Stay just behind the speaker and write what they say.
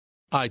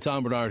Hi,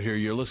 Tom Bernard here.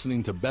 You're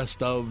listening to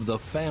Best of the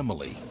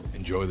Family.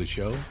 Enjoy the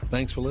show.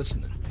 Thanks for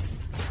listening.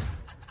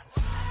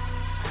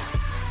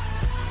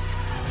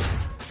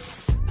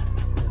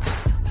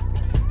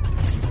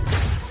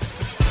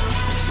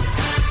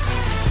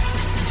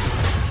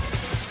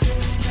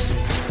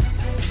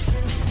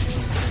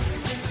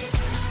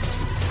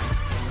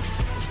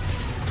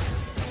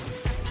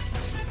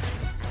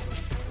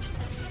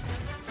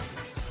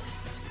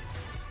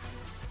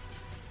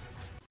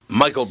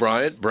 Michael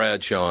Bryant,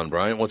 Bradshaw and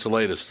Bryant, what's the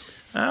latest?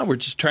 We're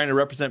just trying to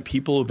represent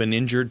people who've been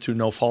injured through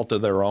no fault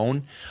of their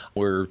own.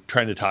 We're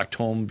trying to talk to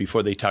them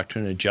before they talk to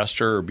an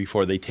adjuster or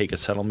before they take a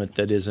settlement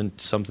that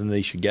isn't something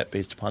they should get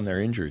based upon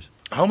their injuries.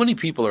 How many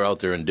people are out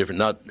there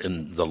not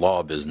in the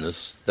law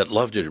business, that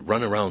love to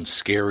run around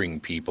scaring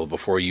people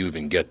before you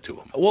even get to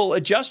them? Well,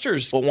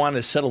 adjusters will want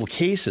to settle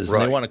cases and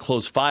Right. they want to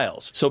close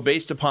files. So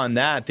based upon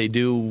that, they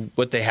do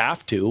what they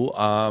have to.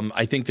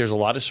 I think there's a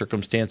lot of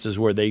circumstances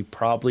where they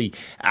probably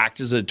act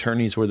as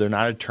attorneys where they're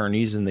not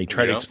attorneys, and they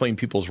try to explain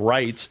people's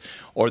rights,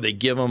 or they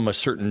give them a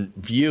certain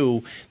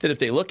view that if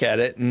they look at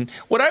it. And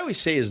what I always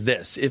say is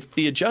this: if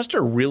the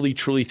adjuster really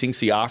truly thinks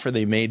the offer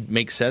they made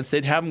makes sense,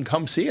 they'd have them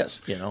come see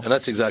us. And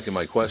that's exactly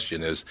my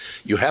question is,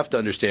 you have to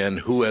understand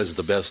who has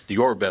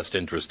your best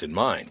interest in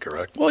mind,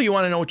 correct? Well, you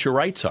want to know what your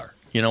rights are.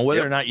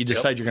 Whether or not you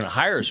decide you're going to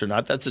hire us or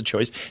not, that's a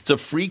choice. It's a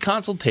free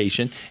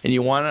consultation, and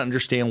you want to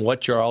understand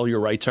what all your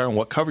rights are and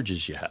what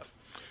coverages you have.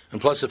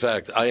 And plus the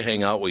fact I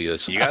hang out with you,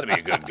 so you got to be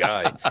a good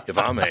guy if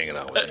I'm hanging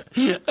out with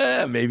you.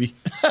 Maybe.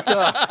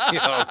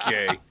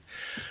 Okay.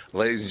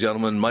 Ladies and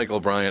gentlemen, Michael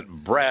Bryant,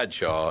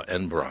 Bradshaw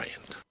and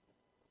Bryant.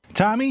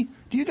 Tommy,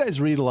 do you guys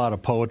read a lot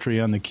of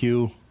poetry on the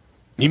Q?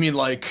 You mean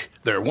like,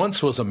 there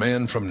once was a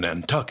man from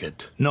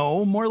Nantucket?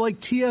 No, more like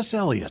T.S.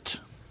 Eliot.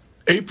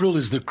 April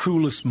is the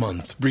cruelest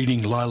month,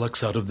 breeding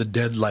lilacs out of the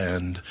dead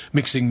land,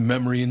 mixing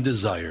memory and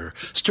desire,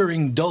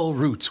 stirring dull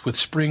roots with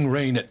spring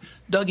rain.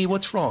 Dougie,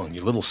 what's wrong?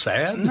 You a little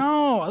sad?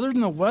 No, other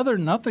than the weather,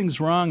 nothing's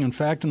wrong. In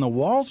fact, in the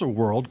Walzer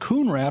world,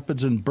 Coon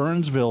Rapids and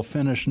Burnsville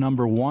finished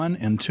number 1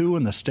 and 2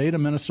 in the state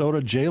of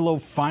Minnesota. J-Lo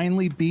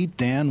finally beat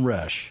Dan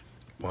Resch.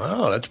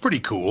 Wow, that's pretty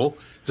cool.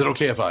 Is it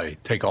okay if I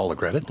take all the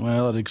credit?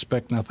 Well, I'd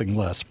expect nothing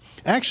less.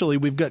 Actually,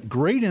 we've got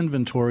great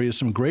inventory of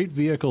some great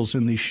vehicles,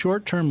 and these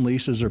short-term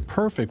leases are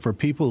perfect for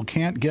people who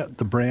can't get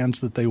the brands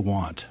that they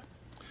want.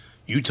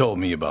 You told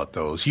me about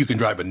those. You can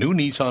drive a new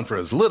Nissan for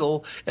as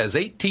little as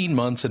 18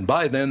 months, and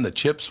by then the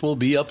chips will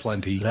be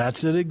aplenty.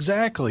 That's it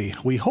exactly.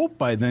 We hope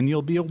by then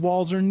you'll be a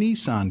Walzer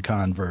Nissan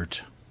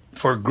convert.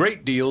 For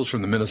great deals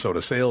from the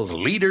Minnesota sales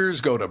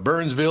leaders, go to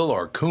Burnsville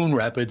or Coon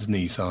Rapids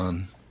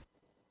Nissan.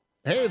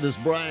 Hey, this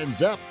is Brian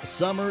Zepp.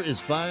 Summer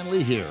is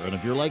finally here, and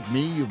if you're like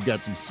me, you've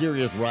got some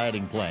serious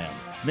riding planned.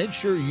 Make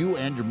sure you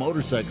and your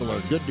motorcycle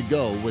are good to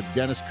go with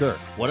Dennis Kirk.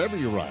 Whatever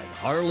you ride,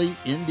 Harley,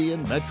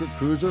 Indian, Metric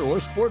Cruiser, or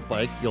Sport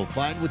Bike, you'll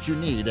find what you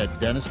need at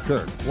Dennis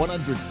Kirk.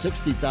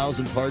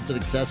 160,000 parts and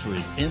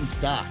accessories in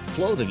stock,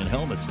 clothing and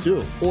helmets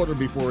too. Order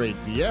before 8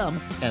 p.m.,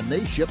 and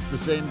they ship the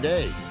same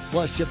day.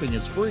 Plus, shipping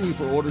is free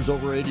for orders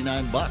over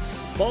 $89.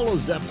 Follow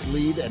Zepp's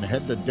lead and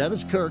head to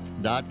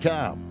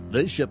DennisKirk.com.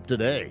 They ship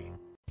today.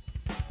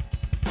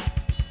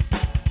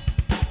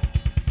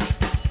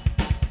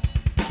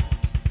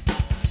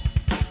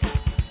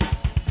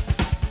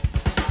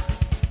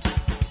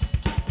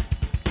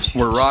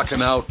 We're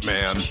rocking out,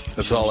 man.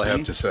 That's all I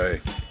have to say.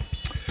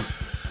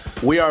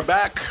 We are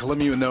back. Let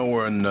me know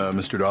when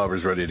Mr.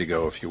 Dauber's ready to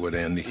go, if you would,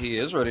 Andy. He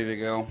is ready to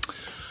go.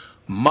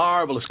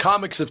 Marvelous.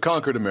 Comics have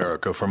conquered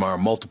America. From our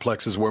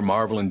multiplexes where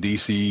Marvel and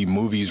DC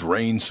movies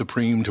reign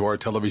supreme to our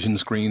television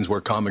screens where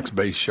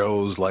comics-based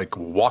shows like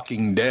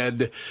Walking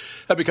Dead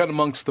have become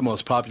amongst the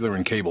most popular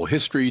in cable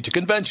history, to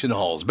convention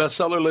halls,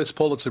 bestseller lists,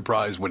 Pulitzer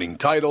Prize-winning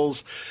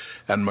titles,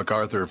 and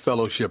MacArthur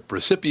Fellowship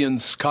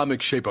recipients.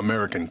 Comics shape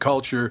American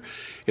culture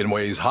in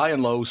ways high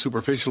and low,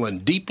 superficial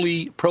and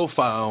deeply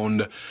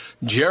profound.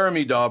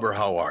 Jeremy Dauber,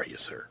 how are you,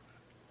 sir?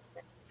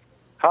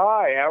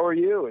 Hi, how are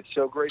you? It's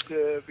so great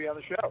to be on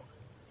the show.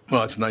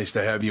 Well, it's nice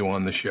to have you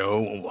on the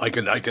show. I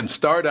can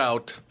start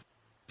out,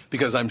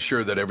 because I'm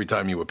sure that every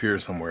time you appear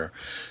somewhere,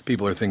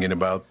 people are thinking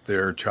about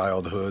their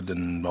childhood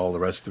and all the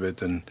rest of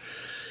it. And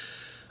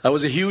I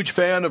was a huge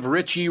fan of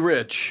Richie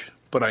Rich,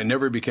 but I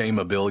never became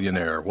a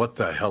billionaire. What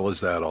the hell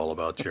is that all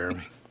about,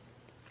 Jeremy?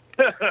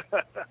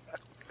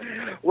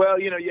 Well,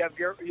 you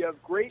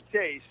have great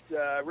taste.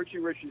 Richie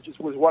Rich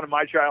was one of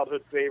my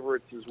childhood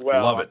favorites as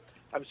well. Love it.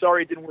 I'm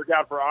sorry it didn't work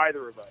out for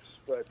either of us,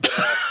 but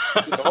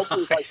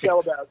hopefully if I sell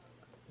about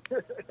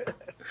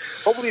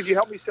hopefully if you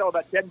help me sell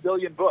about 10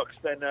 billion books,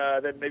 then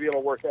maybe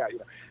it'll work out.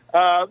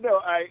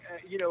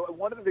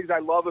 One of the things I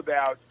love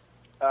about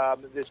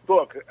this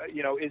book,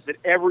 is that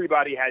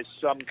everybody has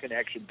some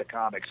connection to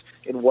comics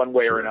in one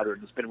way or another,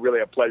 and it's been really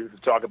a pleasure to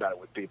talk about it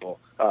with people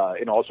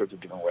in all sorts of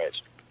different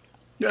ways.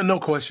 Yeah, no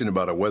question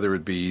about it, whether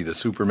it be the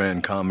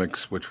Superman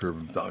comics, which were,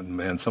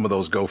 man, some of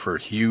those go for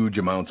huge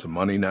amounts of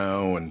money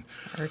now. And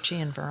Archie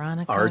and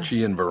Veronica.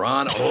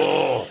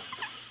 Oh,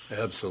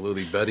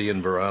 absolutely. Betty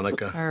and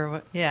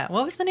Veronica.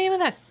 What was the name of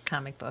that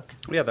comic book?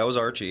 Yeah, that was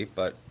Archie,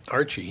 but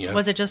Archie, yeah.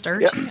 Was it just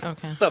Archie? Yeah.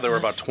 Okay. No, there were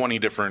about 20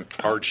 different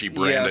Archie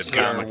branded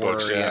comic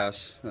books. Yeah.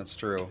 Yes, that's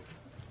true.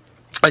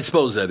 I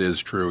suppose that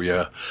is true,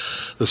 yeah.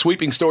 The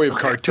sweeping story of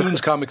cartoons,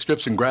 comic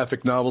strips, and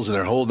graphic novels and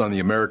their hold on the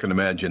American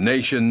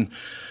imagination.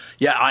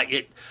 Yeah,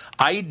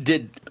 I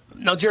did.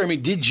 Now, Jeremy,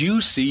 did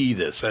you see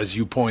this, as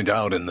you point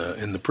out in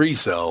the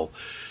pre-sell?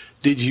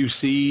 Did you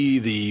see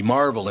the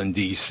Marvel and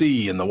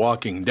DC and The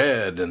Walking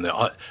Dead and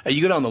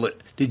you go down the list?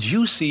 Did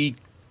you see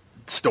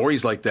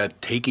stories like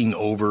that taking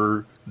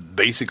over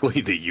basically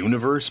the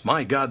universe?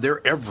 My God,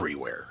 they're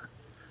everywhere.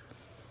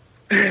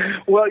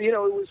 Well, it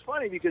was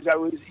funny because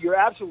you're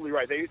absolutely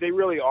right. They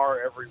really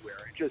are everywhere.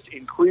 And just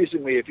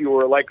increasingly, if you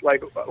were like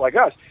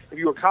us, if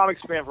you were a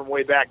comics fan from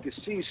way back, to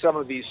see some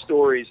of these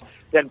stories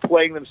then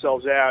playing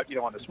themselves out,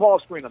 on the small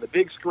screen, on the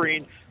big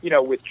screen,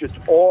 with just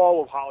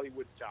all of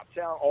Hollywood's top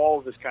talent, all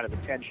of this kind of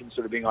attention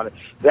sort of being on it,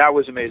 that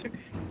was amazing.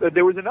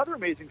 There was another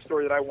amazing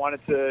story that I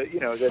wanted to,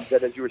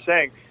 that as you were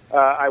saying,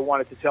 I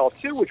wanted to tell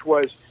too, which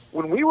was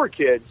when we were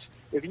kids,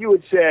 if you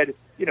had said,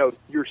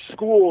 your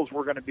schools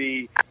were going to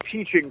be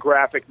teaching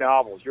graphic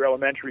novels, your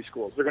elementary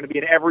schools, they're going to be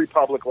in every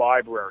public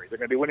library, they're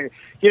going to be winning,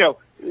 you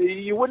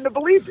wouldn't have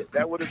believed it.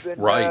 That would have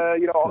been, right.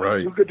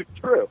 Too good to be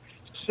true.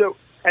 So,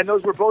 and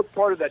those were both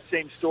part of that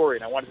same story,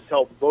 and I wanted to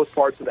tell both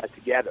parts of that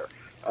together.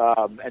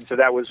 And so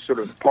that was sort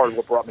of part of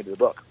what brought me to the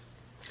book.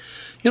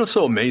 It's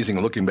so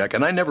amazing looking back,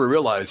 and I never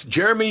realized.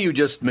 Jeremy, you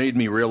just made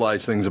me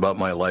realize things about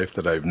my life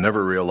that I've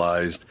never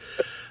realized,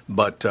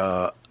 but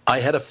I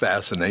had a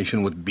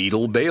fascination with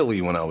Beetle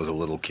Bailey when I was a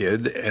little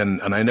kid,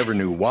 and I never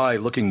knew why.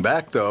 Looking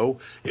back, though,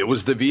 it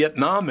was the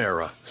Vietnam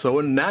era. So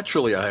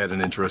naturally I had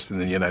an interest in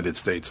the United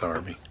States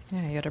Army.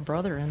 Yeah, you had a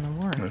brother in the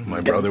war.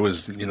 My brother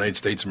was a United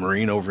States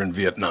Marine over in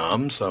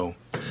Vietnam,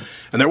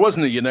 and there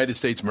wasn't a United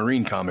States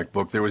Marine comic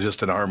book. There was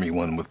just an Army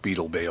one with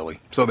Beetle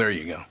Bailey. So there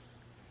you go.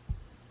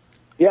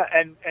 Yeah,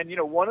 and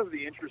one of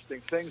the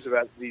interesting things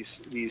about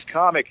these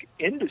comic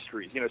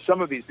industries, some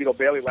of these Beetle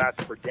Bailey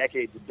lasted for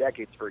decades and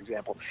decades, for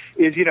example,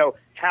 is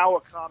how a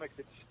comic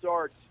that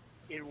starts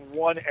in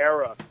one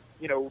era,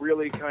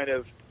 really kind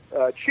of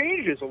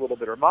changes a little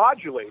bit or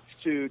modulates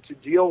to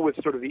deal with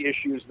sort of the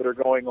issues that are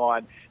going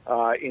on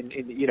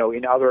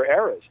in other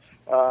eras.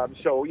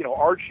 So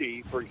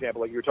Archie, for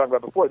example, like you were talking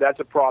about before, that's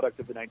a product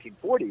of the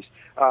 1940s,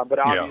 but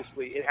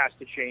obviously it has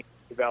to change,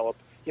 develop,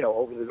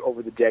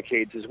 over the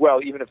decades as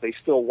well, even if they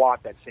still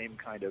want that same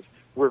kind of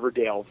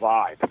Riverdale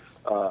vibe,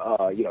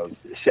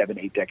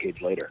 7-8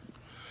 decades later.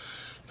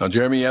 Now,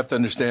 Jeremy, you have to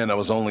understand, I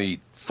was only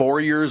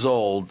 4 years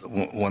old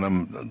when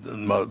I'm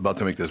about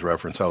to make this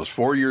reference. I was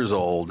 4 years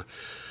old,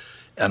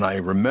 and I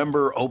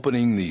remember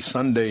opening the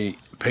Sunday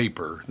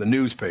paper, the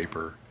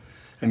newspaper,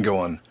 and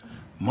going,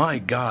 my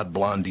God,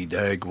 Blondie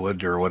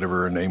Dagwood, or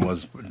whatever her name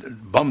was,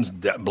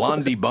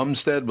 Blondie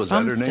Bumstead, was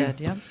that her name? Bumstead,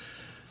 yep.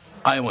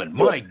 I went,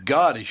 my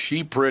God, is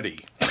she pretty?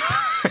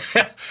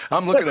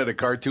 I'm looking at a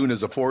cartoon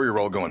as a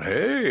 4-year-old going,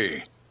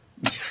 hey,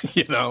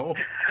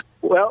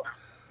 Well,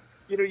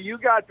 you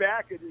got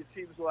back, it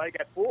seems like,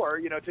 at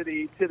 4, to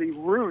the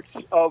roots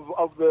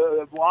of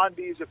the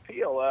Blondie's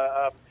appeal.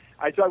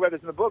 I talk about this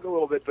in the book a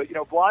little bit, but,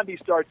 Blondie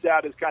starts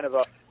out as kind of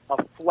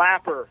a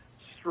flapper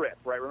strip,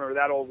 right? Remember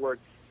that old word?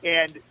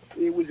 And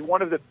it was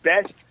one of the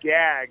best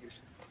gags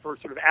for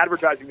sort of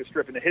advertising the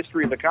strip in the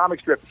history of the comic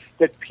strip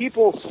that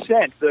people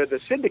sent, the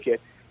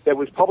syndicate that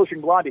was publishing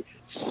Blondie,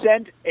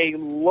 sent a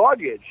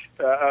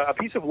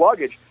piece of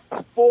luggage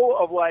full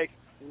of, like,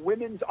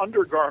 women's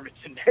undergarments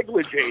and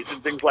negligees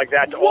and things like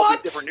that to all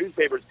these different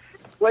newspapers,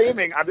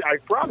 claiming, I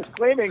promise,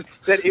 claiming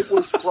that it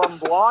was from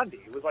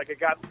Blondie. It was like it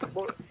got,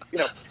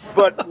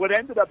 but what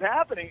ended up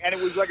happening, and it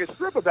was like a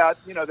strip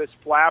about, this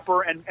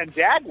flapper, and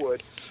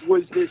Dagwood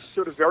was this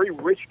sort of very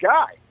rich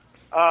guy.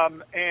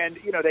 And,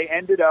 they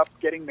ended up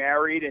getting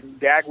married, and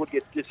Dagwood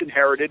gets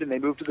disinherited, and they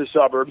move to the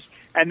suburbs.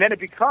 And then it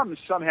becomes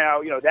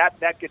somehow,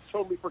 that gets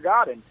totally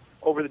forgotten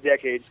over the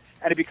decades.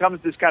 And it becomes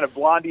this kind of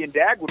Blondie and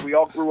Dagwood we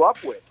all grew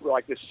up with. We're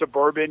like this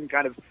suburban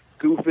kind of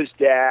goofus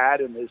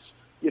dad and this,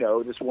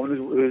 this woman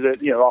who's a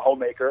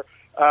homemaker.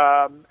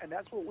 And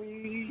that's what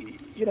we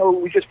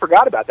just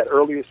forgot about, that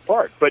earliest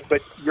part. But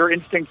your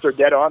instincts are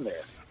dead on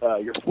there.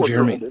 Your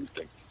 4-year-old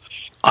instincts.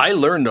 I've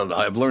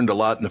learned a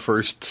lot in the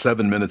first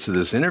 7 minutes of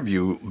this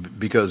interview,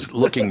 because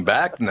looking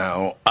back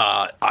now,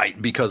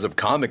 because of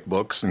comic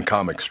books and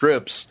comic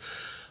strips,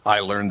 I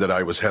learned that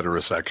I was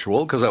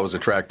heterosexual because I was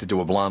attracted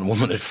to a blonde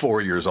woman at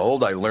 4 years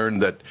old. I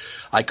learned that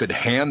I could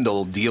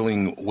handle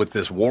dealing with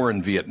this war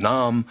in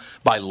Vietnam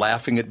by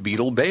laughing at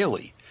Beetle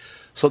Bailey.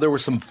 So there were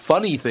some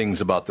funny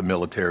things about the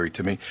military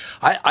to me.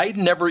 I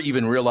never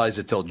even realized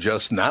it till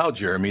just now,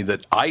 Jeremy,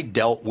 that I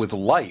dealt with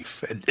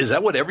life. Is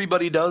that what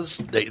everybody does?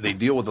 They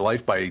deal with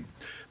life by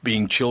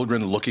being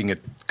children looking at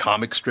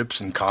comic strips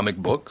and comic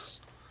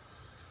books?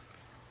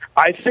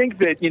 I think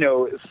that,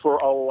 for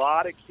a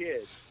lot of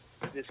kids,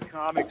 this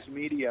comics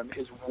medium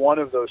is one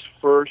of those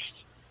first,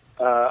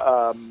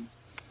 kinds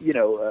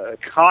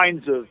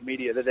of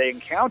media that they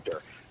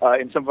encounter.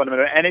 in some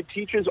fundamental, and it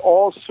teaches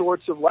all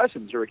sorts of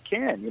lessons, or it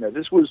can.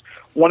 This was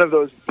one of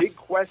those big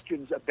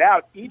questions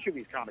about each of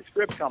these comic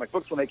strips, comic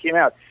books when they came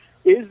out.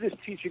 Is this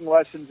teaching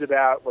lessons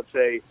about, let's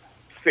say,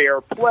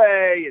 fair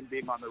play and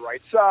being on the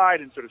right side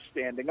and sort of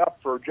standing up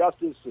for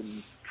justice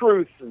and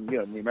truth and,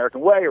 in the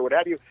American way or what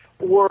have you?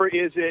 Or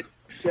is it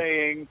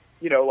saying,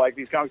 like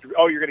these comics,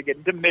 you're going to get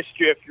into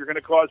mischief, you're going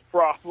to cause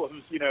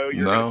problems, you're going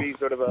to be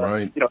sort of a,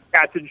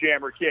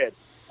 Katzenjammer kid.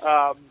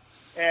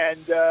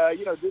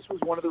 This was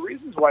one of the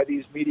reasons why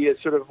these media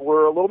sort of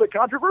were a little bit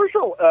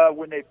controversial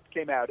when they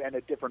came out and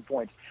at different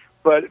points.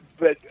 But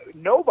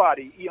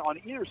nobody on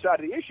either side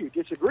of the issue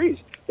disagrees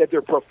that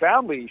they're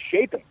profoundly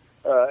shaping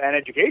and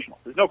educational.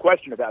 There's no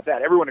question about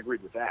that. Everyone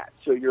agreed with that.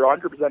 So you're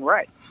 100%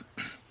 right.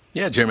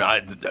 Yeah, Jeremy,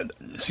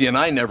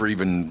 I never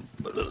even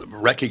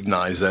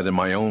recognized that in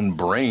my own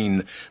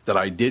brain that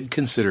I did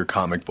consider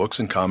comic books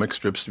and comic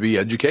strips to be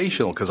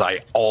educational, because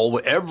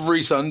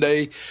every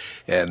Sunday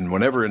and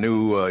whenever a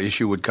new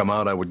issue would come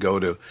out, I would go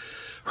to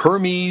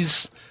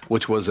Hermes,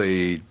 which was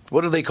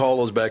what do they call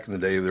those back in the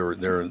day?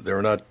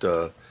 They're not,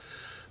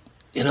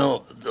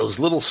 those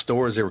little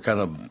stores, they were kind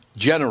of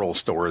general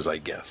stores, I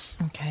guess.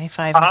 Okay,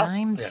 5 and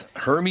Dimes.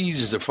 Yeah.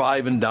 Hermes is a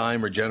 5 and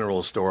dime or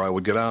general store. I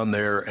would go down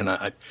there, and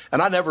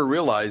I never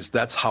realized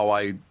that's how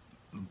I,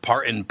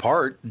 in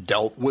part,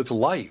 dealt with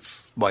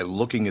life, by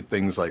looking at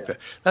things like that.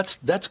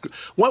 That's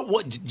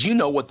what do you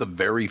know what the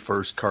very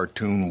first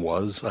cartoon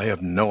was? I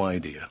have no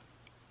idea.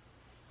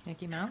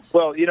 Mickey Mouse?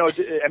 Well,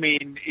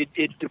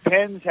 it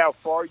depends how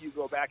far you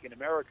go back in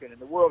America and in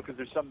the world, because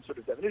there's some sort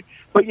of definition.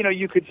 But,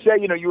 you could say,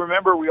 you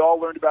remember we all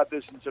learned about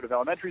this in sort of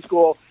elementary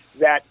school,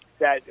 that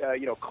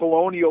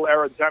colonial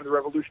era, at the time of the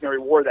Revolutionary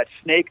War, that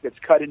snake that's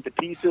cut into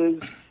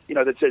pieces,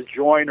 that says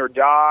join or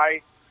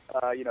die,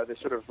 this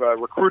sort of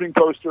recruiting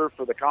poster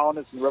for the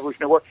colonists in the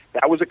Revolutionary War,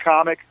 that was a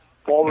comic.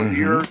 Paul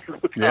Revere drew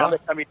a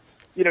comic.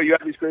 Yeah. You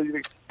have these crazy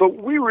things. But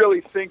we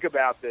really think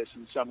about this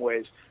in some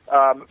ways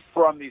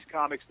from these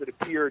comics that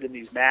appeared in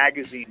these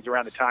magazines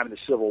around the time of the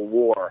Civil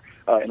War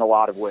in a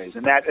lot of ways.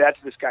 And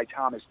that's this guy,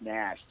 Thomas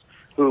Nast,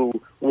 who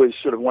was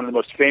sort of one of the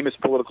most famous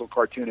political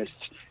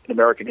cartoonists in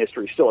American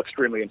history, still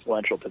extremely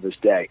influential to this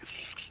day.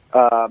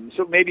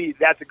 So maybe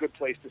that's a good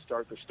place to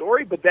start the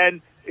story. But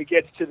then it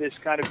gets to this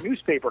kind of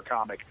newspaper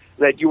comic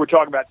that you were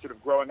talking about sort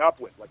of growing up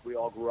with, like we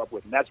all grew up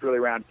with. And that's really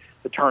around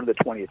the turn of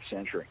the 20th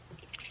century.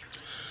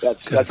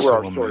 That's where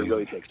our story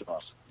really takes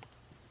us.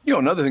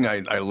 Another thing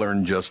I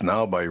learned just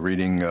now by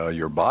reading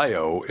your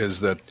bio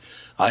is that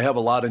I have a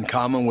lot in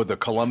common with a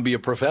Columbia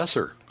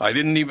professor. I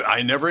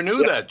never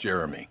knew that,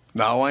 Jeremy.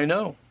 Now I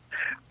know.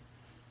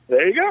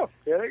 There you go.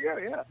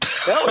 Yeah.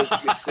 That was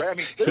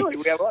great. Clearly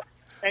we have a lot.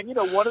 And,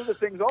 one of the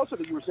things also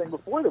that you were saying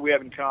before that we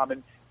have in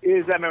common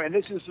is, and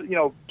this is,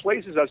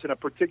 places us in a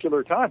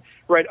particular time,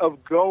 right,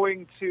 of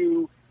going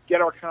to get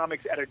our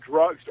comics at a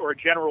drugstore or a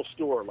general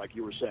store, like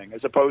you were saying,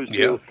 as opposed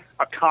to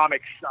a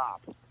comic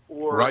shop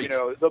or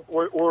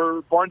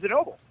or Barnes and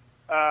Noble,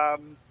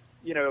 in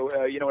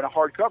a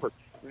hardcover.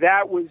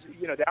 That was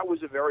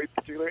a very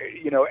particular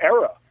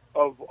era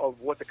of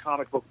what the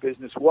comic book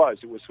business was.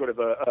 It was sort of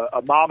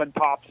a mom and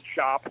pop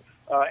shop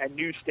and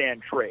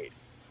newsstand trade.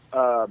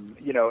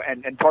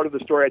 And part of the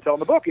story I tell in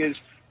the book is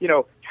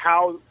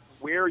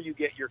where you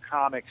get your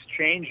comics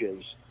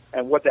changes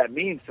and what that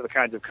means to the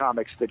kinds of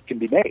comics that can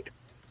be made.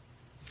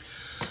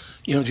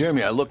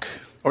 Jeremy,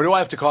 or do I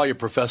have to call you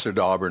Professor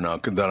Dauber now,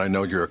 that I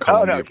know you're a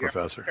Columbia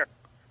professor? Sure.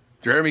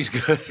 Jeremy's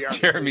good. Yeah.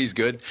 Jeremy's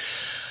good.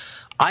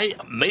 I'm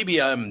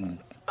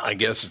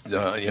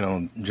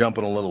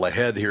jumping a little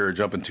ahead here, or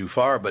jumping too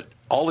far, but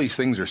all these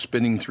things are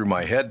spinning through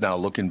my head now,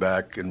 looking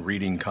back and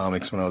reading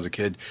comics when I was a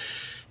kid.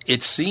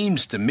 It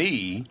seems to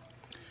me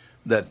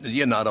that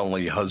not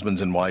only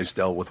husbands and wives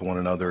dealt with one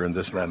another and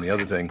this, that, and the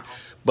other thing,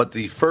 but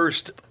the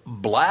first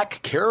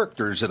black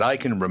characters that I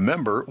can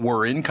remember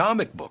were in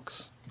comic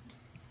books.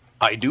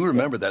 I do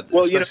remember that,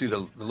 especially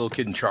the little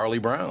kid in Charlie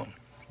Brown.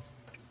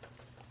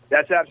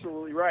 That's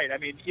absolutely right.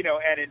 And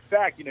in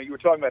fact, you were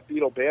talking about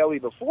Beetle Bailey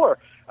before,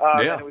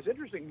 and it was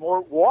interesting.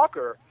 Mort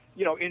Walker,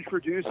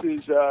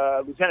 introduces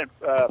Lieutenant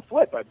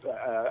Flip.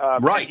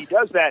 Right. He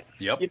does that,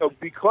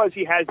 because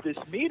he has this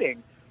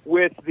meeting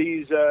with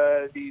these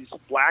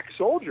black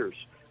soldiers.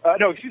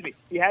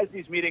 He has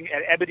these meetings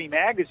at Ebony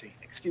Magazine.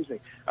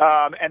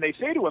 And they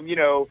say to him,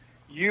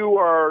 you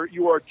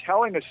are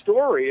telling a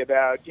story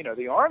about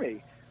the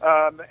Army.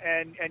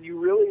 And you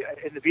really,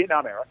 in the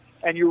Vietnam era,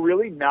 and you're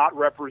really not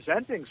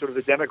representing sort of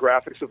the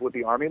demographics of what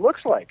the Army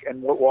looks like.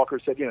 And what Walker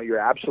said, you're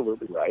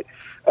absolutely right.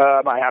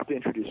 I have to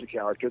introduce a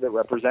character that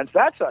represents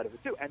that side of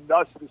it too. And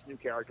thus this new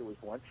character was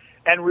born.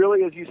 And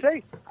really, as you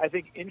say, I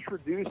think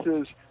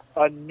introduces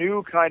a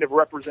new kind of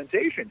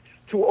representation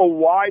to a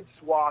wide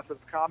swath of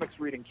comics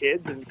reading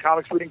kids and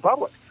comics reading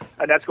public.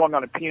 And that's going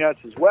on in Peanuts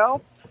as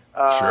well.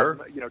 Sure.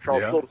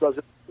 Charles Schultz does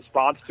it in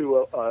response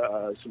to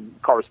some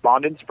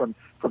correspondence from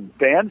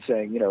fans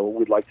saying,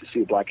 we'd like to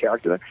see a black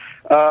character there.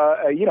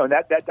 And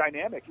that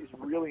dynamic is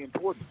really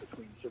important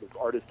between sort of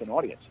artist and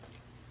audience.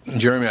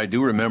 Jeremy, I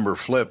do remember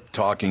Flip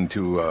talking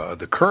to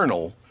the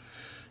Colonel,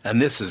 and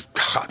this is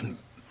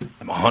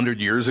 100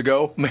 years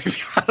ago, maybe.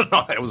 I don't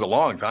know. It was a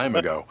long time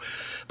ago.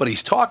 But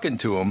he's talking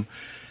to him,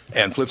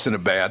 and Flip's in a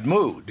bad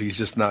mood. He's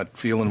just not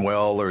feeling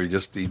well, or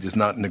he's just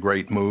not in a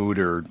great mood,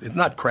 or it's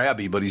not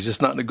crabby, but he's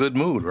just not in a good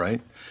mood,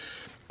 right?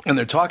 And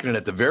they're talking, and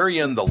at the very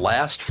end, the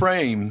last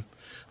frame,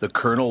 the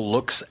colonel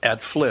looks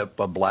at Flip,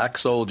 a black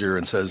soldier,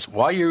 and says,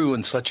 "Why are you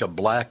in such a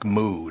black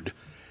mood?"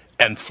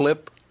 And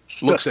Flip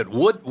looks at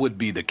what would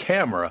be the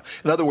camera.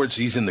 In other words,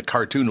 he's in the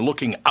cartoon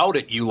looking out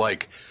at you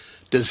like,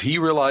 does he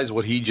realize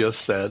what he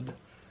just said?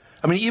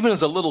 I mean, even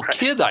as a little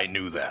kid, I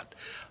knew that.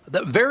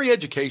 Very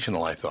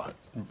educational, I thought.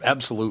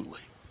 Absolutely.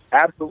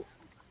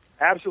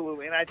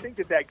 Absolutely. And I think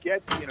that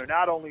gets,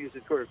 not only is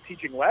it sort of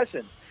teaching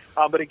lessons,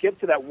 but it gets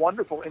to that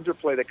wonderful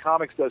interplay that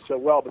comics does so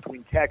well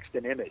between text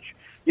and image.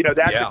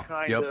 That's the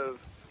kind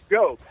of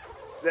joke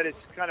that it's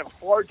kind of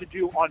hard to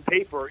do on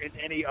paper in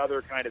any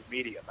other kind of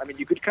medium. I mean,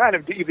 you could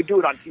do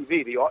it on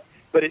TV,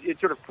 but it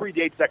sort of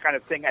predates that kind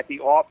of thing at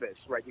The Office,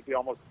 right? You could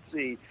almost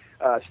see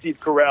Steve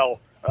Carell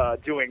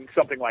doing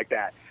something like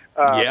that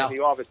in The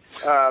Office.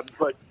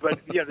 But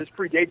this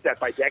predates that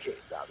by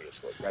decades,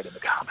 obviously, right, in the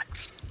comics.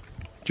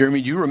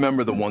 Jeremy, do you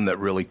remember the one that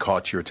really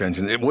caught your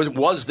attention?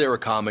 Was there a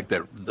comic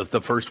that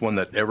the first one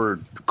that ever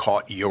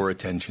caught your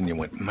attention? You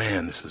went,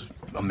 man, this is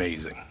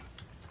amazing.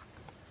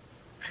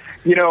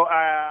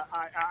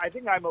 I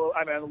think I'm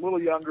a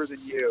little younger than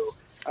you,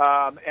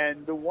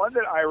 and the one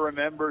that I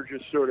remember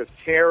just sort of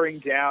tearing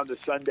down the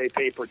Sunday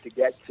paper to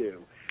get to,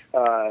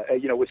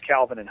 was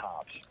Calvin and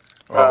Hobbes.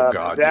 Oh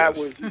God, that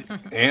yes.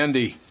 was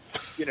Andy.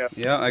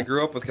 Yeah, I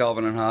grew up with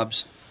Calvin and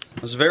Hobbes.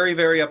 I was very,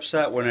 very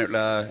upset when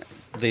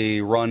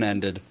the run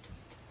ended.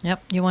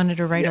 Yep, you wanted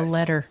to write a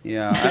letter.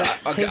 Yeah,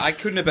 I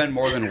couldn't have been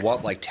more than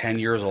 10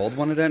 years old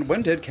when it ended.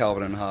 When did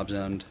Calvin and Hobbes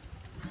end?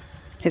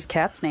 His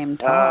cat's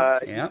named Hobbes.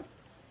 Yeah.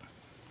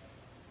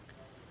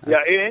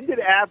 Yeah, it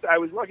ended after. I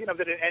was lucky enough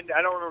that it ended.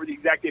 I don't remember the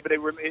exact date, but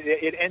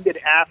it ended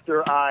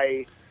after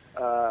I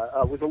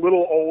was a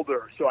little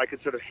older, so I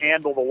could sort of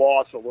handle the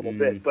loss a little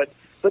bit, but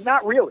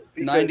not really.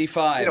 Because,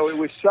 95. It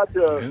was such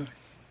a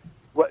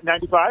what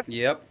 95.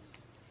 Yep.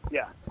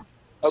 Yeah.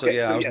 Okay.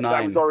 So I was 9.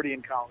 I was already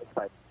in college.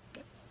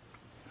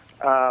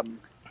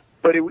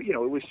 But it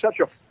was such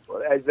a,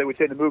 as they would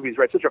say in the movies,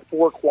 right? Such a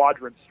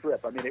 4-quadrant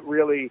strip. I mean, it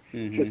really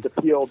just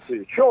appealed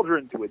to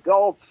children, to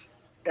adults.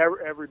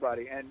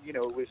 Everybody, and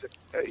it was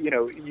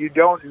you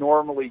don't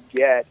normally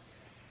get.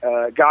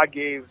 God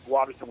gave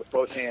Watterson with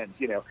both hands.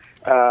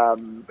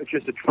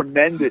 Just a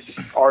tremendous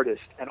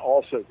artist, and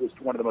also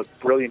just one of the most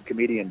brilliant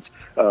comedians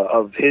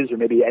of his or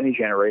maybe any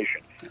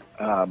generation.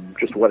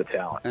 Just what a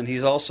talent! And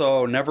he's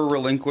also never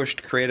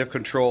relinquished creative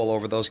control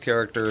over those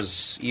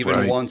characters,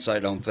 even once. I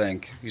don't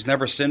think he's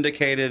never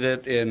syndicated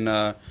it in.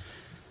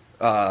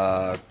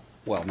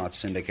 Well, not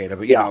syndicated,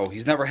 but,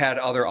 he's never had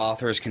other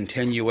authors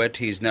continue it.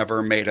 He's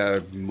never made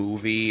a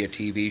movie, a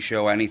TV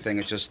show, anything.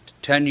 It's just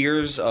 10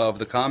 years of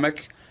the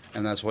comic,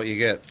 and that's what you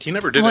get. He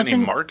never did any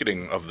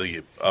marketing of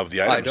the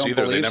items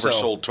either. They never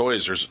sold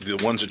toys. There's the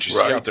ones that you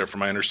see out there,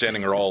 from my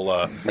understanding, are all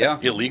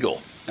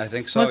illegal. I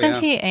think so, Wasn't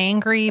he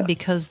angry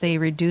because they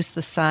reduced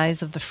the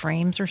size of the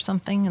frames or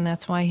something, and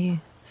that's why he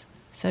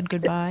said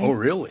goodbye? Oh,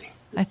 really?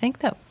 I think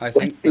that's...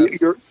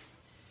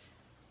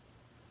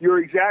 You're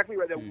exactly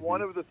right. That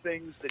one of the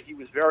things that he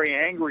was very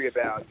angry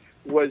about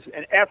was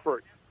an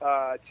effort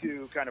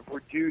to kind of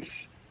reduce, his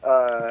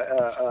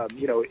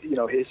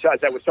size.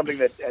 That was something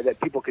that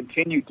people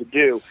continued to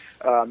do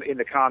in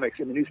the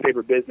comics, in the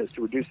newspaper business,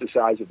 to reduce the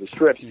size of the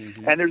strips.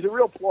 And there's a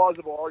real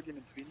plausible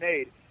argument to be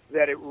made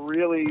that it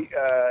really,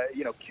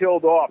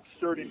 killed off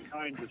certain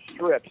kinds of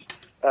strips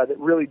that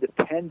really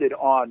depended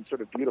on sort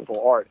of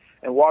beautiful art.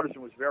 And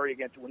Watterson was very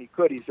against it. When he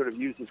could, he sort of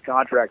used his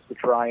contracts to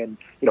try and,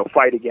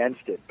 fight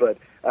against it. But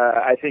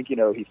I think,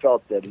 he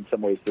felt that in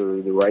some ways the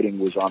writing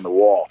was on the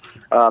wall.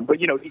 But,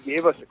 he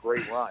gave us a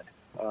great run.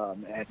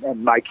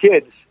 And my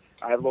kids,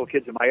 I have little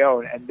kids of my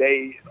own, and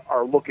they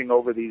are looking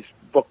over these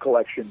book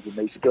collections, and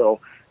they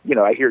still,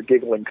 I hear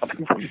giggling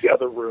coming from the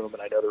other room,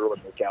 and I know they're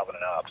looking at Calvin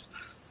and Hobbes.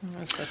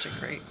 That's such a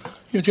great...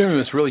 Jeremy,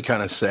 what's really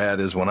kind of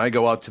sad is when I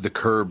go out to the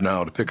curb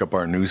now to pick up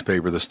our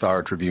newspaper, the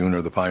Star Tribune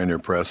or the Pioneer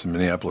Press in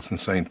Minneapolis and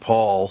St.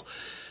 Paul,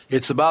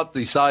 it's about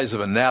the size of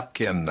a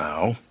napkin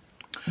now.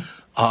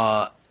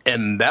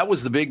 And that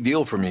was the big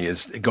deal for me,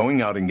 is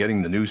going out and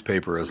getting the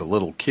newspaper as a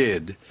little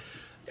kid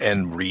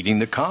and reading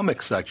the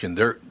comics section.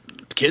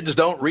 Kids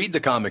don't read the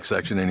comics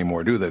section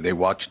anymore, do they? They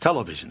watch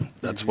television.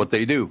 That's what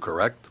they do,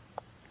 correct?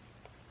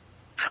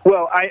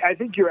 Well, I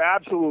think you're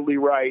absolutely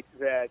right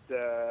that,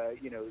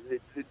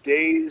 the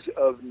days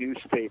of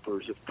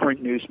newspapers, of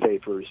print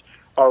newspapers,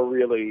 are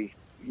really,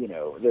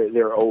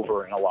 they're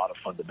over in a lot of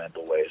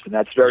fundamental ways. And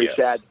that's very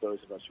sad to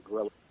those of us who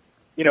grew up.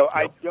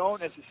 I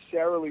don't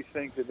necessarily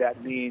think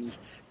that means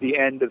the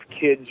end of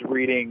kids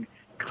reading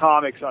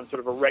comics on sort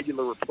of a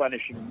regular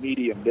replenishing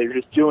medium. They're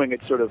just doing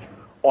it sort of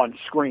on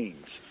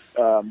screens.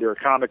 There are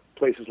comic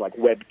places like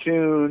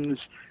Webtoons.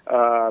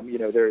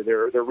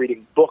 They're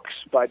reading books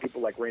by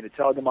people like Raina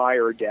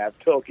Telgemeier or Dav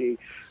Pilkey.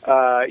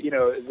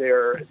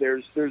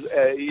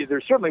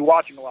 They're certainly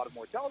watching a lot of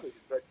more television,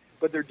 but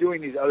but they're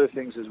doing these other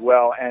things as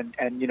well. And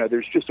you know,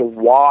 there's just a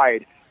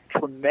wide,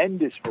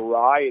 tremendous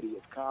variety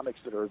of comics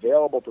that are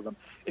available to them.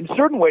 In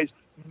certain ways,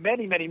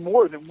 many, many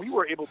more than we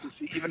were able to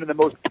see, even in the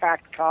most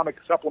packed comic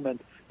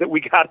supplement that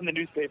we got in the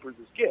newspapers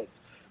as kids.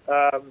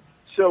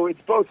 So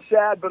it's both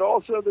sad, but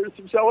also there's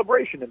some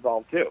celebration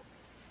involved, too.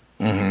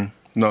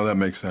 Mm-hmm. No, that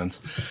makes sense.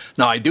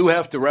 Now, I do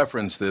have to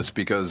reference this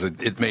because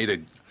it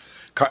made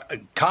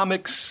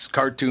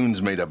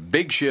cartoons made a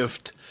big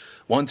shift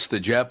once the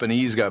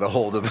Japanese got a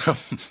hold of them.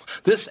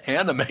 This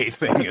anime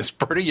thing is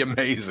pretty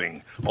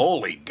amazing.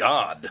 Holy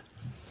God.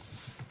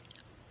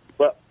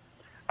 Well,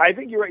 I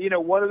think you're right. You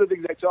know, one of the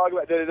things I talk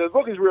about, the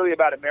book is really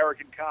about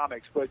American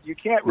comics, but you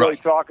can't really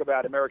talk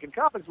about American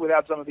comics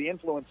without some of the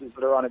influences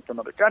that are on it from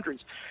other countries.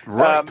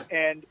 Right.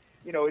 And,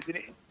 you know, it's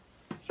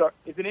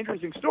an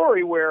interesting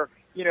story where,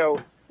 you know,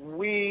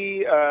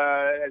 we,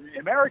 as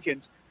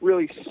Americans,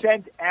 really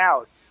sent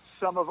out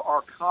some of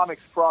our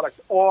comics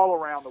products all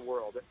around the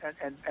world,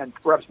 and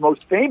perhaps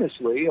most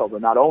famously, although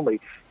not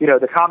only, you know,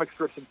 the comic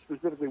strips and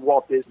specifically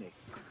Walt Disney.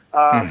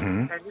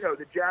 And, you know,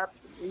 the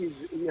Japanese,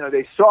 you know,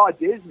 they saw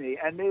Disney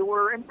and they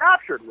were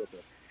enraptured with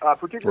it,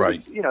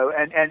 particularly, you know,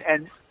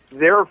 and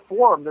their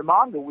form, their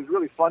manga was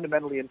really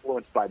fundamentally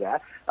influenced by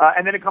that.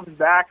 And then it comes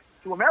back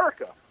to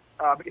America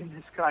in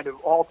this kind of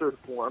altered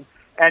form.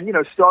 And, you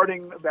know,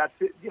 starting about,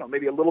 you know,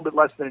 maybe a little bit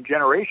less than a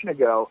generation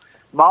ago,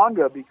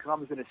 manga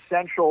becomes an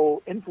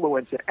essential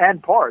influence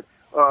and part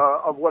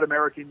of what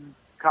American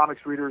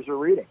comics readers are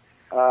reading.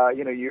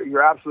 You know,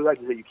 you're absolutely right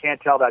to say you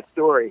can't tell that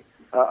story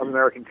of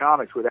American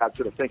comics without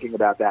sort of thinking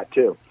about that,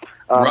 too.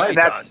 Right. And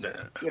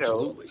that's, you know,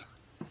 absolutely.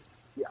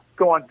 Yeah.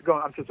 Go on.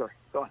 I'm so sorry.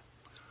 Go on.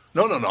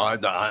 No.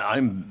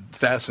 I'm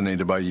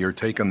fascinated by your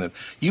take on that.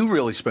 You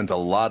really spent a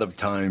lot of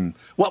time.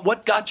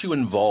 What got you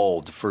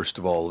involved, first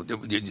of all?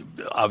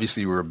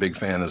 Obviously, you were a big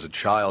fan as a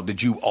child.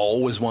 Did you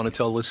always want to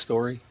tell this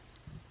story?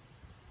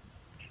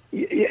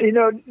 You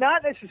know,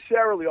 not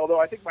necessarily, although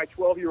I think my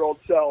 12-year-old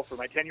self or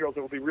my 10-year-old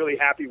self will be really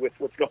happy with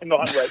what's going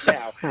on right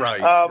now.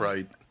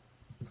 Right.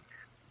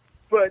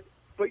 But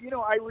you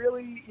know, I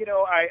really, you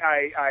know,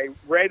 I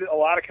read a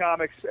lot of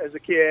comics as a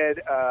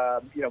kid,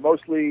 you know,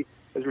 mostly,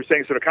 as we're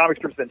saying, sort of comic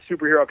strips, then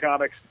superhero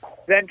comics,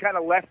 then kind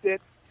of left it,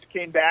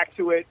 came back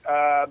to it.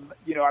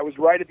 You know, I was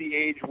right at the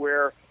age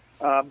where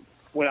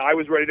when I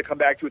was ready to come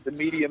back to it, the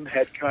medium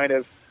had kind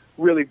of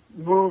really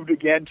moved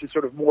again to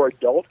sort of more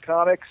adult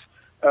comics.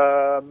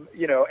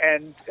 You know,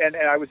 and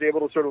I was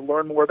able to sort of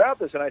learn more about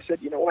this. And I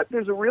said, you know what,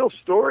 there's a real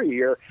story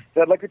here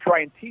that I'd like to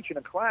try and teach in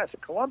a class at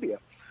Columbia.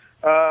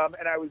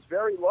 And I was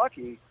very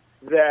lucky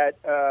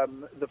that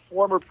the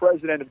former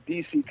president of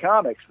DC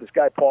Comics, this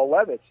guy Paul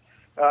Levitz,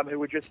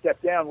 who had just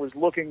stepped down, was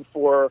looking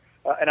for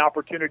an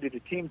opportunity to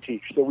team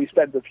teach. So we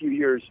spent a few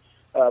years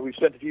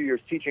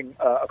teaching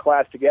a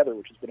class together,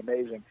 which has been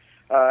amazing.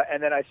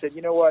 And then I said,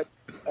 you know what,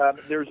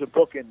 there's a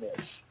book in this,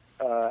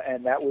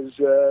 and that was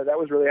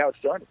really how it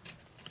started.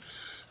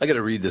 I got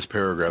to read this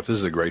paragraph. This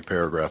is a great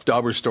paragraph.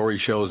 Dauber's story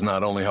shows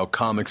not only how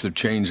comics have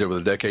changed over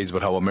the decades,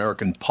 but how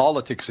American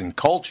politics and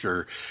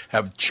culture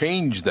have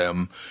changed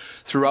them.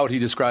 Throughout, he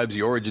describes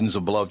the origins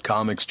of beloved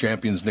comics,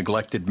 champions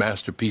neglected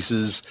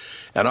masterpieces,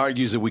 and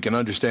argues that we can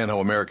understand how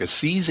America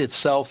sees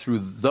itself through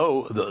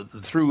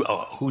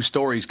whose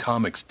stories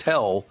comics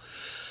tell.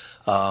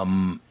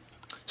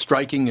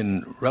 Striking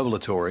and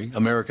revelatory,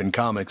 American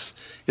comics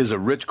is a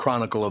rich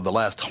chronicle of the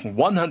last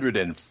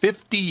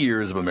 150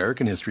 years of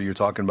American history. You're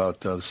talking about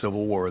the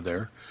Civil War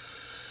there.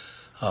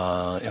 In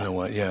a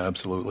way, yeah,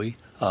 absolutely.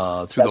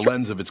 Through the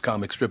lens of its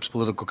comic strips,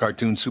 political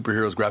cartoons,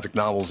 superheroes, graphic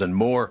novels, and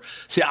more.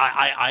 See,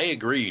 I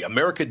agree.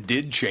 America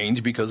did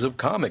change because of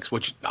comics,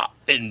 which,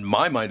 in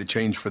my mind, it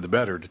changed for the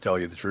better, to tell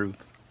you the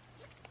truth.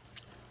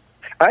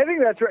 I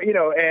think that's right. You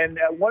know, and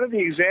one of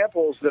the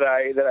examples that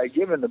I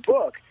give in the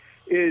book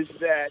is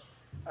that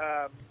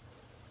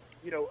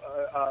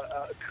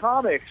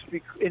comics,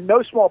 in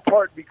no small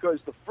part because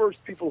the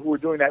first people who were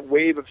doing that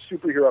wave of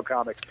superhero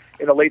comics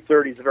in the late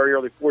 30s, the very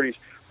early 40s,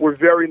 were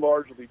very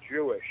largely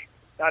Jewish.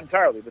 Not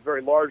entirely, but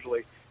very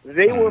largely.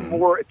 They were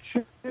more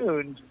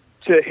attuned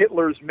to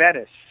Hitler's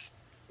menace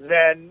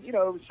than, you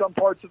know, some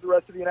parts of the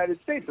rest of the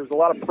United States. There's a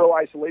lot of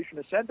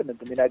pro-isolationist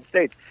sentiment in the United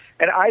States.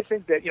 And I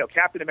think that, you know,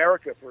 Captain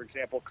America, for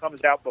example,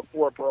 comes out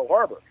before Pearl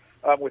Harbor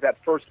with that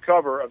first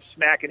cover of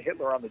smacking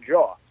Hitler on the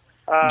jaw.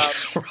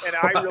 And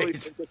I really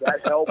think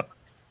that helped.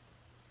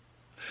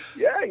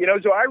 Yeah, you know,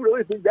 so I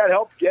really think that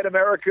helped get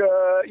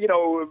America, you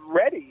know,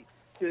 ready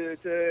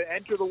to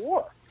enter the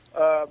war,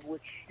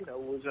 which, you know,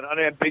 was an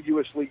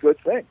unambiguously good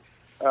thing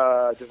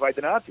to fight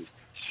the Nazis.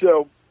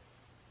 So,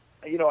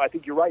 you know, I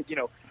think you're right. You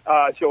know,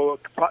 so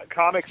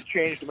comics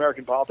changed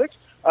American politics,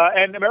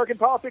 and American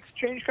politics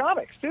changed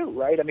comics too,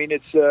 right? I mean,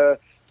 it's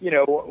you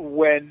know,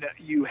 when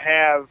you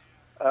have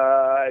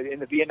in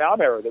the Vietnam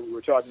era that we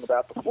were talking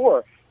about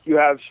before, you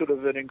have sort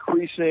of an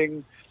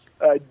increasing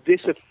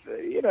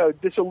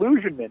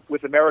disillusionment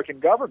with American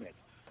government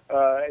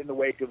in the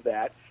wake of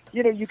that.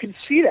 You know, you can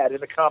see that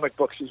in the comic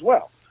books as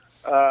well.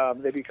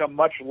 They become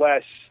much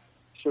less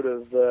sort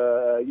of,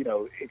 you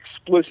know,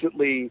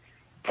 explicitly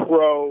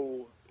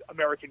pro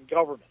American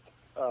government,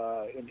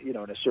 in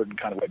a certain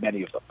kind of way,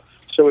 many of them.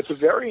 So it's a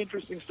very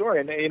interesting story,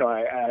 and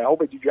I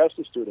hope I do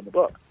justice to it in the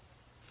book.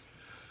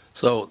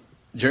 So,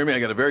 Jeremy, I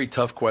got a very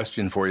tough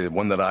question for you,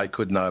 one that I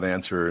could not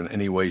answer in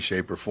any way,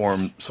 shape, or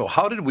form. So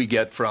how did we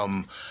get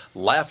from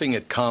laughing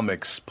at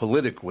comics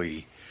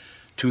politically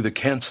to the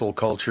cancel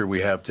culture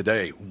we have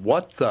today?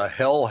 What the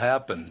hell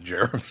happened,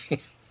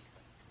 Jeremy?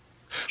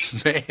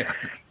 Man.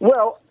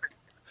 Well,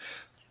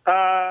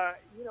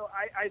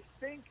 I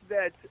think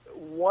that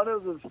one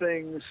of the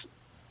things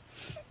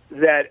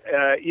that,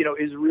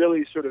 is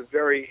really sort of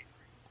very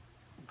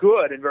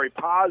good and very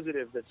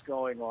positive that's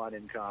going on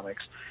in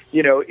comics,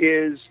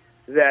 is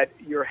that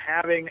you're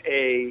having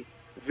a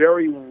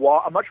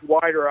much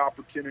wider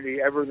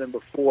opportunity ever than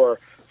before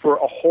for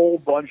a whole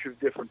bunch of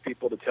different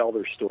people to tell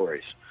their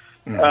stories.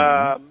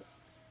 Mm-hmm.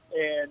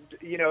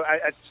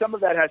 Some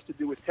of that has to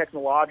do with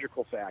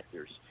technological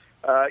factors.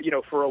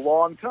 For a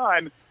long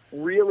time,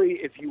 really,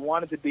 if you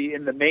wanted to be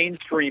in the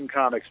mainstream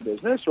comics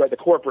business, right, the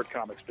corporate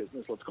comics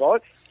business, let's call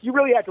it, you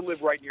really had to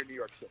live right near New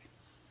York City,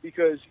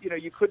 because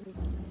you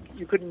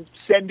couldn't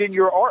send in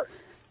your art,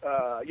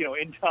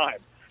 in time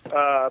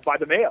by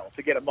the mail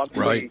to get a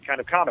monthly kind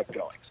of comic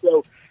going.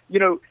 So,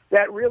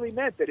 that really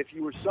meant that if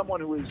you were someone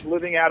who was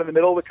living out in the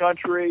middle of the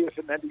country, if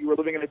it meant that you were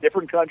living in a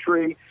different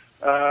country,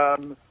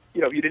 if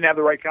you didn't have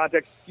the right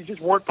context, you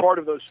just weren't part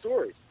of those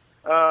stories.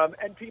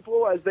 And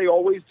people, as they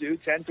always do,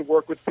 tend to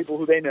work with people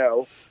who they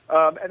know,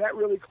 and that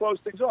really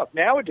closed things off.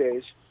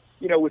 Nowadays,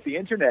 with the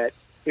internet,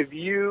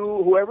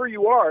 whoever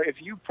you are,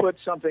 if you put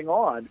something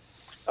on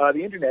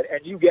the internet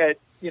and you get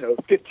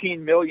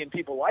 15 million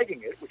people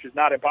liking it, which is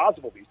not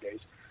impossible these days,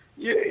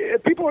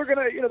 people are going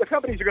to, the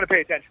companies are going to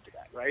pay attention to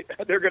that, right?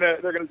 They're going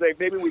to say,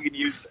 maybe we can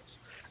use this.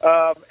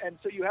 And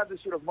so you have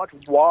this sort of much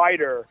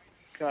wider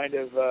kind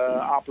of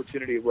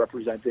opportunity of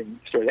representing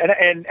story.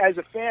 And as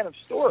a fan of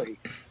story,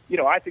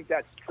 I think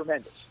that's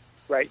tremendous,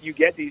 right? You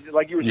get these,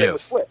 like you were saying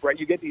with Flip, right?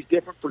 You get these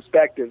different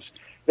perspectives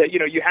that,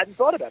 you hadn't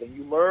thought about, and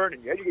you learn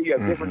and you educate, you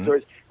have different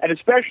stories. And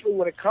especially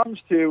when it comes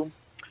to,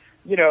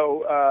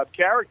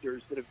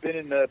 characters that have been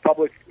in the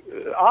public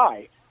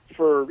eye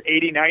for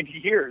 80, 90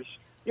 years,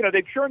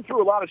 they've churned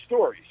through a lot of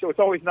stories. So it's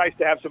always nice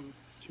to have some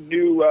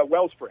new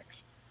well springs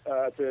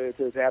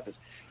to have this.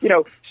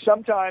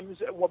 Sometimes,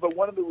 but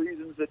one of the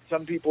reasons that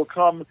some people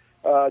come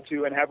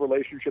to and have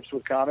relationships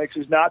with comics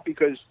is not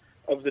because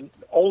of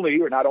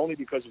not only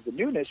because of the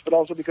newness, but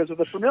also because of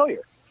the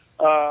familiar.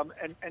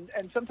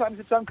 And sometimes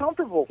it's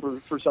uncomfortable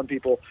for some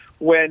people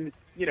when,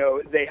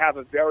 they have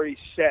a very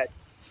set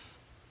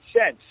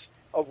sense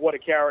of what a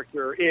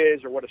character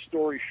is or what a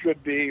story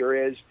should be or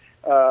is,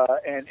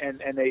 and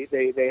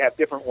they have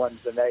different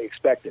ones than they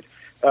expected.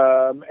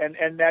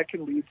 And that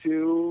can lead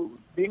to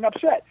being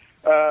upset.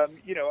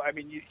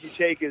 You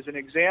take as an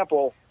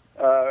example,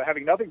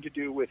 having nothing to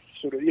do with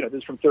sort of, this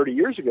is from 30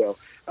 years ago,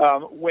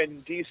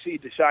 when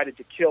DC decided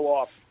to kill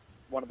off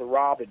one of the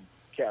Robin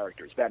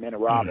characters, Batman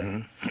and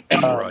Robin.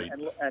 Mm-hmm. Right.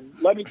 And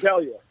let me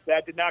tell you,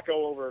 that did not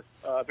go over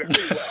very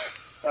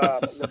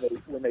well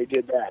when they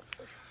did that.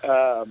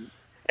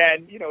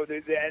 And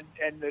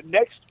the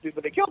next,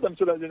 but they killed them,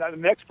 so the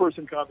next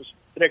person comes,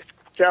 the next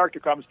character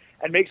comes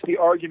and makes the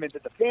argument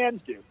that the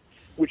fans do,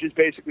 which is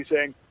basically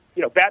saying,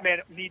 Batman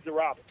needs a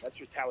Robin. That's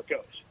just how it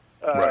goes.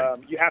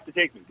 You have to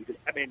take me because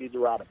Batman needs a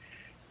Robin.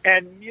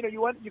 And you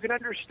can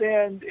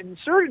understand in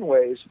certain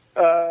ways,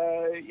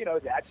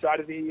 that side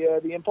of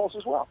the impulse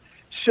as well.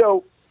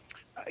 So,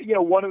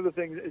 one of the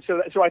things.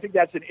 So I think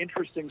that's an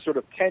interesting sort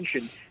of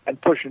tension and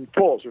push and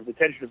pull, sort of the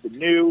tension of the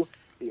new,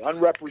 the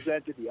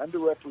unrepresented, the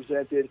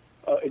underrepresented,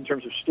 in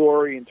terms of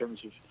story, in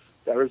terms of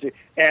diversity,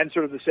 and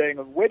sort of the saying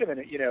of, wait a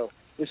minute,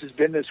 this has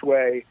been this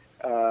way.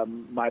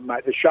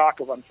 The shock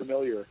of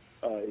unfamiliar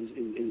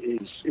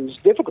is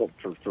difficult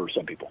for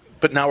some people.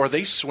 But now, are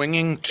they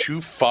swinging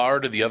too far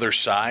to the other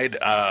side?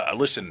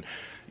 Listen,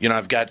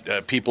 I've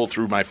got people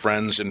through my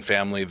friends and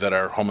family that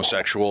are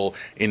homosexual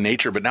in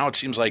nature, but now it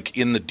seems like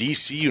in the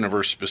DC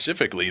universe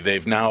specifically,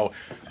 they've now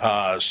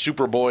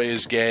Superboy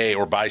is gay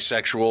or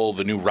bisexual,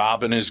 the new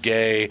Robin is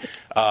gay,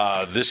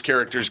 this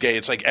character's gay.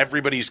 It's like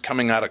everybody's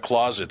coming out of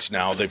closets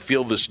now. They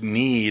feel this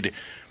need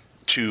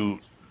to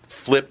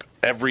flip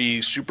every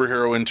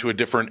superhero into a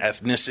different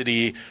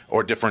ethnicity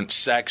or different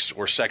sex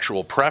or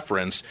sexual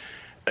preference.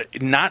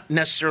 Not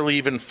necessarily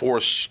even for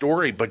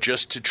story, but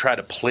just to try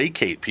to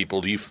placate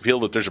people. Do you feel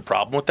that there's a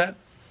problem with that?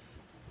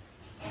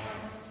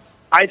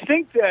 I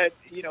think that,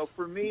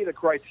 for me, the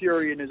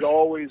criterion is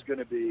always going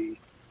to be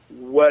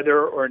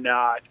whether or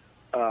not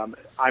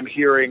I'm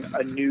hearing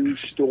a new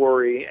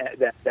story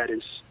that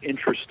is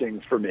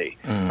interesting for me.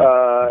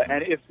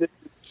 And if it's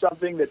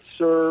something that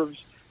serves,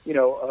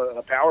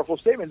 a powerful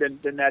statement,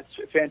 then that's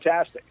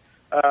fantastic.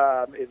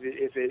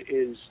 If it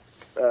is,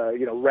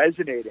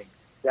 resonating,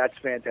 that's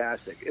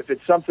fantastic. If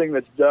it's something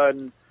that's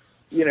done,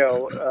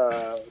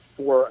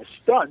 for a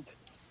stunt,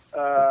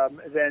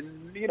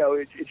 then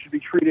it should be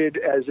treated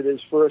as it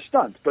is for a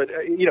stunt. But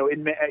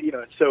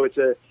so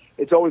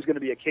it's always going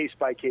to be a case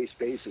by case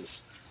basis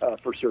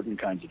for certain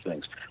kinds of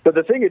things. But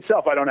the thing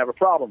itself, I don't have a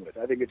problem with.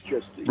 I think it's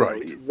just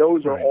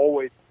those are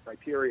always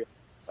criteria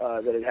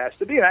that it has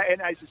to be,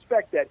 and I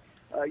suspect that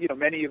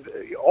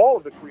all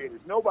of the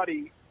creators,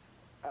 nobody.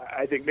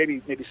 I think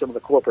maybe some of the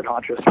corporate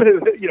honchos,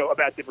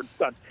 about different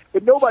stunts,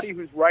 but nobody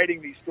who's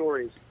writing these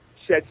stories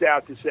sets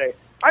out to say,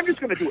 I'm just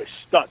going to do a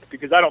stunt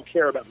because I don't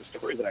care about the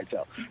story that I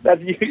tell.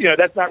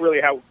 That's not really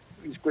how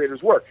these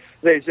creators work.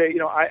 They say,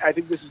 I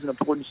think this is an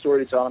important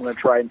story to tell. I'm going to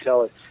try and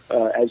tell it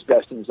as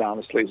best and as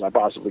honestly as I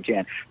possibly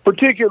can.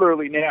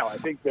 Particularly now, I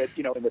think that,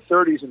 in the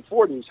 30s and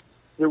 40s,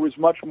 there was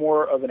much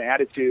more of an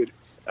attitude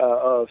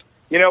of,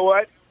 you know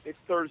what, it's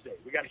Thursday.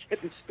 We got to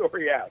get this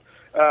story out.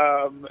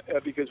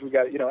 Because we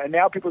got, and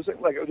now people say,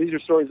 these are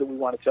stories that we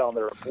want to tell and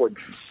they're important.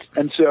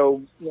 And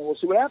so, we'll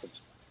see what happens.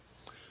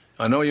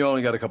 I know you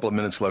only got a couple of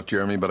minutes left,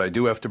 Jeremy, but I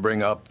do have to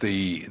bring up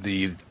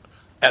the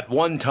at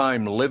one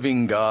time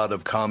living god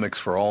of comics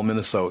for all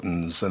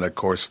Minnesotans, and of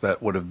course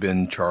that would have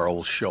been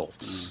Charles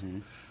Schulz. Mm-hmm.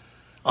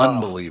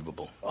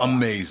 Unbelievable.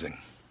 Amazing.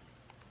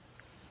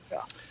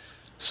 Yeah.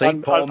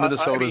 St. Paul,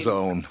 Minnesota's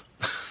own.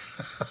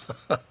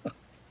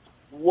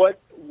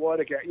 What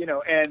a guy,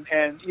 and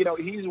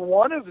he's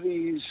one of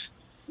these,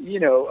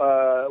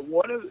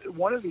 one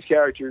of these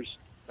characters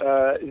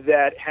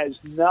that has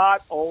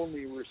not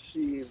only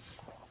received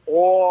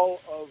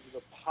all of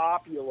the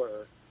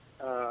popular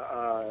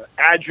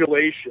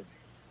adulation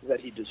that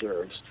he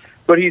deserves,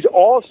 but he's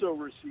also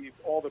received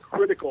all the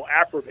critical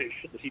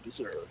approbation that he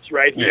deserves.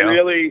 Right? He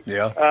really,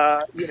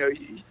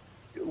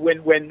 when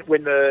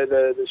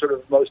the sort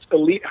of most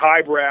elite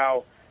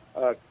highbrow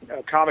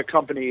comic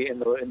company in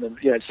the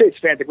United States,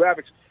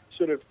 Fantagraphics,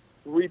 sort of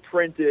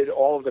reprinted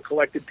all of the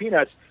collected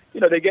Peanuts.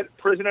 They get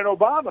President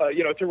Obama,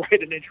 to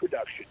write an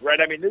introduction, right?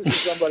 I mean, this is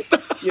somebody,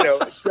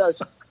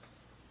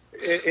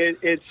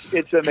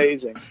 it's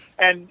amazing,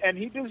 and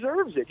he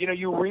deserves it.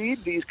 You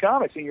read these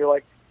comics and you're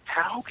like,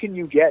 how can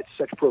you get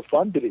such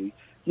profundity,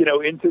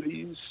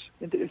 into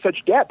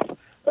such depth,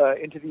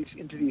 into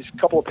these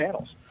couple of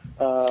panels,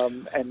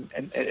 and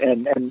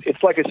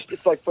it's like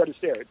Fred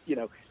Astaire,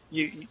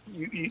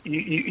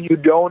 you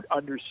don't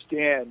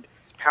understand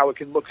how it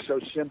can look so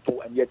simple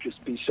and yet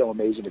just be so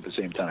amazing at the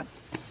same time.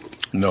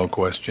 No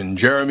question.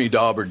 Jeremy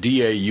Dauber,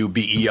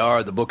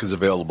 Dauber. The book is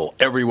available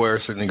everywhere.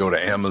 Certainly go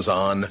to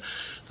Amazon.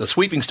 The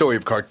sweeping story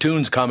of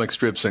cartoons, comic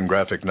strips, and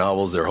graphic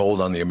novels, their hold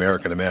on the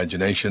American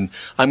imagination.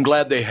 I'm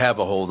glad they have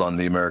a hold on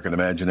the American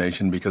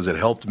imagination because it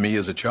helped me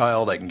as a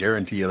child. I can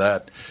guarantee you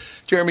that.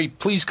 Jeremy,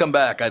 please come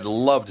back. I'd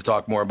love to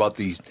talk more about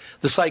the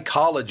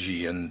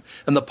psychology and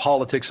the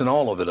politics and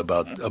all of it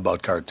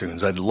about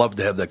cartoons. I'd love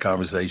to have that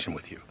conversation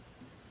with you.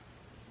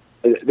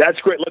 That's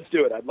great. Let's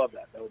do it. I'd love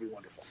that. That would be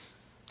wonderful.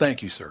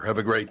 Thank you, sir. Have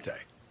a great day.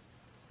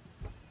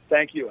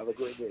 Thank you. Have a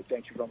great day.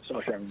 Thank you so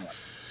much for having me on.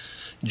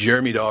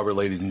 Jeremy Dauber,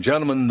 ladies and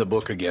gentlemen. The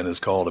book, again, is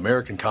called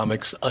American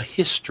Comics, A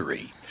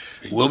History.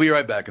 We'll be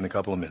right back in a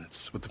couple of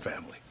minutes with the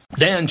family.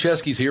 Dan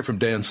Chesky's here from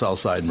Dan's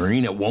Southside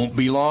Marine. It won't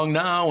be long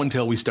now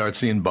until we start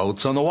seeing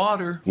boats on the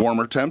water.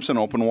 Warmer temps and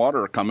open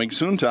water are coming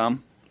soon,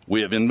 Tom.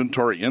 We have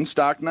inventory in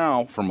stock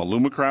now from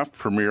Alumacraft,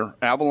 Premier,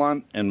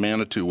 Avalon, and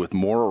Manitou, with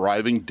more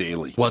arriving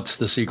daily. What's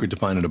the secret to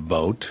finding a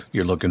boat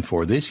you're looking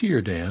for this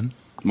year, Dan?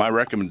 My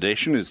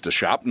recommendation is to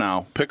shop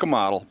now, pick a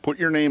model, put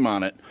your name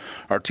on it.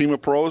 Our team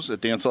of pros at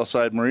Dan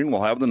Southside Marine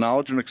will have the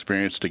knowledge and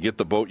experience to get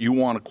the boat you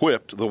want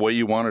equipped the way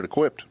you want it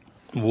equipped.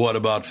 What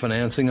about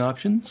financing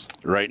options?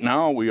 Right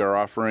now, we are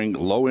offering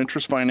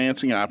low-interest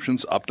financing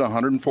options up to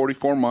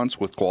 144 months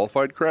with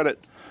qualified credit.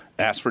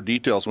 Ask for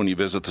details when you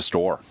visit the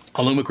store.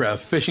 Alumacraft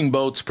fishing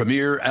boats,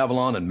 Premier,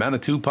 Avalon, and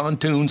Manitou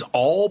pontoons,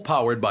 all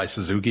powered by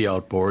Suzuki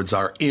Outboards,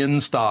 are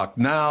in stock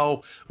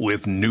now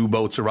with new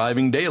boats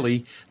arriving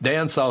daily.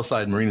 Dan's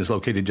Southside Marine is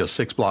located just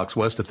 6 blocks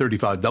west of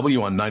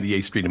 35W on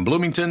 98th Street in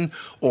Bloomington,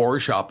 or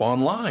shop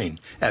online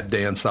at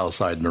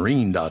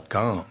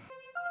dansouthsidemarine.com.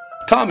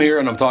 Tom here,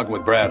 and I'm talking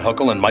with Brad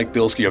Huckle and Mike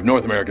Bilski of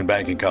North American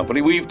Banking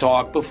Company. We've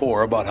talked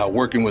before about how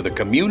working with a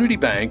community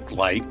bank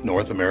like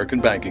North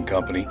American Banking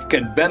Company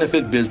can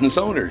benefit business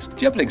owners. Do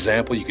you have an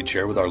example you could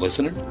share with our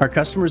listener? Our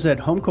customers at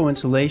Homeco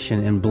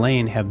Insulation in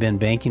Blaine have been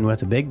banking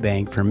with a big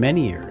bank for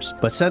many years,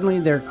 but suddenly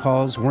their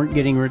calls weren't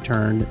getting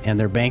returned and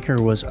their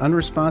banker was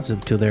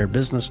unresponsive to their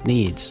business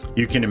needs.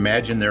 You can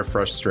imagine their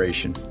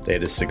frustration. They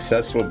had a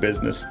successful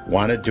business,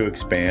 wanted to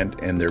expand,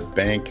 and their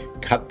bank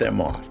cut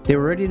them off. They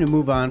were ready to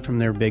move on from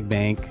their big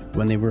bank.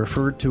 When they were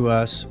referred to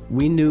us,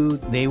 we knew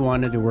they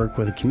wanted to work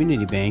with a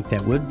community bank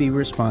that would be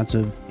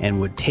responsive and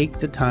would take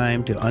the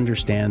time to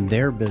understand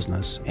their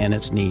business and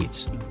its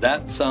needs.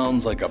 That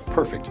sounds like a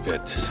perfect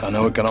fit. I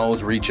know it can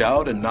always reach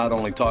out and not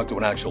only talk to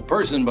an actual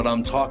person, but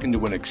I'm talking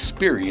to an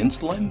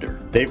experienced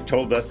lender. They've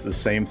told us the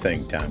same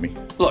thing, Tommy.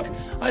 Look,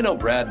 I know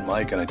Brad and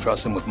Mike, and I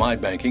trust them with my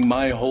banking.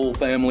 My whole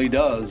family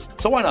does.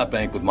 So why not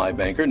bank with my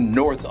banker,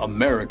 North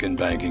American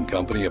Banking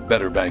Company, a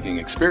better banking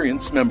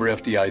experience, member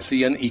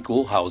FDIC, and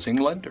equal housing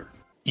lender.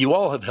 You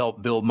all have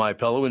helped build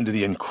MyPillow into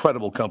the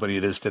incredible company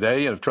it is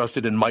today and have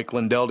trusted in Mike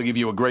Lindell to give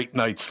you a great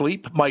night's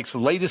sleep. Mike's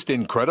latest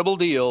incredible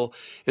deal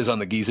is on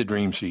the Giza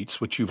Dream Sheets,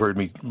 which you've heard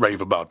me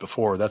rave about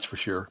before, that's for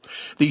sure.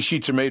 These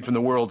sheets are made from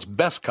the world's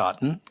best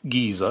cotton,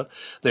 Giza.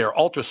 They are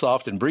ultra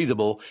soft and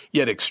breathable,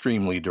 yet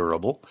extremely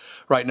durable.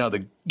 Right now,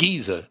 the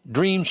Giza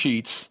Dream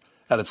Sheets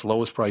at its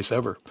lowest price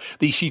ever.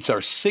 These sheets are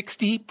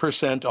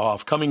 60%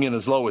 off, coming in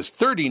as low as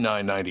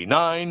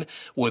 $39.99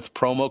 with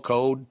promo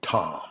code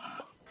TOM.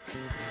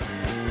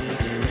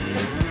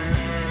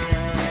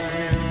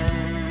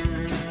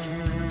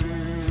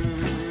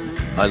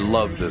 I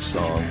love this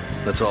song.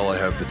 That's all I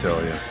have to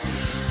tell you.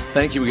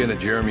 Thank you again to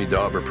Jeremy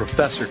Dauber,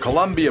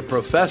 Columbia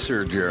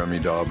Professor Jeremy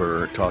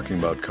Dauber, talking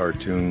about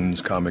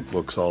cartoons, comic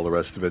books, all the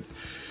rest of it.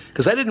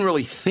 Because I didn't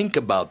really think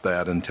about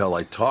that until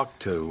I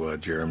talked to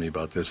Jeremy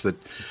about this,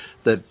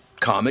 that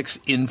comics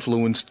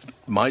influenced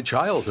my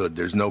childhood.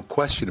 There's no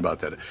question about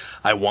that.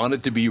 I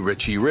wanted to be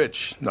Richie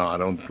Rich. No, I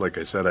don't, like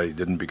I said, I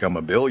didn't become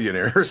a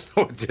billionaire,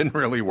 so it didn't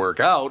really work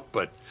out,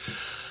 but...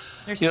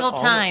 There's still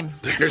time.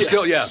 There's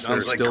still, yes.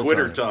 Sounds like still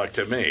quitter time. Talk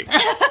to me.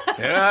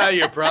 Yeah,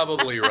 you're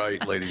probably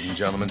right, ladies and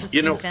gentlemen. Just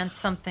invent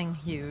something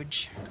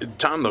huge.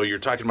 Tom, though, you're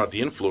talking about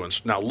the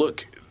influence. Now,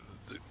 look,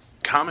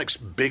 comics'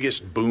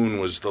 biggest boon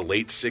was the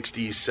late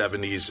 60s,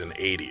 70s, and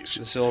 80s.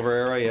 The Silver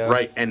Era, yeah.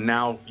 Right, and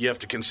now you have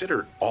to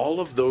consider all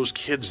of those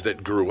kids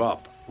that grew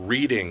up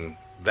reading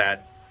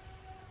that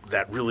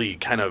really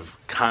kind of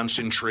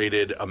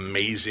concentrated,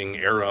 amazing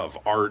era of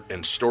art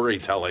and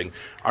storytelling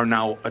are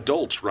now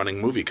adults running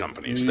movie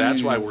companies.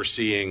 That's why we're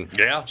seeing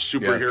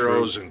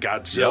superheroes and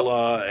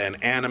Godzilla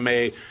and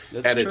anime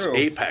at its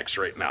apex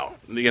right now.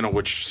 You know,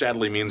 which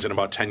sadly means in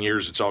about 10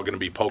 years it's all going to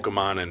be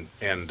Pokemon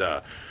and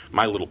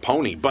My Little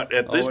Pony. But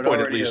at this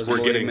point, at least,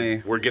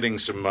 we're getting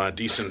some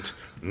decent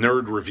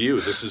nerd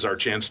review. This is our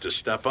chance to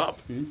step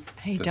up.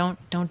 Hey,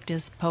 don't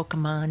diss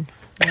Pokemon.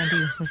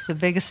 Andy was the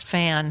biggest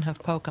fan of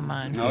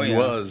Pokemon. Oh, yeah. He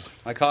was.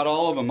 I caught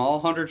all of them,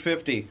 all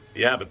 150.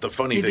 Yeah, but the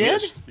funny thing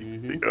is...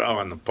 Oh,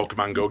 on the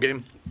Pokemon Go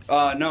game?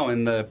 No,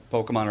 in the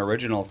Pokemon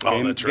original.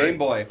 That's right. Game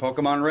Boy,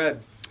 Pokemon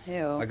Red.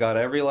 Ew. I got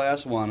every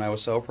last one. I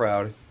was so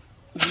proud.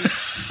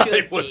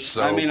 I was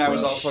I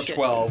was also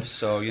 12,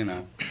 so, you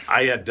know.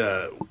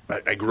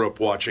 I grew up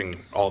watching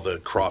all the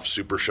Croft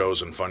Super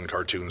shows and fun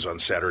cartoons on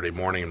Saturday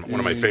morning, and one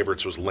of my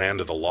favorites was Land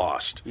of the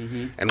Lost.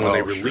 And when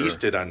they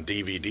released it on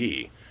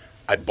DVD...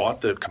 I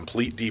bought the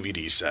complete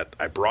DVD set.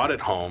 I brought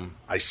it home.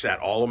 I sat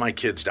all of my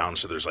kids down,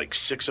 so there's like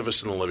 6 of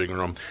us in the living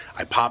room.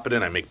 I pop it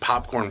in. I make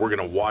popcorn. We're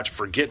going to watch.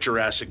 Forget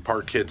Jurassic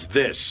Park, kids.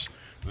 This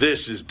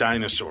is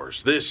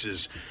dinosaurs.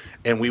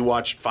 And we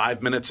watched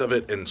 5 minutes of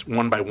it, and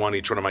one by one,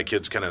 each one of my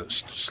kids kind of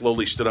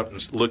slowly stood up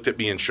and looked at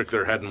me and shook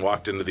their head and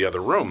walked into the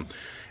other room.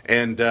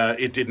 And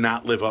it did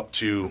not live up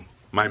to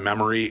my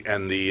memory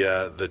and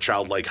the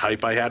childlike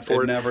hype I had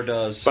for it. It never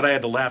does. But I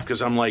had to laugh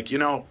because I'm like,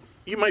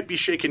 you might be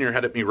shaking your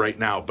head at me right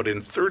now, but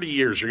in 30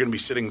 years, you're going to be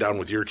sitting down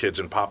with your kids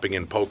and popping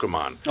in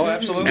Pokemon. Oh,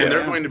 absolutely. And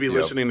they're going to be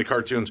listening to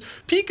cartoons,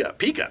 Pika,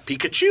 Pika,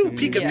 Pikachu,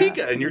 Pika,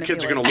 Pika. And your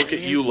kids are going to look at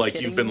you like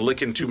you've been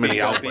licking too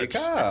many outlets.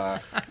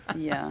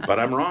 Yeah. But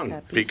I'm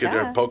wrong.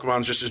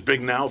 Pokemon's just as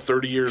big now,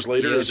 30 years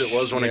later, as it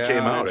was when it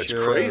came out. It's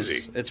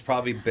crazy. It's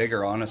probably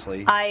bigger,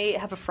 honestly. I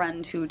have a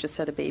friend who just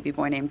had a baby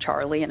boy named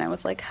Charlie, and I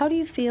was like, how do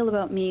you feel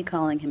about me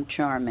calling him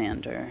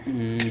Charmander?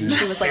 And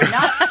she was like,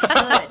 not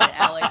good,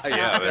 Alex.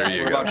 Yeah, there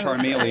you go. What about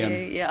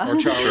Charmeleon? Yeah. Or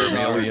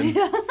Charmeleon.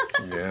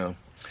 Yeah.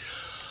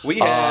 We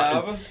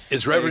have...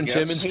 Is Reverend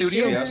Tim in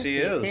studio? Yes, he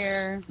is. He's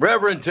here.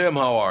 Reverend Tim,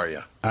 how are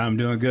you? I'm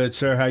doing good,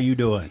 sir. How you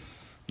doing?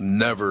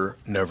 Never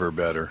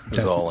better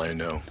is all I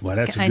know. Well,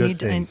 that's a good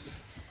thing.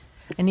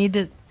 I need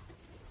to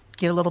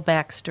give a little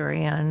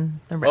backstory on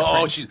the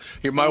Reverend.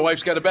 Oh, my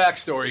wife's got a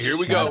backstory. Here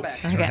we go.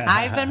 Okay,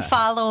 I've been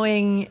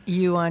following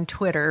you on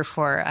Twitter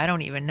for, I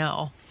don't even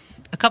know,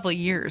 a couple of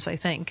years, I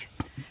think.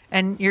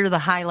 And you're the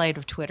highlight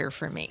of Twitter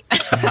for me. There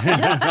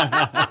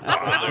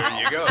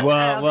you go.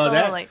 Well,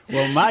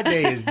 my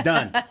day is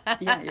done.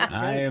 Yeah,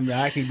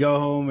 I can go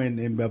home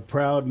and be a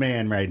proud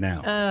man right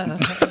now.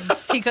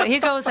 He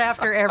goes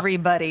after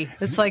everybody.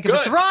 It's like, if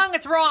it's wrong,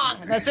 it's wrong.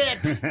 That's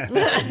it.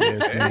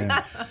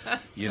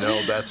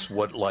 Yes, that's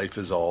what life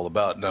is all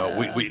about. Now,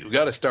 we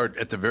got to start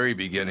at the very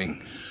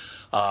beginning.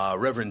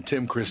 Reverend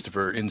Tim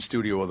Christopher in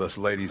studio with us,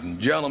 ladies and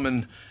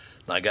gentlemen.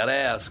 And I got to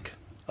ask,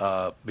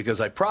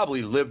 because I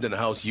probably lived in a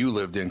house you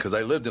lived in, because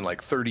I lived in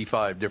like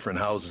 35 different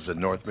houses in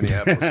North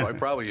Minneapolis, so I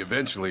probably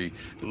eventually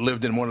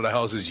lived in one of the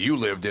houses you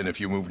lived in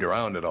if you moved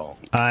around at all.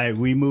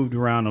 We moved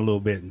around a little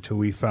bit until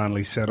we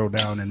finally settled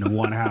down into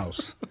one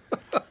house.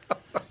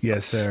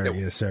 Yes, sir.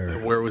 Yes, sir.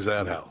 Where was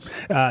that house?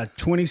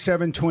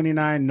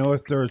 2729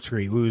 North 3rd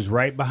Street. We was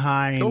right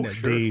behind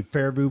the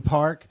Fairview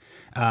Park.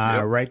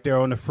 Right there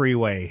on the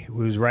freeway. It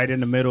was right in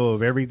the middle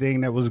of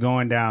everything that was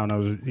going down. It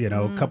was,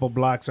 a couple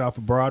blocks off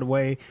of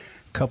Broadway, a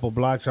couple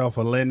blocks off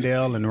of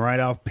Lindale, and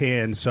right off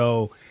Penn.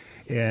 So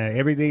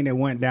everything that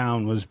went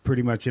down was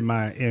pretty much in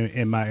my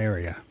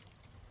area.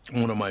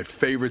 One of my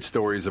favorite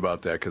stories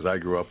about that, because I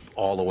grew up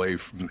all the way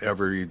from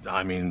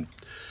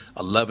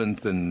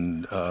 11th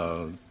and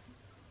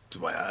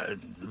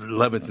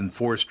 11th and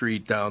 4th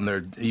Street down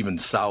there, even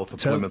south of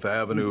Plymouth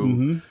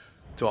Avenue,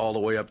 to all the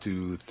way up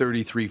to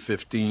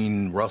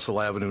 3315 Russell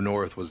Avenue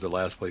North was the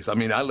last place. I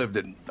mean, I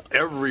lived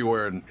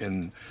everywhere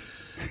in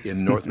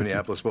North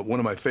Minneapolis, but one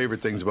of my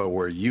favorite things about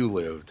where you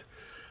lived,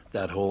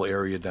 that whole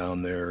area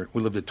down there,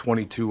 we lived at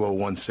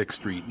 2201 6th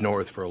Street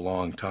North for a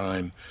long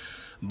time,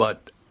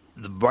 but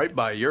right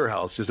by your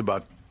house, just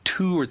about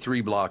 2 or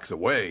 3 blocks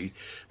away,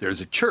 there's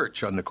a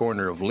church on the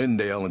corner of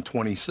Lyndale and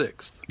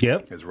 26th.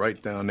 Yep. It's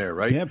right down there,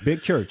 right? Yeah,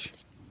 big church.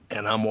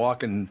 And I'm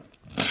walking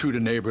through the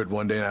neighborhood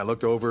one day, and I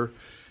looked over,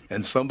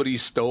 and somebody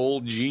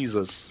stole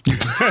Jesus.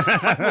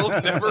 I will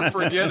never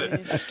forget it.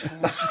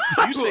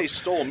 You say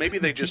stole, maybe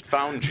they just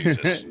found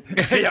Jesus.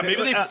 Yeah,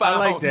 maybe they found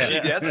like that.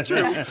 Jesus. That's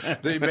true.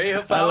 They may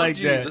have found I like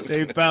Jesus. that.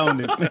 They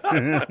found it.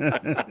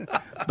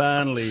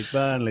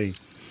 Finally.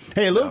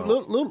 Hey, a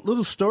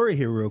little story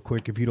here, real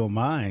quick, if you don't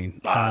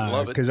mind. I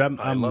love it. Because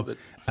I love it.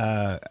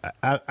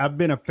 I've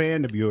been a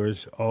fan of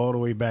yours all the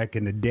way back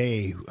in the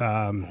day.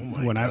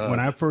 When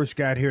I first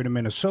got here to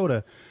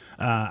Minnesota,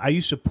 I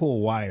used to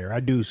pull wire. I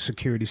do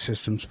security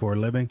systems for a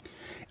living.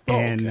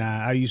 And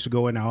I used to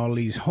go into all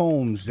these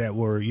homes that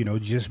were,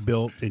 just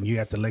built, and you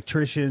got the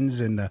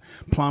electricians and the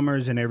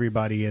plumbers and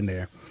everybody in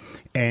there.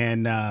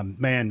 And,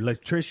 man,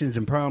 electricians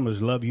and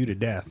plumbers love you to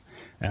death.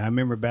 I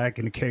remember back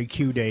in the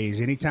KQ days,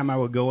 anytime I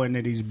would go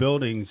into these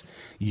buildings,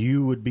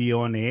 you would be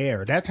on the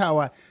air. That's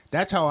how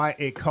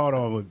it caught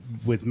on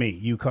with me.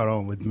 You caught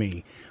on with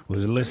me,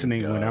 was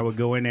listening when I would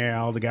go in there.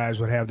 All the guys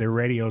would have their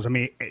radios. I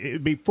mean,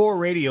 it'd be 4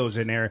 radios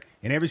in there,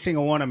 and every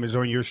single one of them is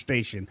on your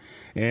station.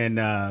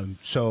 And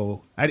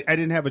so I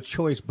didn't have a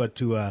choice but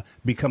to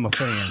become a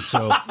fan.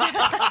 So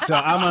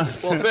I'm a.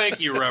 Well, thank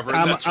you, Reverend.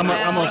 I'm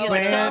a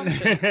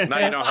fan. Now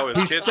you know how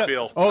his kids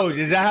feel. Oh,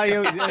 is that how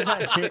you?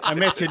 I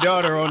met your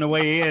daughter on the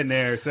way in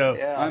there. So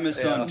I'm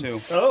his son too.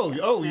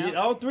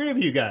 All 3 of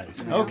you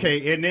guys.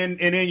 Okay, and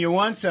then your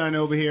one son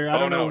over here. I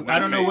don't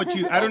know what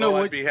you. I don't know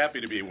what. I'd be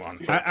happy to be one.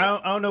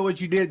 I don't know what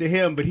you did to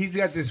him, but he's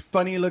got this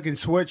funny looking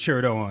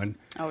sweatshirt on.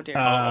 Oh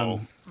dear.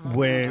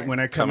 When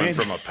I come Coming in,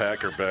 from a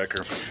Packer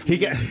backer. he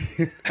got.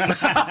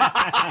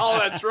 Oh,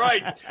 that's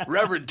right.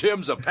 Reverend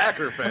Tim's a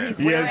Packer fan. He's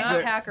wearing Yes, a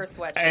sir. Packer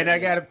sweatshirt. And I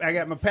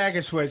got my Packer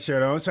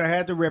sweatshirt on, so I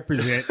had to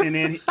represent. And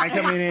then I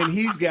come in and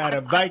he's got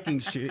a Viking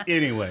shirt.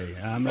 Anyway,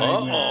 I'm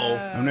not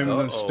even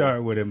going to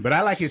start with him. But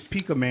I like his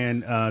Pico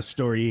Man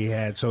story he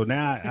had, so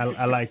now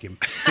I like him.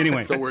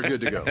 Anyway, So we're good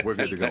to go. We're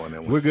good to go on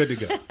that one. we're good to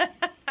go.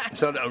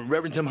 So,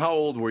 Reverend Tim, how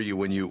old were you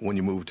when you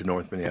moved to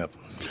North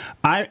Minneapolis?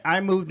 I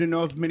moved to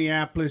North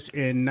Minneapolis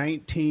in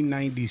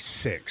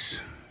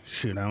 1996.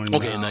 Shoot, I don't even know.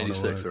 Okay, how old I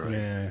 96, was. all right.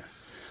 Yeah.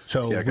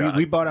 So Yeah,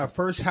 we bought our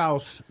first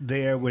house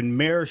there when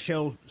Mayor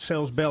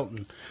Sells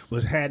Belton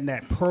was had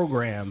that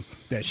program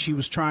that she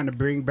was trying to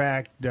bring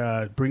back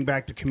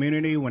the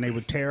community when they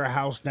would tear a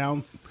house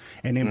down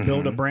and then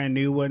build a brand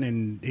new one,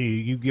 and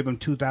you give them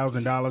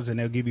 $2,000 and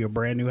they'll give you a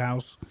brand new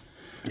house.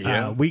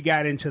 Yeah. We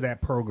got into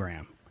that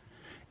program.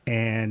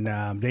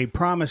 And they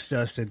promised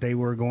us that they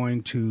were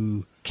going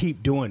to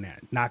keep doing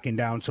that, knocking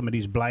down some of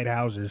these blight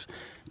houses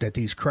that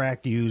these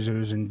crack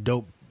users and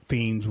dope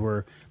fiends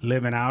were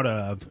living out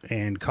of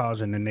and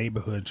causing the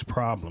neighborhoods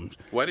problems.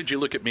 Why did you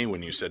look at me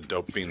when you said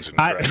dope fiends and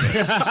crack?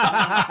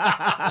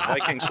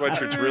 Viking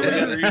sweatshirt's really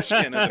under your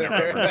skin, isn't it,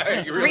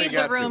 Reverend? You really Read the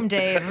got room, to.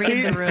 Dave.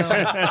 Read the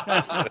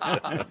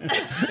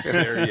room.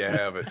 There you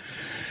have it.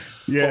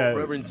 Yeah, Oh,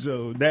 Reverend-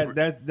 so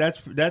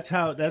that's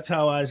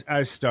how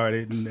I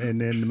started,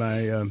 and then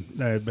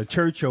my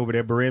church over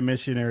there, Berea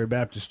Missionary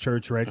Baptist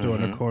Church, right there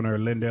on the corner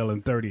of Lyndale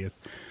and 30th.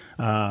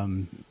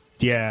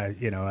 Yeah,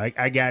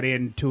 I got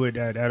into it.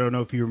 I don't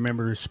know if you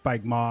remember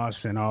Spike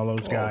Moss and all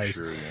those guys.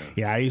 Sure, yeah.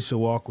 Yeah, I used to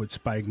walk with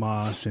Spike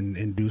Moss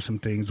and do some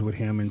things with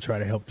him and try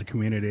to help the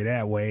community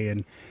that way.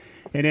 And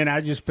then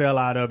I just fell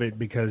out of it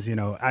because,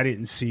 I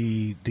didn't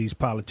see these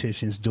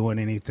politicians doing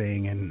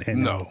anything. And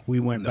we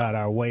went about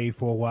our way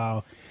for a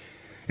while.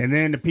 And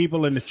then the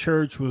people in the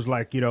church was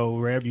like,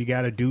 Rev, you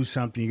got to do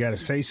something. You got to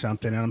say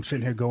something. And I'm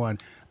sitting here going,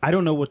 I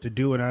don't know what to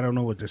do and I don't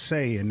know what to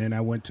say. And then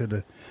I went to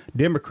the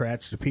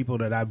Democrats, the people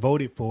that I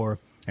voted for,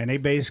 and they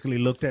basically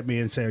looked at me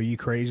and said, "Are you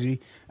crazy?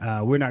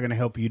 We're not going to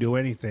help you do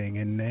anything."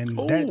 And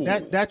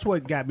that's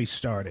what got me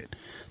started.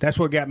 That's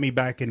what got me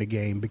back in the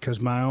game, because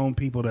my own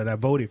people that I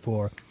voted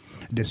for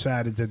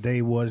decided that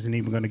they wasn't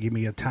even going to give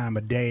me a time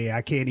of day.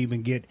 I can't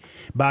even get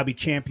Bobby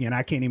Champion.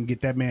 I can't even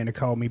get that man to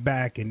call me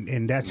back,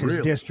 and that's his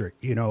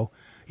district.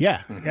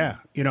 Yeah.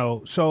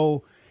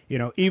 So.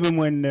 Even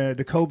when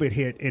the COVID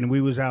hit and we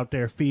was out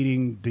there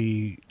feeding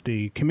the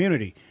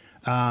community,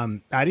 I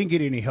didn't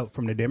get any help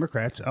from the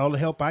Democrats. All the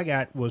help I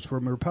got was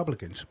from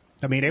Republicans.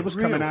 I mean, they was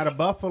coming out of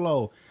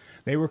Buffalo.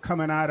 They were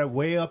coming out of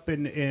way up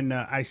in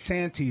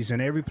Isantes and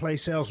every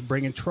place else,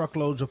 bringing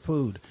truckloads of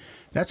food.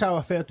 That's how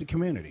I felt the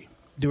community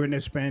during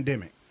this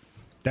pandemic.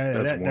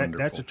 That's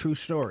wonderful. That's a true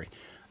story.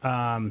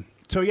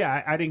 So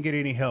yeah, I didn't get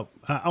any help.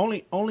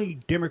 Only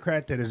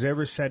Democrat that has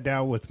ever sat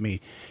down with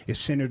me is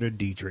Senator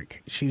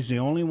Diedrich. She's the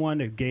only one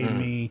that gave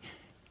me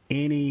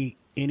any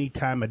any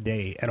time of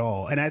day at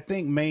all. And I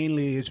think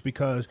mainly it's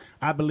because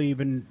I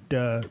believe in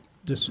the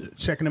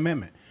Second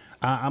Amendment.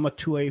 I'm a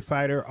 2A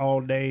fighter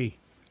all day.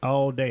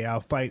 All day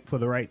I'll fight for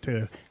the right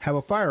to have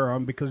a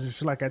firearm because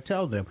it's like I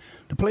tell them,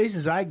 the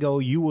places I go,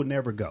 you will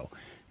never go.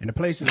 And the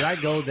places I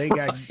go, they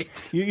got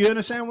you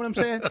understand what I'm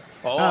saying?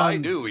 Oh, I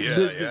do.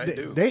 Yeah, I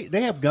do.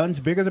 They have guns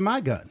bigger than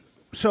my gun.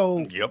 So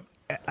yep.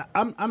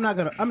 I'm not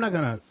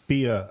gonna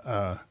be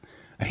a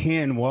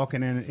hen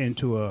walking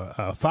into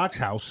a fox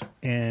house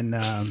and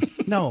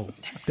no,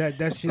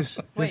 that's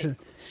just listen.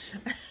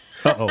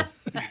 Uh-oh.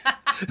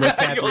 What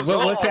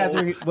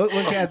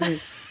Catherine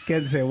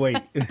Ken said, wait.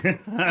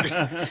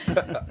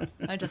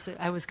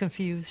 I was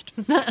confused.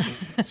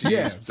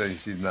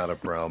 She's not a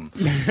problem.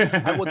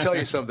 I will tell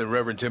you something,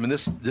 Reverend Tim, and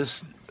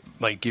this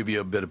might give you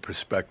a bit of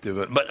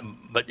perspective,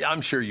 but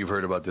I'm sure you've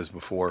heard about this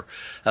before.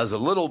 As a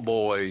little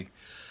boy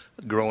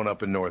growing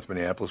up in North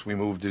Minneapolis, we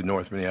moved to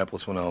North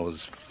Minneapolis when I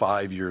was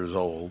 5 years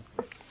old.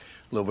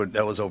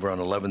 That was over on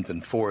 11th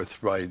and 4th,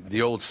 right?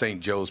 The old St.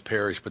 Joe's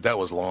Parish, but that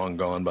was long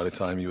gone by the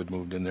time you had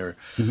moved in there.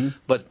 Mm-hmm.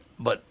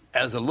 But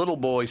as a little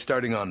boy,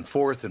 starting on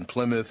 4th and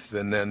Plymouth,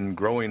 and then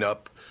growing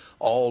up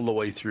all the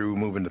way through,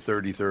 moving to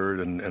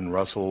 33rd and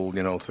Russell,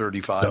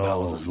 35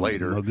 houses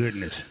later. Oh,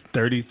 goodness.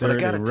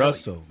 33rd and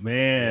Russell,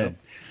 man.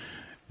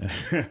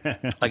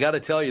 I got to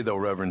tell you, though,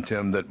 Reverend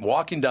Tim, that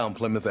walking down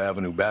Plymouth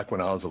Avenue back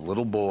when I was a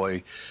little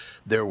boy,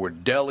 there were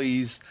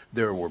delis,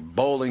 there were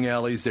bowling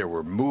alleys, there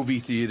were movie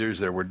theaters,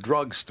 there were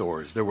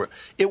drugstores.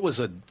 It was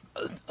a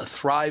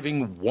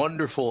thriving,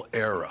 wonderful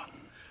era,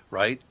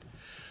 right?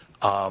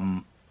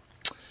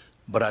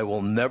 But I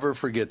will never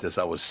forget this.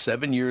 I was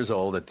 7 years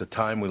old at the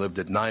time. We lived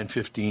at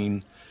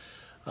 914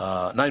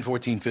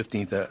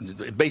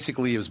 15th.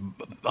 Basically, it was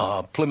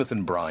Plymouth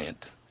and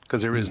Bryant,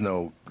 because there is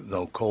no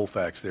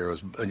Colfax there.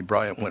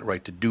 Bryant went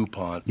right to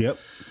DuPont. Yep.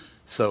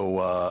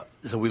 So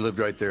we lived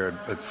right there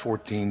at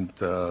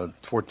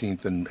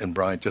 14th and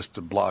Bryant, just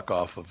a block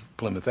off of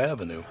Plymouth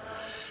Avenue.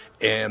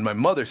 And my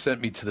mother sent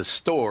me to the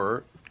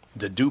store,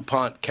 the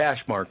DuPont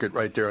Cash Market,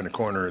 right there on the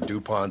corner of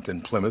DuPont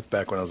and Plymouth,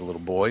 back when I was a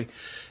little boy.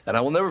 And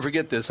I will never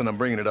forget this, and I'm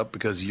bringing it up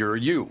because you're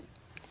you.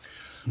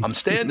 I'm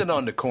standing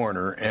on the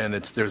corner, and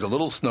there's a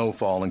little snow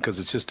falling because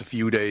it's just a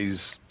few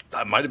days.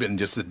 It might have been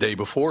just the day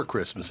before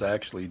Christmas,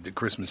 actually, the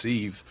Christmas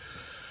Eve.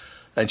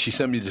 And she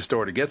sent me to the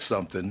store to get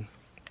something.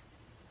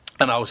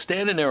 And I was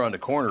standing there on the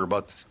corner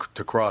about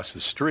to cross the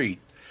street,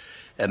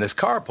 and this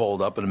car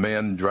pulled up, and a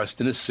man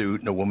dressed in a suit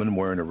and a woman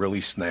wearing a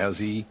really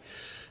snazzy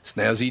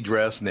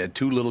dress, and they had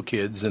two little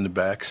kids in the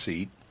back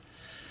seat.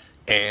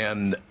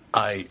 And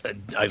I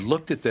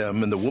looked at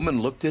them, and the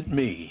woman looked at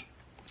me,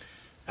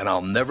 and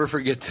I'll never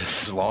forget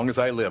this as long as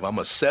I live. I'm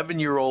a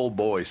 7-year-old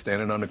boy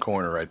standing on the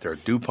corner right there,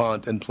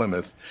 DuPont and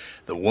Plymouth.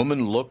 The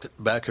woman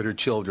looked back at her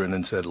children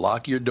and said,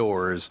 "Lock your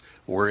doors,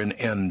 we're in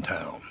N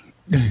Town."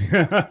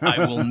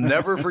 I will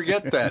never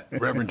forget that,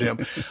 Reverend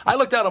Tim. I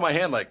looked out of my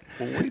hand like,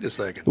 well, wait a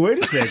second. Wait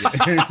a second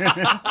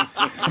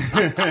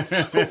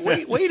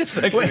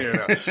here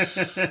now.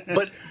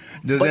 But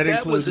that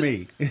include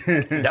me?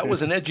 That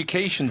was an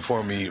education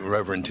for me,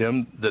 Reverend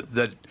Tim,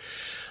 that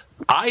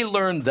I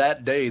learned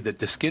that day that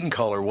the skin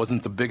color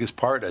wasn't the biggest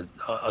part of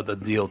the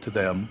deal to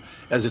them,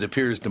 as it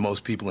appears to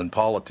most people in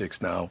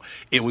politics now.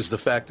 It was the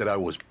fact that I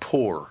was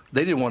poor.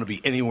 They didn't want to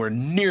be anywhere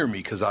near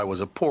me because I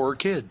was a poor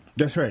kid.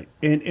 That's right.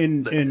 And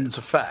it's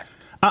a fact.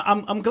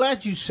 I'm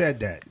glad you said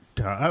that.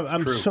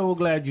 I'm so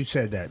glad you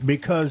said that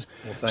because,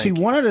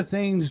 one of the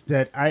things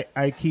that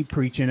I keep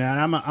preaching, and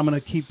I'm going to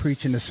keep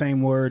preaching the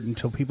same word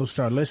until people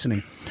start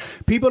listening.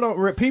 People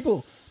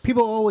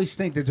always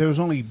think that there's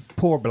only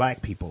poor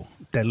black people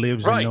that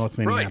lives in North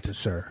Minneapolis,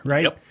 sir.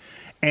 Right? Yep.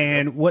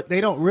 And what they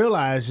don't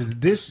realize is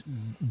this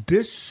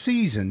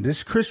season,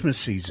 this Christmas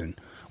season,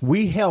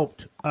 we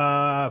helped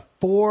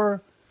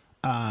 4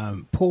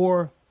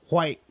 poor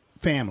white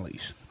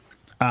families.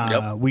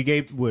 We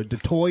gave the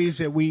toys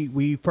that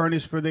we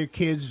furnished for their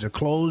kids, the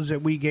clothes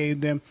that we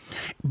gave them,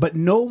 but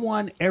no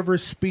one ever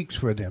speaks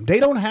for them. They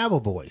don't have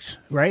a voice,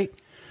 right?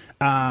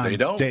 They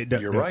don't.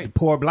 You're right. The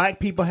poor black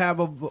people have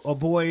a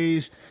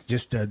voice.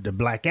 Just the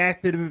black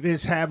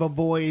activists have a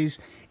voice.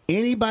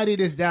 Anybody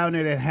that's down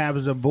there that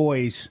has a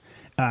voice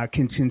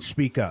can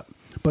speak up.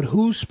 But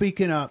who's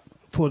speaking up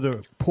for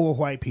the poor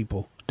white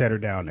people that are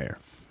down there?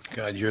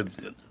 God,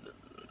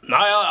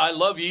 I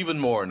love you even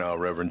more now,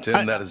 Reverend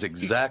Tim. That is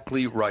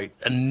exactly right.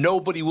 And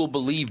nobody will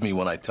believe me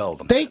when I tell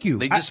them. Thank you.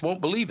 They just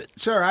won't believe it.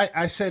 Sir,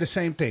 I say the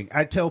same thing.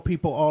 I tell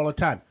people all the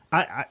time.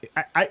 I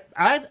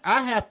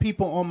have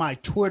people on my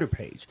Twitter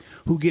page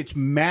who gets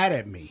mad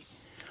at me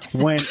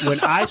when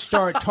I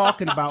start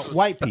talking about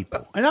white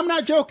people, and I'm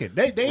not joking.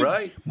 They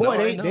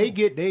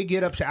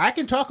get upset. I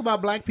can talk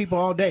about black people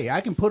all day.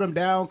 I can put them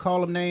down, call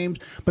them names,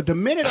 but the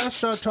minute I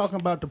start talking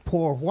about the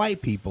poor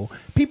white people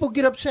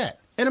get upset,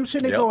 and I'm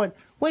sitting there going,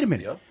 "Wait a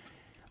minute,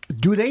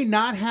 do they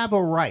not have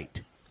a right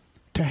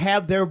to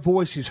have their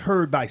voices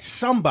heard by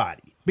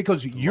somebody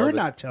because you're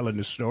not telling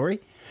the story.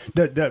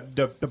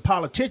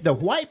 The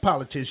white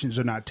politicians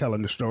are not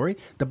telling the story.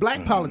 The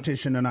black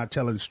politicians are not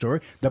telling the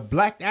story. The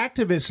black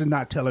activists are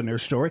not telling their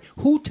story.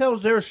 Who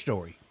tells their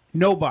story?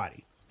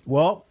 Nobody.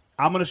 Well,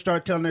 I'm going to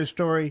start telling their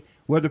story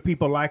whether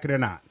people like it or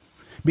not,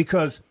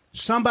 because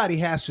somebody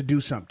has to do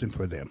something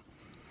for them.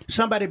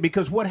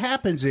 Because what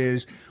happens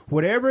is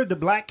whatever the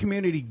black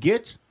community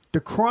gets, the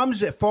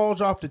crumbs that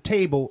falls off the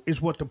table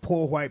is what the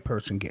poor white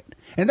person get.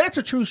 And that's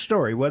a true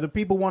story, whether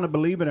people want to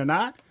believe it or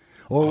not,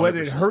 or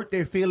whether it hurt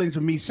their feelings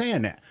of me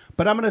saying that.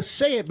 But I'm going to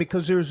say it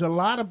because there's a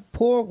lot of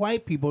poor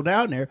white people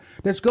down there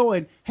that's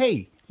going,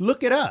 hey,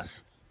 look at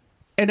us.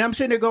 And I'm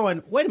sitting there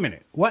going, wait a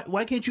minute,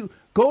 why can't you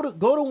go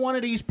to one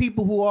of these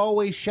people who are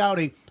always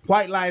shouting,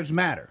 White Lives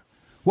Matter?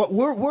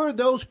 Where are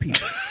those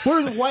people? Where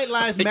are the White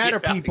Lives Matter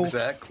people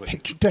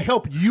to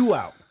help you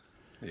out?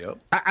 Yep.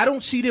 I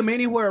don't see them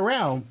anywhere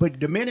around, but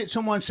the minute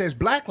someone says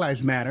Black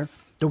Lives Matter,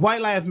 the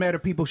White Lives Matter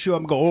people show up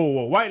and go, oh,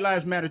 well, White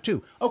Lives Matter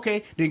too.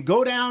 Okay, then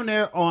go down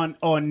there on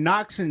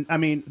Knox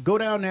go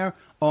down there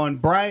on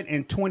Bryant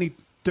and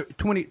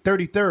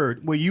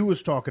 33rd, where you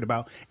was talking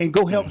about, and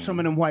go help some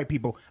of them white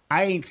people.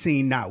 I ain't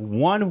seen not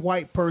one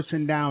white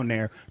person down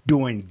there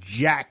doing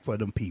jack for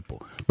them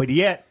people. But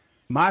yet,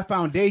 my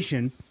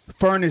foundation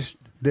furnished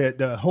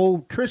the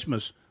whole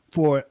Christmas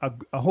for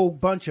a whole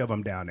bunch of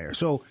them down there.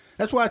 So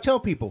that's why I tell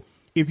people,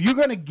 if you're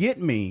going to get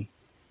me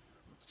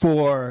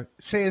for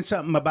saying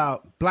something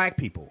about black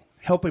people,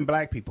 helping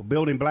black people,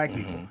 building black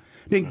people,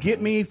 then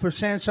get me for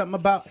saying something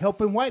about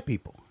helping white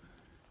people.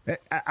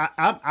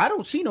 I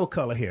don't see no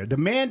color here. The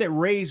man that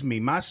raised me,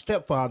 my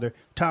stepfather,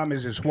 Tom,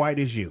 is as white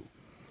as you.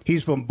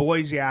 He's from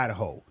Boise,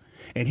 Idaho.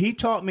 And he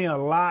taught me a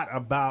lot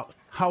about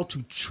how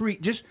to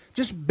treat, just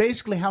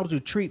basically how to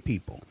treat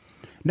people.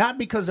 Not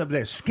because of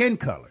their skin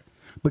color,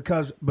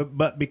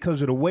 but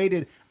because of the way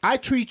that I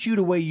treat you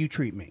the way you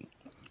treat me.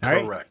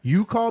 Right? Correct.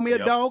 You call me a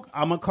dog,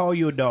 I'm going to call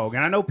you a dog.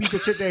 And I know people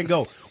sit there and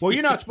go, well,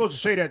 you're not supposed to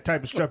say that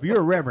type of stuff. You're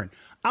a reverend.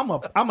 I'm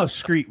a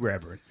street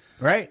reverend.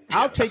 Right?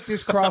 I'll take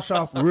this cross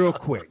off real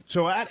quick.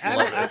 So I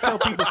tell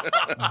people,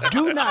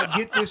 do not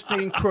get this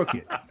thing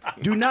crooked.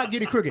 Do not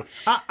get it crooked.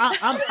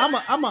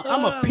 I'm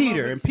a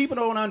Peter, and people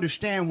don't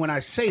understand when I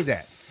say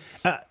that.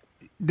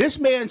 This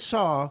man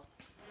saw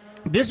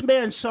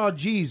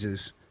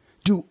Jesus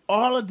do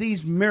all of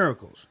these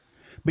miracles,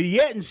 but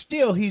yet and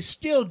still he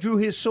still drew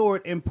his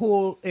sword and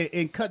pulled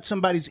and cut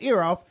somebody's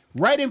ear off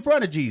right in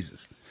front of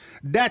Jesus.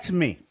 That's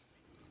me.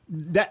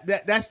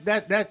 That's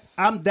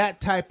I'm that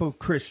type of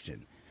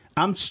Christian.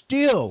 I'm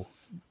still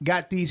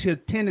got these here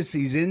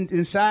tendencies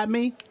inside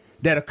me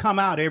that'll come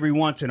out every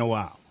once in a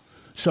while.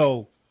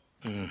 So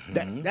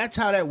that's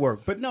how that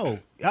worked. But no,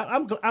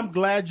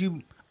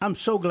 I'm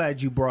so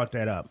glad you brought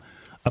that up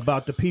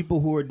about the people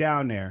who are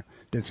down there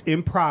that's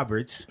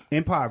impoverished,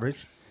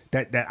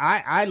 that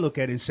I look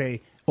at and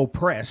say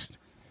oppressed,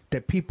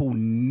 that people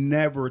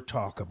never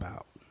talk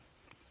about.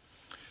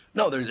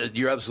 No,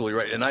 you're absolutely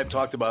right. And I've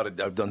talked about it.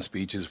 I've done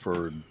speeches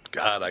for,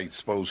 God, I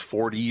suppose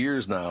 40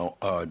 years now,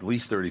 at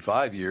least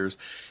 35 years.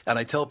 And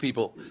I tell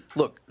people,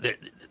 look,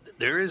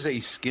 there is a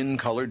skin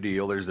color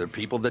deal. There's the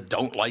people that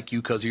don't like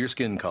you because of your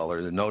skin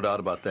color. There's no doubt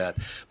about that.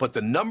 But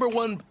the number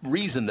one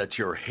reason that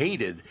you're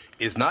hated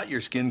is not your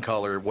skin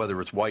color,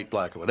 whether it's white,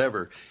 black, or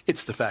whatever.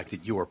 It's the fact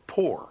that you're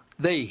poor.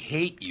 They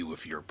hate you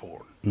if you're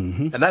poor.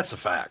 And that's a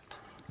fact.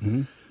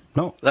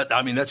 No,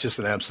 that's just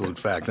an absolute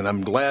fact, and I'm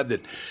glad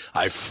that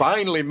I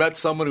finally met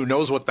someone who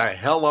knows what the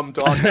hell I'm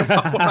talking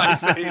about when I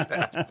say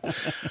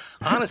that.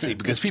 Honestly,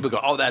 because people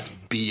go, "Oh, that's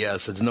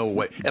BS. It's no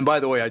way." And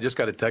by the way, I just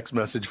got a text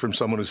message from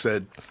someone who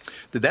said,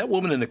 "Did that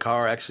woman in the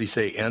car actually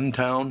say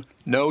N-Town?"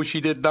 No,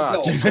 she did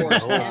not. No, she of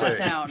course,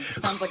 N-Town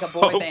sounds like a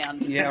boy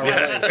band. Yeah,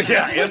 right.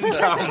 Yeah,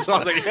 N-Town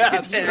sounds like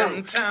it's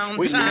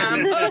N-Town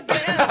time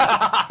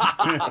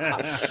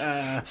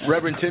again.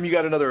 Reverend Tim, you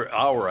got another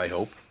hour, I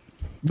hope.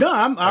 No,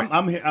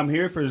 I'm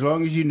here for as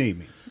long as you need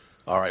me.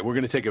 All right, we're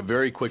going to take a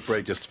very quick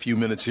break, just a few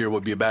minutes here. We'll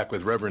be back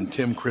with Reverend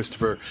Tim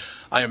Christopher.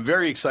 I am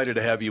very excited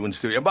to have you in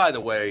studio. And by the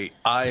way,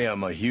 I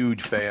am a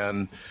huge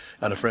fan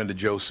and a friend of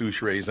Joe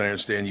Souchere's. I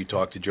understand you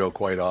talk to Joe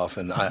quite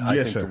often. I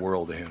think the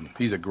world of him.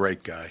 He's a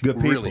great guy. Good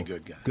people. Really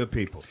good guy. Good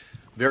people.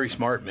 Very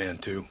smart man,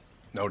 too.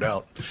 No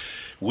doubt.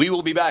 We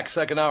will be back,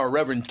 second hour.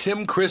 Reverend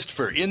Tim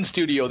Christopher in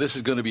studio. This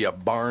is going to be a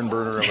barn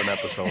burner of an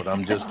episode.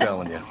 I'm just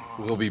telling you.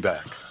 We'll be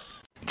back.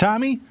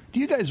 Tommy, do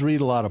you guys read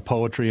a lot of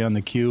poetry on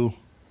the Q?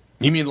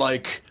 You mean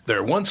like,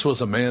 there once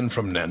was a man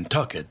from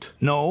Nantucket?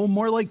 No,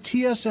 more like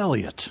T.S.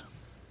 Eliot.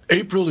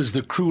 April is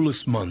the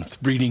cruelest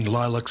month, breeding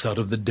lilacs out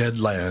of the dead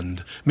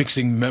land,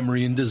 mixing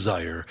memory and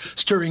desire,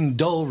 stirring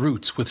dull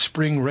roots with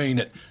spring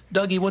rain.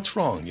 Dougie, what's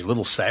wrong? You a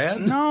little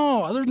sad?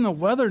 No, other than the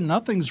weather,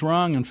 nothing's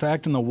wrong. In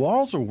fact, in the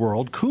Walser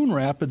world, Coon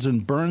Rapids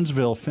and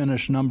Burnsville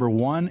finished number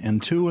 1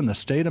 and 2 in the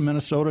state of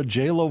Minnesota.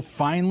 J-Lo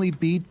finally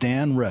beat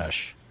Dan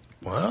Resch.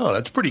 Wow,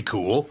 that's pretty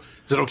cool.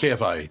 Is it okay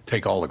if I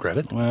take all the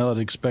credit? Well, I'd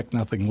expect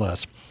nothing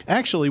less.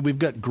 Actually, we've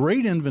got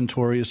great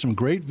inventory of some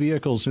great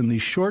vehicles, and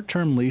these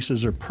short-term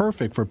leases are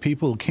perfect for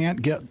people who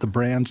can't get the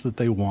brands that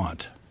they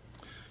want.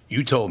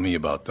 You told me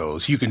about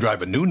those. You can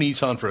drive a new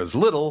Nissan for as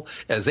little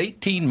as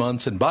 18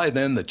 months, and by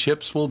then the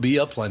chips will be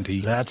aplenty.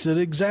 That's it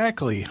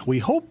exactly. We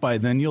hope by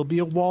then you'll be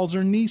a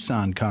Walser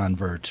Nissan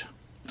convert.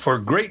 For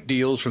great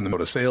deals from the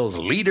motor sales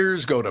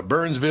leaders, go to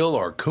Burnsville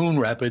or Coon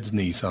Rapids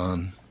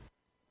Nissan.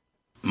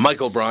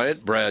 Michael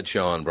Bryant,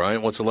 Bradshaw and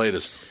Bryant, what's the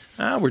latest?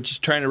 We're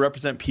just trying to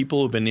represent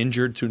people who've been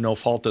injured through no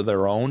fault of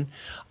their own.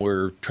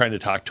 We're trying to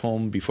talk to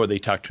them before they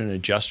talk to an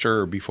adjuster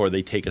or before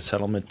they take a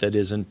settlement that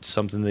isn't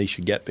something they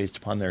should get based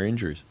upon their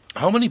injuries.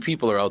 How many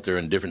people are out there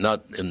in different,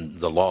 not in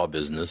the law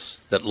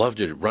business, that love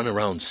to run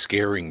around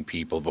scaring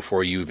people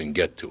before you even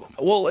get to them?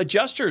 Well,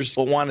 adjusters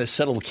want to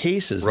settle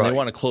cases and they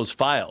want to close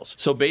files.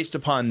 So based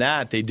upon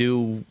that, they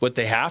do what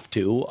they have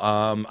to.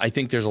 I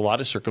think there's a lot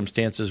of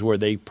circumstances where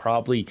they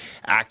probably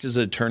act as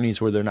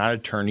attorneys where they're not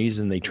attorneys,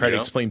 and they try to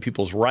explain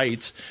people's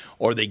rights,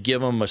 or they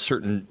give them a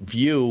certain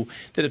view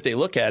that if they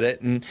look at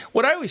it. And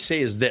what I always say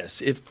is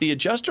this: if the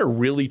adjuster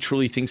really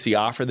truly thinks the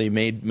offer they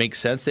made makes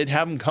sense, they'd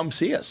have them come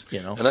see us.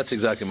 And that's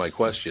exactly my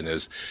question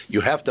is,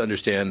 you have to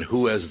understand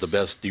who has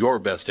your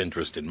best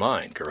interest in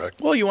mind,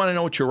 correct? Well, you want to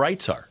know what your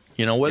rights are.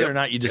 Whether or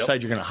not you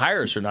decide you're going to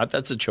hire us or not,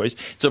 that's a choice.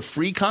 It's a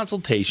free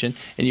consultation,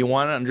 and you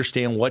want to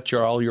understand what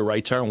all your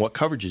rights are and what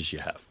coverages you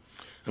have.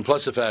 And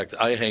plus the fact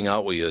I hang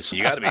out with you, so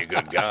you got to be a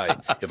good guy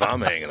if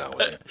I'm hanging out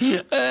with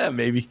you.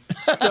 Maybe.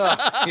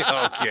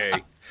 Okay.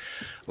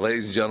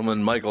 Ladies and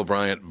gentlemen, Michael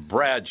Bryant,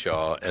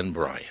 Bradshaw and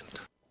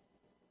Bryant.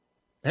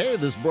 Hey,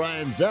 this is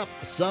Brian Zepp.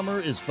 Summer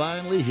is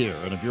finally here,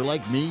 and if you're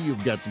like me,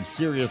 you've got some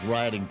serious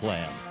riding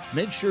planned.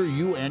 Make sure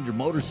you and your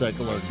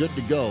motorcycle are good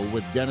to go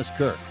with Dennis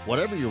Kirk.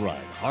 Whatever you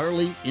ride,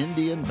 Harley,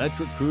 Indian,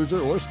 Metric Cruiser,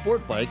 or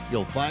Sport Bike,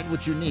 you'll find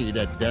what you need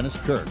at Dennis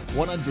Kirk.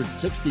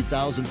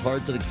 160,000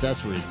 parts and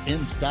accessories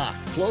in stock,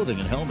 clothing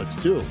and helmets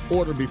too.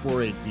 Order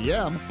before 8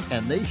 p.m.,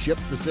 and they ship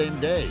the same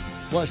day.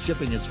 Plus,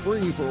 shipping is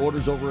free for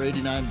orders over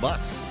 $89.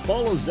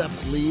 Follow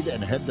Zepp's lead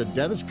and head to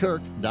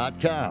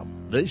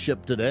DennisKirk.com. They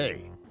ship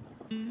today.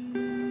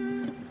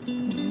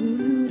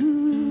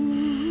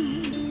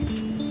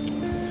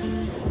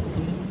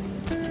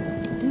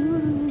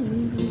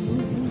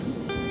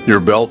 You're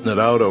belting it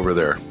out over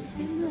there.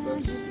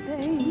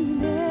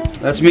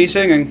 That's me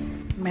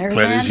singing. Mary's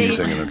That is you Andy.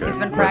 singing, okay. He's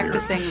been Right here.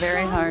 practicing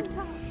very hard.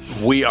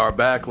 We are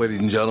back, ladies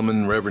and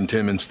gentlemen. Reverend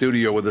Tim in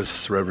studio with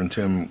us. Reverend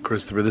Tim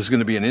Christopher. This is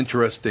going to be an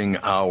interesting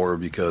hour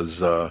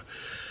because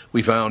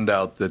we found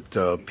out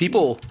that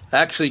people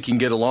actually can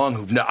get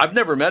along. I've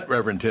never met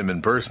Reverend Tim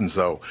in person,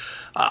 so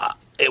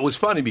it was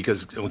funny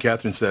because when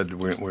Catherine said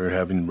we're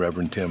having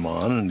Reverend Tim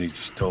on, and he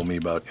just told me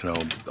about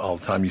all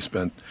the time you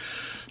spent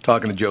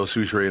talking to Joe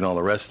Soucheray and all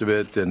the rest of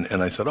it,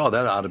 and I said, oh,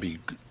 that ought to be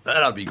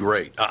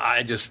great.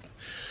 I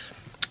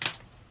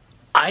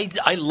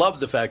love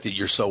the fact that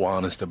you're so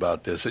honest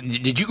about this.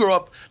 Did you grow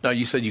up? Now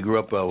you said you grew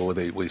up with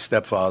a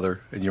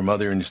stepfather, and your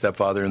mother and your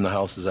stepfather in the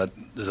house. Is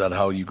that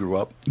how you grew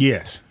up?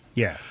 Yes.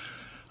 Yeah.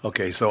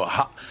 Okay. So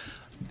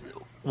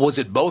was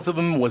it both of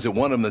them? Was it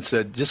one of them that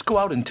said, just go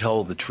out and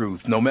tell the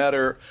truth, no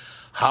matter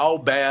how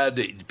bad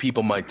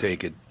people might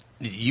take it?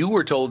 You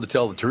were told to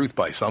tell the truth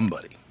by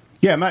somebody.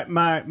 Yeah,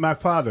 my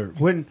father,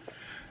 when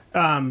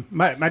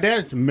my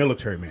dad's a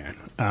military man.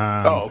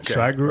 Okay.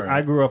 So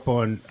I grew up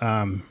on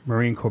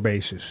Marine Corps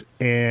bases,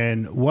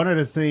 and one of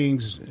the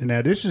things,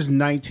 now this is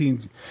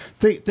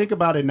think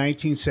about it,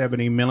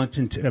 1970,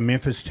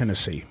 Memphis,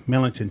 Tennessee,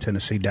 Millington,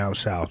 Tennessee, down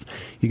south.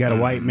 You got a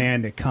white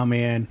man that come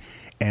in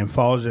and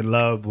falls in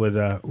love with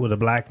a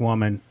black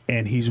woman,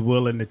 and he's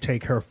willing to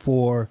take her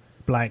 4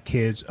 black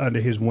kids under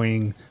his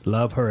wing,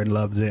 love her and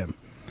love them.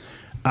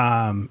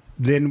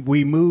 Then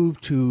we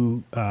moved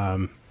to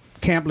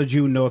Camp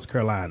Lejeune, North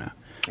Carolina,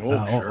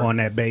 on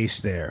that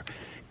base there.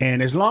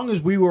 And as long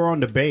as we were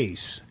on the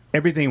base,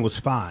 everything was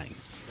fine.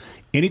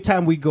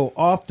 Anytime we go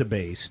off the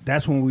base,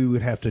 that's when we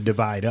would have to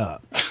divide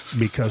up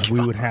because we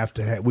would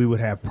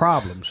have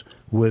problems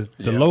with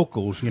the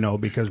locals,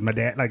 because my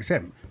dad, like I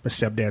said, my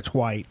stepdad's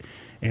white,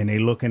 and they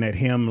looking at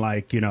him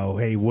like,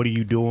 hey, what are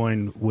you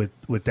doing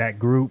with that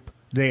group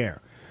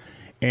there?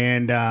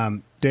 And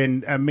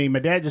then, my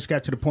dad just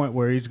got to the point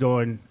where he's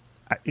going,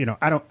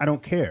 I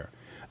don't care.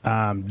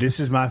 This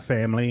is my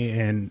family,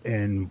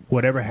 and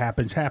whatever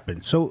happens,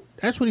 happens. So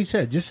that's what he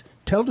said. Just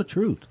tell the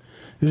truth.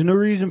 There's no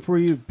reason for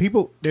you.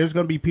 There's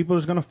going to be people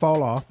that's going to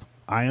fall off.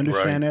 I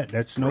understand that.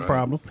 That's no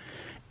problem.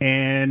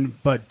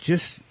 But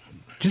just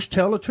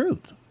tell the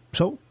truth.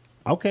 So,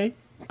 okay.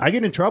 I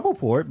get in trouble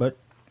for it, but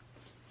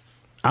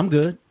I'm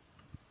good.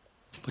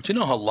 But you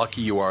know how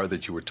lucky you are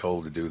that you were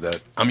told to do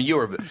that? I mean,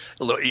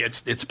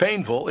 it's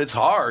painful. It's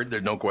hard.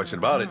 There's no question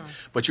about it.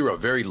 But you're a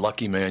very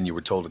lucky man you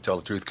were told to tell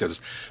the truth,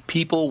 because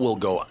people will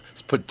go,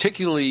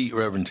 particularly,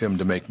 Reverend Tim,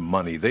 to make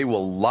money. They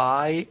will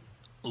lie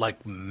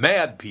like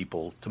mad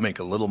people to make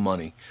a little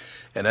money.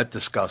 And that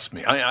disgusts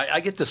me.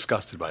 I get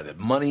disgusted by that.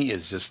 Money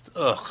is just,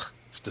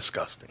 it's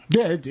disgusting.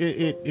 Yeah,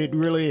 it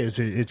really is.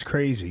 It's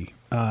crazy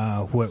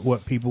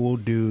what people will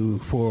do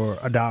for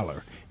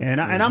 $1. And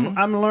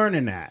I'm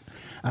learning that.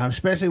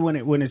 Especially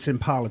when it's in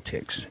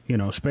politics,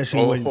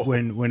 especially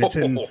when it's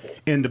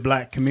in the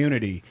black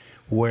community,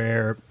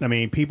 where, I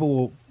mean,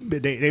 people,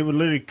 they would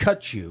literally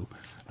cut you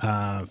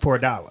for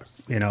 $1,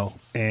 you know,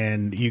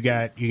 and you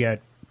got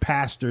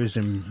pastors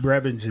and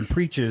reverends and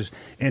preachers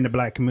in the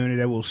black community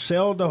that will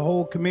sell the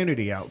whole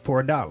community out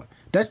for $1.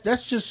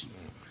 That's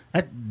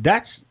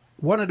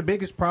one of the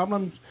biggest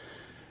problems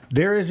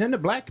there is in the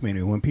black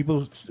community when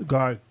people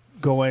go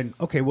going,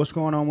 okay, what's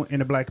going on in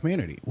the black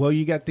community? Well,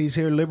 you got these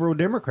here liberal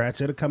Democrats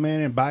that'll come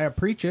in and buy a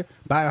preacher,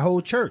 buy a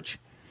whole church,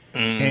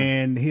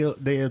 and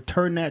they'll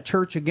turn that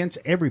church against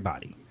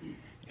everybody,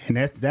 and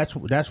that's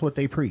what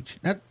they preach.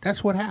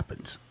 That's what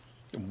happens.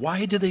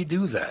 Why do they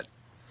do that?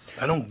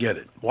 I don't get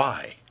it.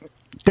 Why?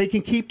 They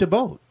can keep the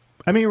vote.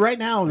 I mean, right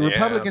now,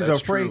 Republicans are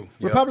afraid. True.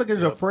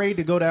 Republicans are afraid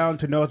to go down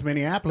to North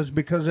Minneapolis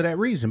because of that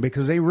reason.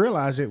 Because they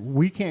realize that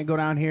we can't go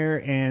down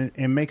here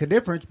and make a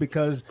difference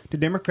because the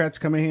Democrats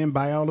come in here and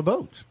buy all the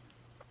votes.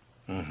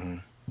 Mm-hmm.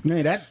 I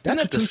mean, that's a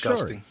true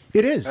disgusting. story.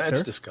 It is. That's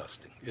sir.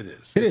 disgusting. It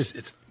is. It is.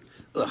 It's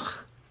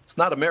ugh. It's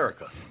not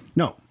America.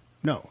 No.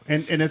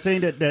 And the thing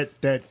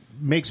that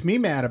makes me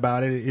mad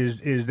about it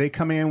is they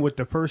come in with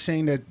the first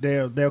thing that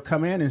they'll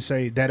come in and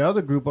say that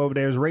other group over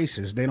there is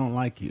racist. They don't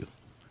like you.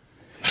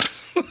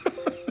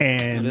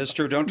 And it is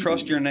true. Don't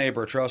trust your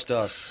neighbor. Trust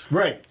us.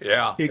 Right.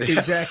 Yeah.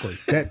 Exactly.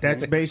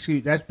 That's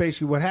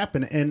basically what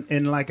happened.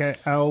 And like I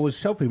always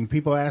tell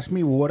people ask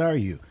me, well, what are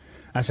you?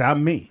 I say,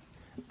 I'm me.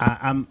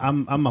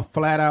 I'm a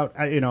flat out.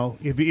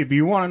 If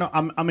you want to know,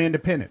 I'm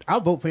independent.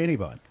 I'll vote for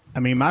anybody. I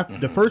mean,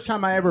 the first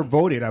time I ever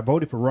voted, I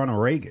voted for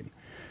Ronald Reagan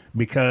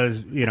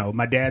because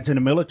my dad's in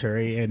the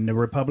military and the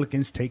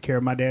Republicans take care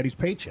of my daddy's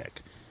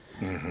paycheck.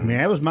 Mm-hmm. I mean,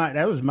 that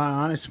was my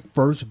honest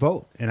first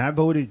vote, and I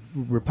voted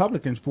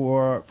Republicans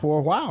for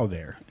a while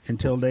there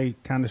until they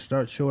kind of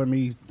start showing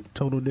me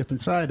total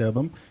different side of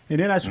them,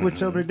 and then I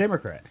switched over to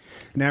Democrat,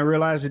 and I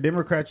realized the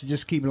Democrats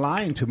just keep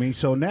lying to me.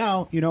 So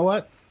now, you know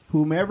what?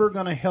 Whomever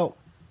going to help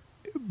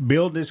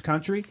build this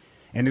country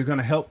and is going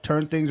to help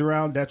turn things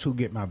around, that's who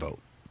get my vote.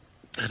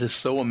 That is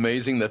so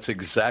amazing. That's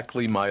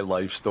exactly my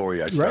life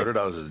story. I started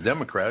out as a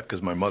Democrat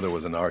because my mother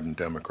was an ardent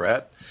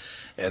Democrat.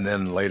 And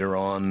then later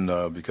on,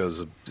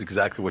 because of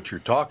exactly what you're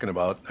talking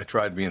about, I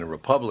tried being a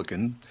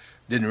Republican.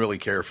 Didn't really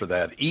care for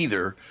that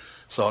either.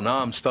 So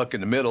now I'm stuck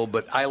in the middle,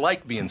 but I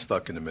like being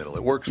stuck in the middle.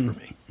 It works for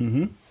me.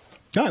 Mm-hmm.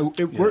 No,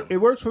 it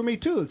works for me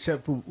too,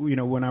 except for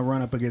when I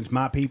run up against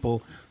my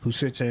people who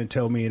sit there and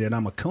tell me that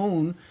I'm a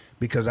coon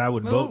because I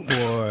would vote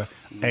for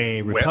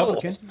a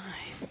Republican.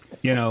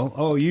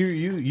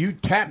 You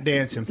tap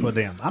dancing for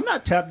them. I'm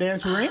not tap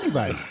dancing for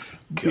anybody.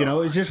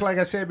 It's just like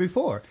I said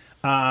before.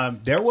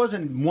 There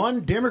wasn't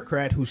one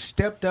Democrat who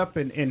stepped up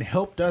and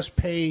helped us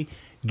pay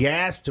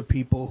gas to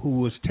people who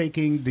was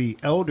taking the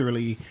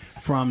elderly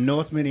from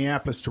North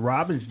Minneapolis to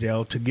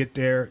Robbinsdale to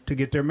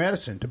get their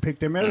medicine, to pick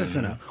their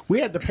medicine up.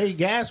 We had to pay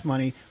gas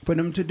money for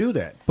them to do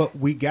that, but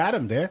we got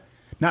them there.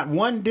 Not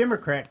one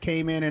Democrat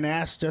came in and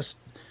asked us,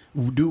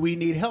 do we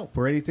need help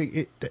or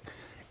anything?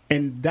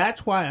 And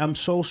that's why I'm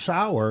so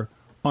sour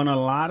on a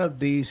lot of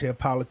these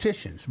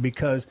politicians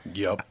because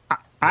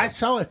I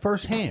saw it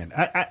firsthand.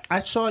 I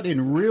saw it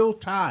in real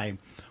time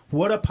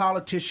what a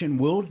politician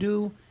will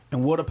do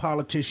and what a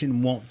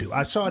politician won't do.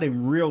 I saw it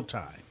in real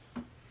time.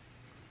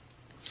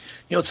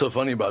 What's so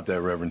funny about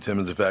that, Reverend Tim,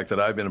 is the fact that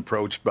I've been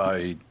approached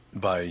by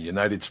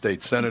United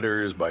States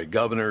senators, by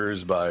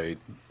governors, by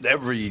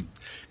every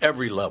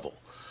level.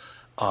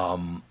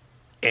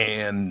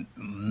 And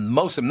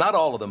most of them, not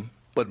all of them,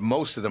 but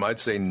most of them, I'd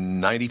say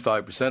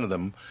 95% of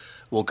them,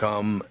 will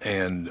come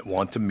and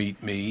want to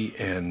meet me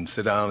and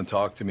sit down and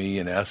talk to me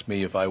and ask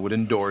me if I would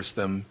endorse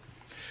them.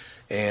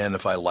 And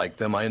if I like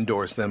them, I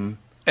endorse them.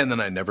 And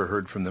then I never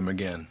heard from them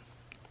again.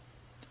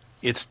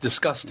 It's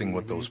disgusting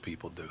what those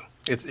people do.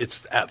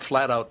 It's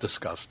flat out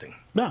disgusting.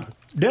 No,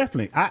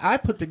 definitely. I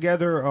put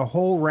together a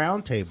whole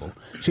round table.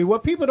 See,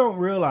 what people don't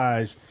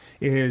realize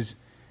is,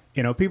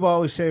 people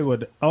always say,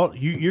 well,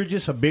 you're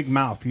just a big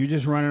mouth. You're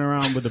just running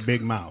around with a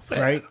big mouth,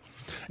 right?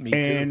 Me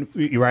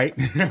too. Right?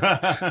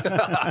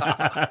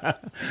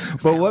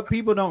 But what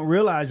people don't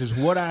realize is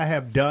what I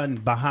have done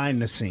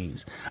behind the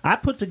scenes. I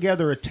put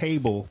together a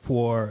table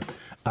for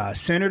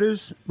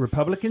senators,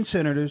 Republican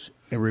senators,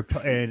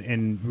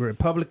 and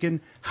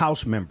Republican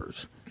House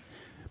members.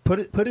 Put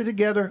it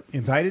together,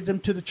 invited them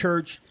to the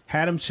church,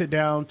 had them sit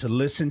down to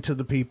listen to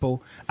the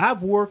people.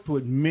 I've worked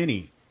with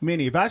many.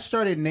 If I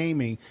started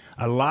naming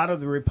a lot of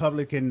the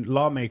Republican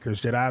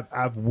lawmakers that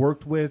I've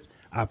worked with,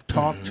 I've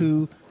talked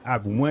to,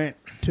 I've went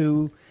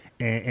to,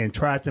 and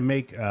tried to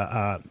make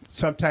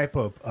some type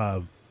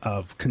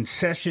of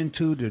concession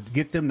to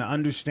get them to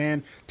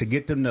understand, to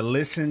get them to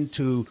listen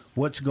to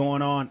what's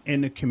going on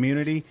in the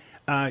community,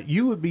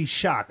 you would be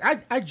shocked.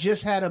 I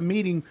just had a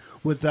meeting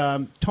with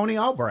Tony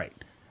Albright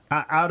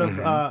out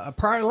of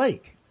Prior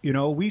Lake.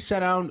 We sat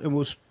down and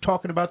was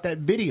talking about that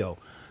video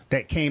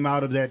that came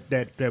out of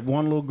that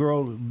one little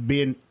girl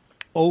being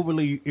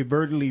overtly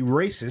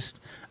racist.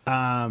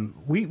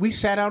 We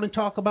sat down and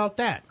talked about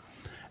that.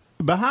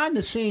 Behind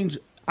the scenes,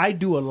 I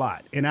do a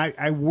lot, and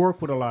I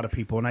work with a lot of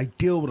people, and I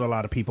deal with a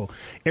lot of people.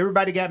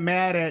 Everybody got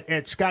mad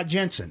at Scott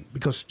Jensen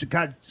because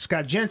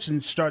Scott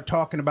Jensen started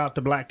talking about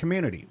the black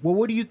community. Well,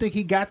 where do you think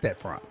he got that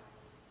from?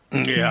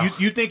 Yeah.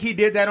 You think he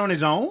did that on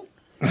his own?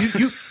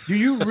 Do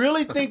you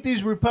really think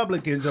these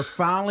Republicans are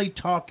finally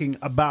talking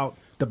about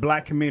the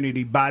black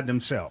community by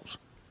themselves?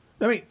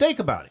 I mean, think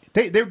about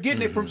it. They're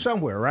getting it from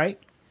somewhere, right?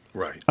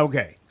 Right.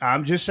 Okay,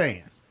 I'm just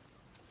saying.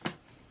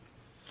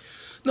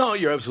 No,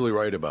 you're absolutely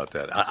right about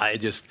that. I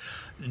just,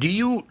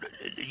 you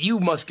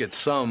must get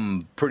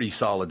some pretty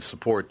solid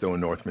support, though,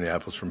 in North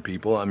Minneapolis from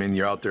people. I mean,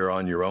 you're out there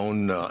on your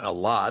own a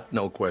lot,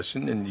 no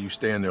question, and you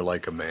stand there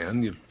like a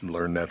man. You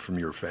learn that from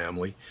your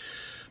family.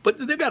 But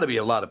there got to be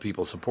a lot of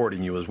people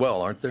supporting you as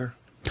well, aren't there?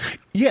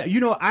 Yeah,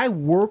 I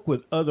work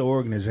with other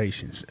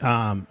organizations.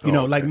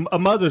 Like A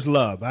Mother's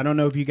Love. I don't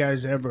know if you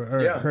guys ever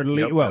heard of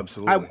it. Well,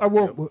 absolutely. I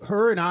work with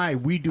her,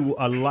 and we do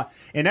a lot.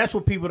 And that's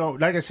what people don't,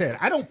 like I said,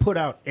 I don't put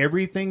out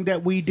everything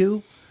that we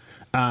do.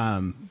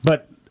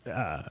 But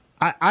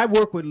I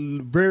work with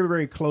very,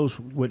 very close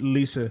with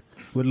Lisa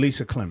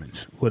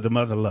Clemens, with A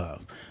Mother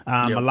Love.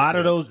 A lot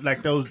of those,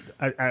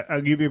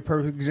 I'll give you a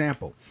perfect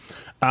example.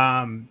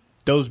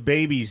 Those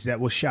babies that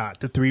were shot,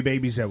 the 3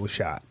 babies that were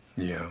shot.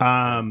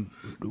 Yeah.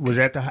 Was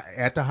at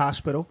the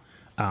hospital,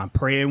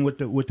 praying with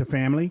the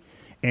family,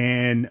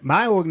 and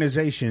my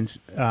organization's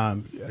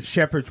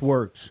Shepherd's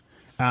Works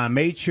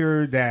made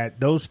sure that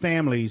those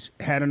families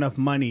had enough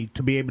money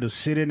to be able to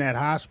sit in that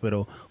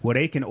hospital where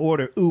they can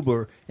order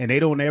Uber and they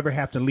don't ever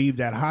have to leave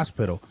that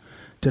hospital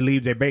to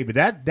leave their baby.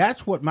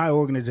 That's what my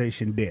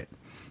organization did.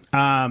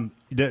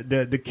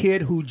 The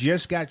kid who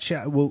just got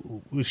shot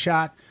was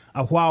shot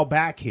a while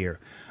back here.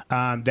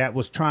 That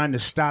was trying to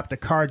stop the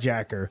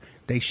carjacker.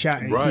 They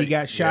shot. Right. He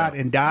got shot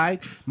and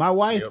died. My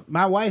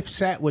wife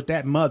sat with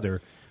that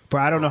mother for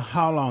I don't know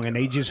how long, and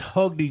they just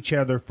hugged each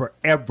other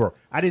forever.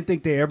 I didn't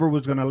think they ever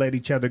was going to let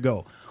each other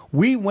go.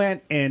 We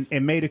went and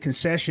made a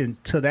concession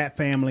to that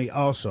family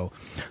also.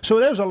 So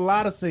there's a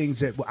lot of things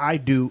that I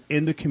do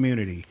in the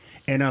community,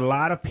 and a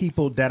lot of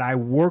people that I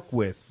work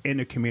with in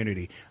the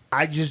community.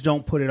 I just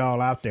don't put it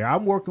all out there.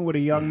 I'm working with a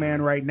young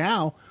man right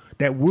now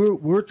that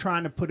we're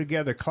trying to put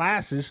together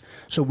classes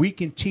so we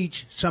can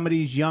teach some of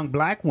these young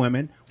black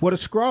women what a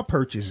straw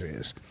purchase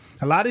is.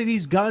 A lot of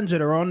these guns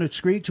that are on the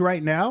streets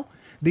right now,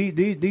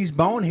 these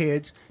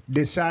boneheads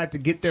decide to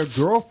get their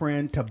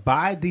girlfriend to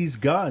buy these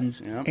guns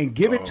and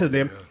give it to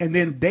them, and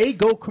then they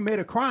go commit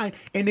a crime,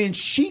 and then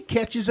she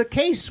catches a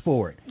case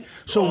for it.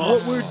 So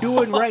what we're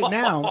doing right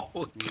now,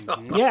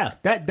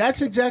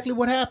 that's exactly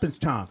what happens,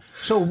 Tom.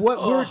 So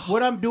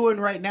what I'm doing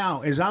right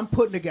now is I'm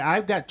putting together.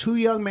 I've got 2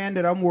 young men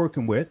that I'm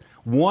working with.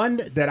 One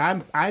that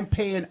I'm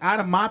paying out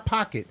of my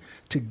pocket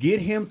to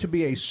get him to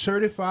be a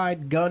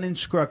certified gun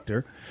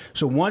instructor.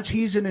 So once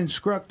he's an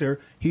instructor,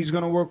 he's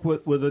going to work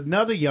with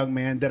another young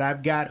man that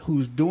I've got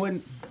who's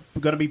going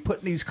to be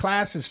putting these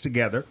classes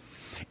together.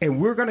 And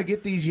we're going to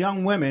get these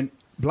young women,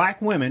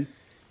 black women,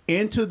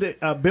 into the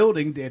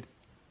building that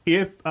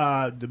if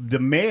the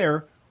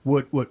mayor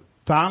would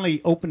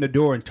finally open the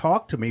door and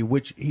talk to me,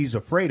 which he's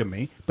afraid of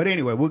me. But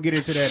anyway, we'll get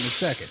into that in a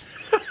second.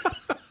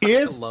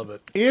 I love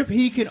it. If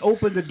he can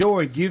open the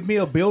door and give me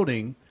a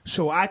building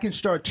so I can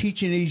start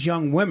teaching these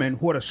young women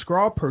what a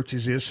straw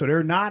purchase is so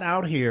they're not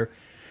out here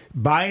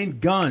buying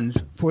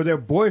guns for their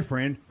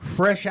boyfriend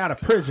fresh out of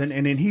prison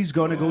and then he's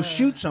going to go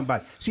shoot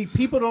somebody. See,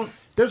 people don't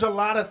 – there's a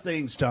lot of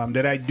things, Tom,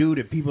 that I do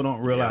that people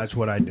don't realize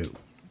what I do.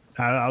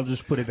 I'll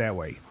just put it that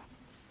way.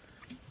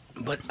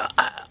 But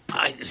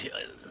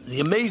the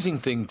amazing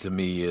thing to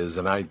me is,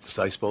 and I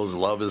suppose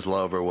love is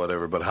love or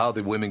whatever, but how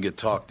the women get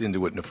talked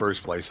into it in the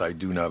first place, I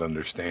do not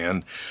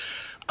understand.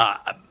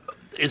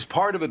 Is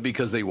part of it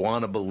because they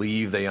want to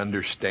believe they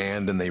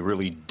understand and they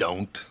really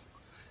don't?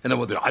 And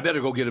then I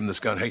better go get him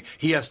this gun. Hey,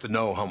 he has to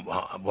know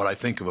what I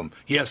think of him.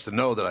 He has to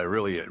know that I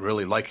really,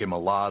 really like him a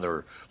lot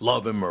or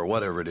love him or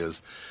whatever it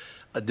is.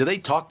 Do they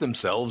talk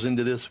themselves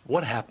into this?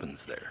 What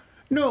happens there?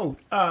 No,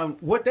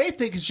 what they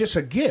think is just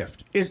a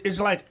gift. It's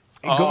like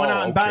going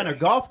out and buying a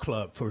golf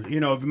club for,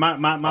 if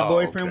my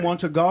boyfriend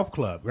wants a golf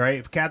club, right?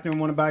 If Catherine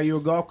want to buy you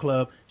a golf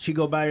club, she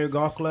go buy you a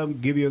golf club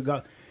and give you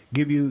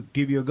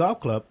a golf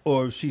club.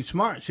 Or if she's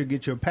smart, she'll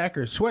get you a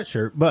Packers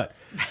sweatshirt. But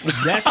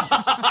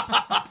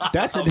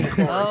that's a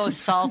different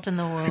salt in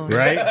the wound.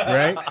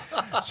 Right.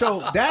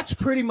 So that's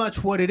pretty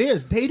much what it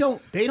is. They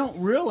don't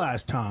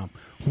realize, Tom,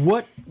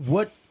 what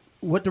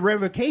the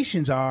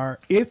ramifications are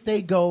if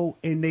they go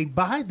and they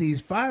buy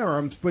these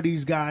firearms for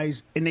these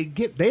guys and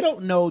they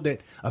don't know that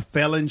a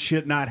felon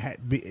should not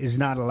is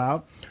not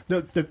allowed.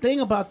 The thing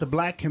about the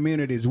black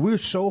community is we're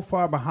so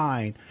far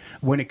behind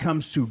when it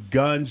comes to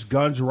guns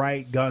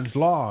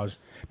laws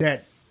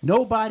that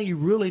nobody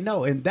really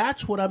know. And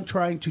that's what I'm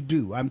trying to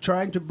do. I'm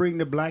trying to bring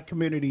the black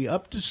community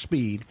up to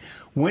speed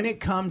when it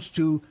comes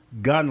to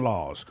gun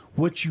laws,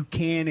 what you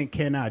can and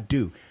cannot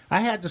do. I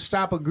had to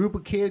stop a group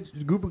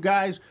of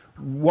guys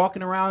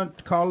walking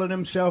around calling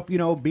themselves,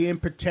 being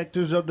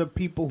protectors of the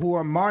people who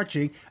are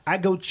marching. I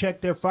go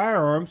check their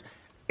firearms.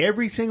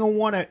 Every single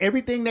one of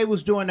everything they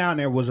was doing down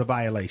there was a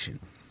violation.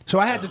 So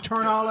I had to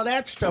turn all of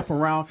that stuff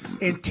around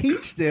and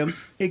teach them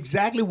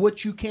exactly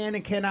what you can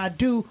and cannot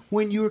do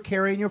when you're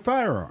carrying your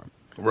firearm.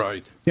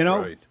 Right. You know,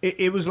 right.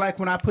 it was like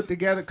when I put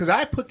together, because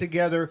I put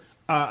together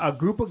a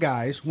group of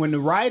guys when the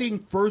rioting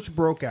first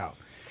broke out.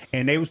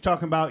 And they was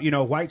talking about,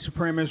 white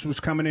supremacists was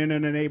coming in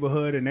the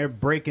neighborhood and they're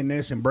breaking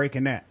this and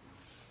breaking that.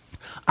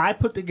 I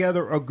put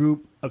together a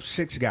group of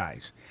 6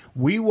 guys.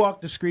 We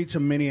walked the streets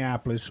of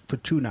Minneapolis for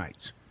 2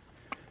 nights.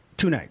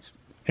 2 nights.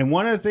 And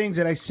one of the things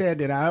that I said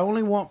that I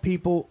only want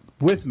people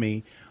with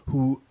me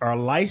who are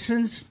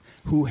licensed,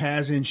 who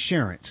has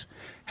insurance.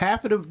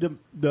 Half of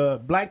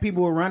the black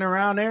people who are running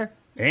around there,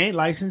 they ain't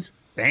licensed.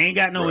 They ain't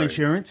got no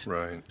insurance.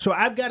 Right. So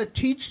I've got to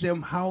teach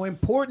them how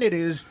important it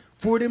is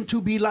for them to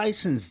be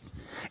licensed,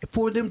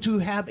 for them to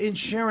have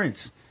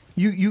insurance.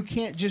 You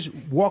can't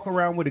just walk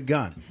around with a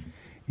gun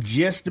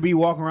just to be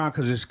walking around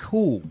because it's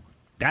cool.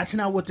 That's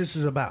not what this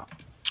is about.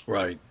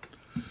 Right.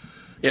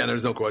 Yeah,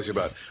 there's no question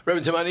about it.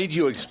 Reverend Tim, I need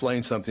you to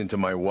explain something to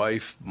my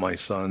wife, my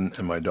son,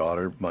 and my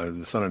daughter.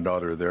 The son and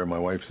daughter are there. My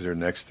wife is there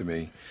next to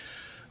me.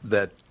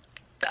 That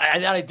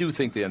I do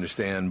think they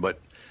understand, but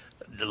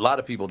a lot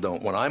of people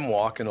don't. When I'm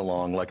walking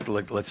along, like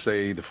let's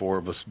say the 4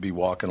 of us be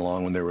walking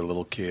along when they were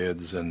little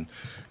kids, and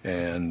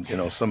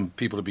some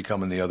people would be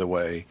coming the other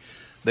way,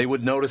 they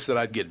would notice that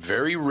I'd get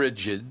very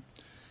rigid,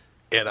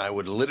 and I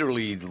would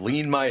literally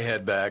lean my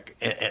head back,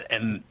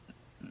 and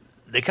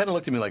they kind of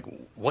looked at me like,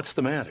 what's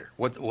the matter?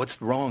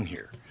 What's wrong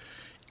here?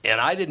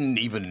 And I didn't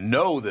even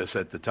know this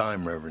at the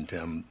time, Reverend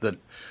Tim,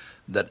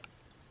 that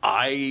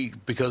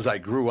because I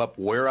grew up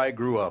where I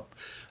grew up,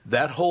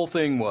 that whole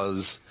thing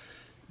was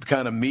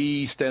kind of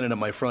me standing at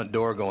my front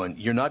door going,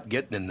 you're not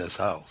getting in this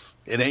house.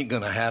 It ain't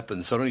going to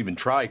happen, so don't even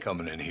try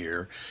coming in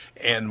here.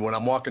 And when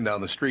I'm walking down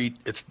the street,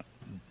 it's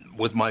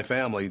with my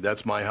family,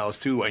 that's my house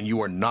too, and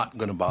you are not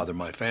going to bother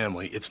my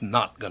family. It's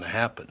not going to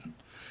happen.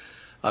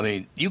 I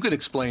mean, you could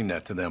explain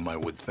that to them, I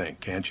would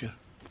think, can't you?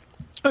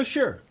 Oh,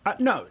 sure.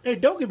 No, hey,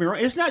 don't get me wrong.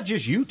 It's not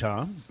just you,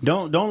 Tom.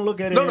 Don't look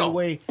at it in a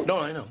way.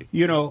 No, I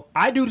know.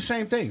 I do the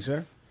same thing,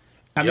 sir.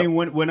 I mean,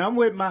 when I'm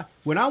with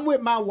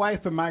my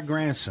wife and my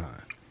grandson,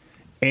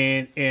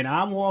 and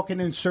I'm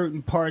walking in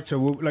certain parts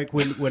of, like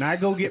when I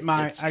go get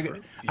my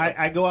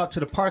I go out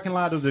to the parking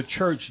lot of the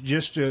church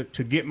just to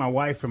get my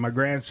wife and my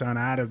grandson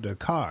out of the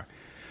car.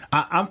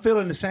 I'm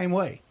feeling the same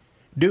way,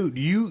 dude.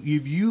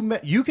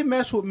 You can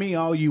mess with me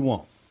all you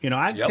want.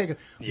 I can take it.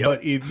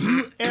 But if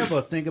you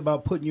ever think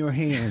about putting your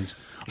hands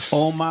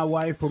on my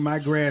wife or my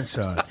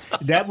grandson,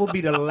 that will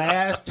be the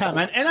last time.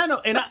 And I know.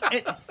 And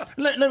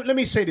let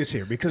me say this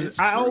here, because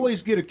I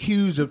always get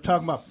accused of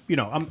talking about.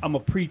 I'm a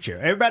preacher.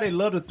 Everybody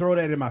love to throw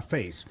that in my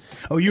face.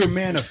 Oh, you're a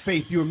man of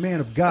faith. You're a man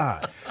of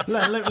God.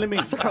 Let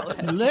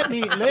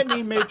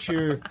me make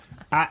sure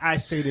I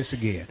say this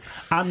again.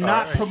 I'm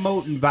not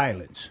promoting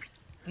violence.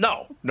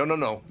 No, not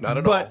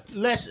at all.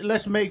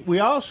 But we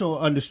also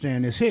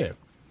understand this here.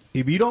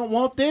 If you don't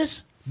want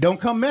this, don't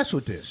come mess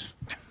with this.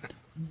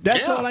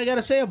 That's all I got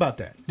to say about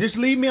that. Just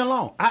leave me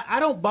alone. I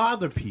don't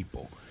bother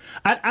people.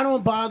 I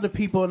don't bother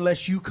people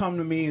unless you come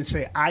to me and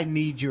say, I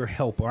need your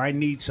help or I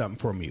need something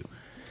from you.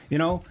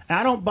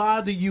 I don't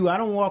bother you. I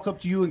don't walk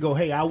up to you and go,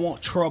 hey, I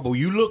want trouble.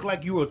 You look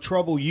like you're a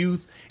troubled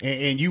youth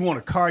and you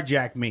want to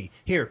carjack me.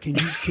 Here, can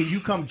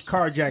you come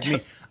carjack me?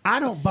 I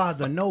don't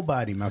bother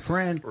nobody, my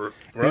friend.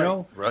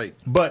 Right.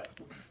 But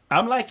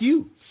I'm like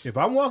you. If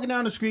I'm walking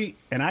down the street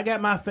and I got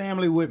my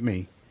family with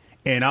me,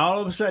 and all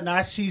of a sudden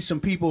I see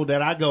some people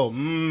that I go,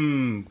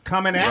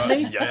 coming at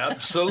me. Yeah,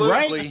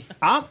 absolutely.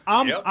 Right?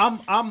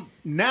 I'm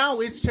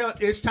now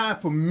it's time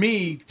for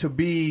me to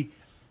be.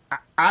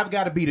 I've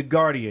got to be the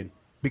guardian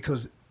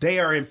because they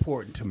are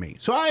important to me.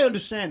 So I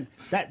understand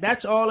that.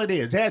 That's all it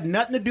is. It has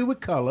nothing to do with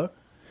color.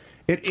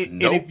 And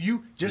if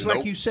you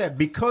like you said,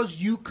 because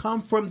you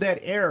come from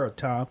that era,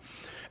 Tom,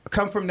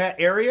 come from that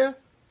area,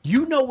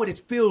 you know what it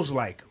feels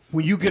like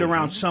when you get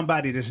around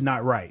somebody that's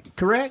not right.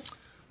 Correct?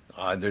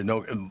 There's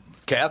no.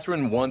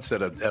 Catherine once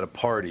at a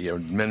party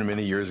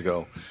many years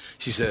ago,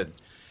 she said,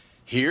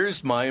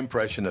 "Here's my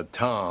impression of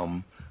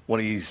Tom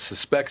when he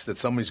suspects that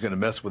somebody's going to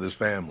mess with his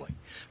family.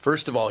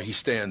 First of all, he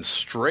stands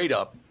straight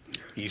up.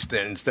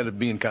 Instead of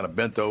being kind of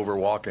bent over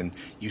walking,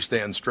 you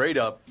stand straight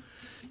up.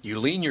 You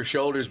lean your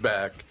shoulders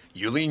back.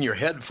 You lean your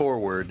head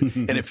forward,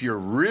 and if you're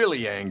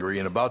really angry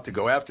and about to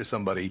go after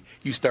somebody,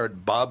 you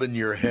start bobbing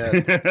your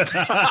head."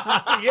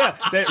 Yeah,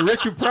 that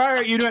Richard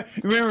Pryor.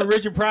 Remember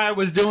Richard Pryor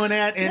was doing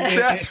that?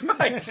 That's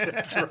right.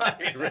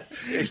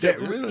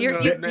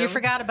 You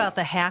forgot about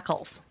the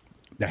hackles.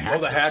 The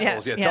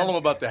hackles. Yeah. Tell them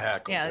about the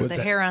hackles. Yeah,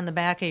 the hair on the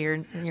back of your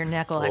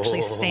neck will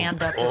actually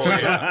stand up. Oh,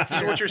 yeah.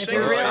 So what you're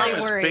saying is Tom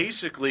is worried.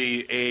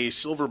 Basically a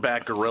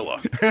silverback gorilla.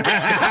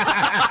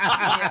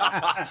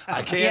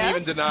 I can't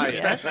even deny it.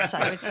 Yes,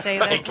 I would say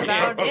that's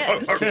about it.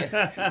 Yep.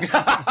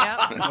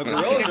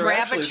 You could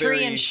grab a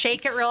tree and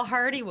shake it real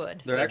hard, he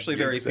would. They're actually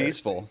very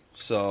peaceful.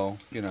 So,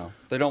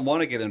 they don't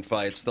want to get in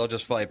fights. They'll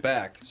just fight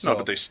back. So, no,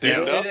 but they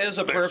stand up. It is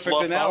a perfect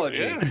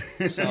analogy.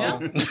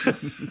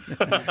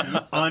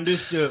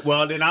 Understood.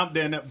 Well,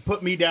 then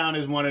put me down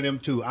as one of them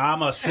too.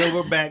 I'm a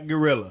silverback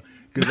gorilla.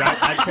 Because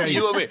I tell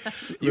you,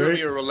 you and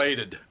me are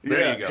related.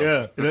 There you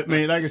go. Yeah, I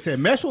mean, like I said,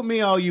 mess with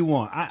me all you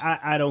want.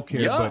 I don't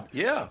care.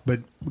 But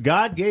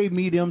God gave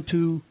me them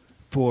two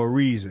for a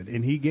reason,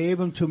 and He gave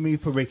them to me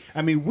for.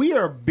 I mean, we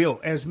are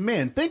built as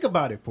men. Think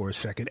about it for a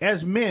second.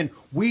 As men,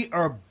 we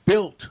are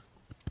built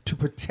to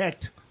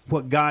protect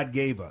what God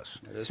gave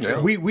us. That is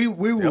true.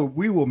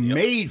 We were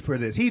made for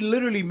this. He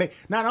literally made.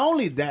 Not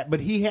only that, but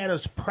He had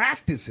us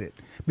practice it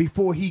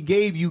before He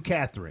gave you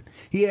Catherine.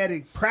 He had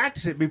to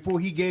practice it before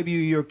He gave you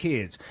your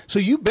kids. So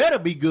you better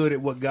be good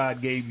at what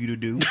God gave you to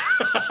do.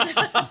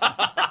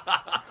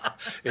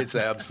 It's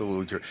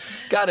absolutely true.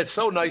 God, it's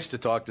so nice to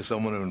talk to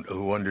someone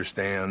who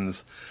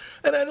understands.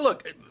 And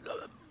look,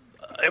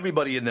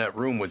 everybody in that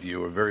room with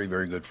you are very,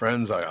 very good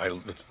friends.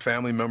 It's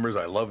family members.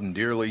 I love them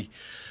dearly.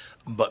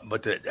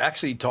 But to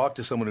actually talk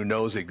to someone who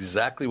knows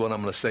exactly what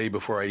I'm going to say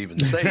before I even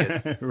say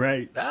it,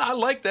 right? I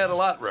like that a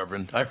lot,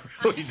 Reverend. I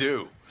really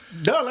do.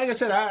 No, like I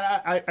said,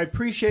 I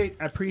appreciate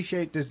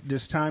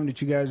this time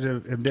that you guys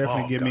have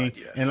definitely given me.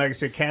 Yeah. And like I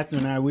said,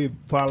 Catherine and I, we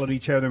followed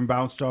each other and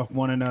bounced off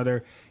one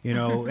another, you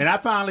know. And I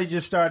finally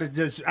just started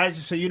I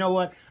just said, you know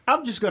what?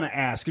 I'm just going to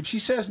ask. If she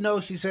says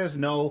no, she says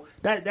no.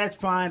 That's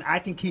fine. I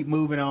can keep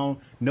moving on.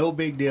 No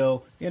big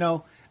deal, you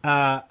know.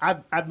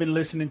 I've been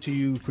listening to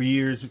you for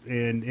years,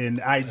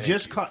 and I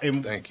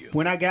Thank you.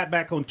 When I got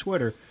back on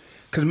Twitter,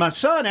 because my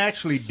son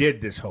actually did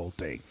this whole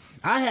thing.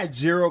 I had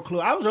zero clue.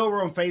 I was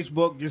over on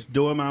Facebook just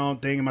doing my own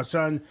thing, and my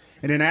son.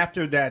 And then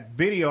after that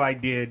video I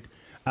did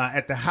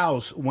at the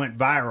house went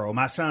viral,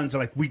 my son's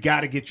like, "We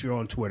got to get you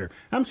on Twitter."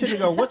 I'm sitting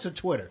there going, "What's a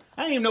Twitter?"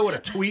 I didn't even know what a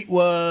tweet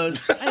was.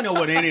 I didn't know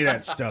what any of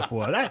that stuff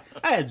was.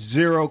 I had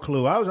zero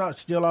clue. I was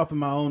still off in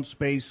my own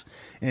space.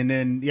 And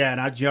then,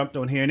 and I jumped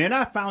on here. And then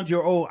I found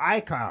your old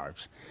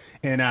archives.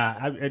 And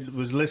I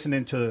was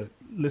listening to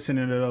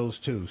those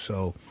too.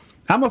 So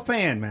I'm a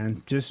fan,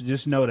 man.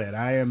 Just know that.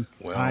 I am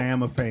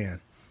a fan.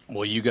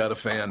 Well, you got a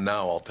fan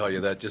now, I'll tell you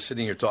that. Just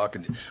sitting here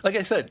talking. Like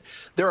I said,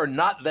 there are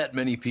not that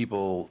many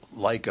people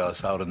like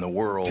us out in the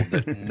world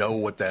that know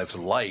what that's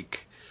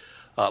like.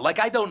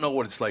 I don't know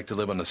what it's like to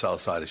live on the south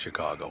side of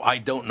Chicago. I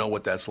don't know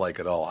what that's like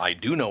at all. I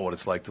do know what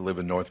it's like to live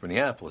in North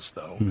Minneapolis,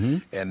 though. Mm-hmm.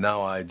 And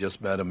now I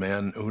just met a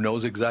man who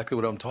knows exactly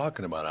what I'm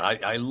talking about.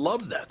 I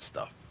love that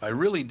stuff. I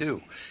really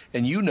do.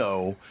 And you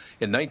know,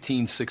 in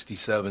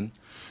 1967,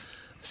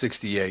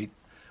 68,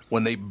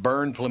 when they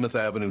burned Plymouth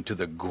Avenue to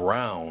the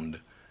ground,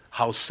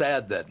 how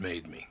sad that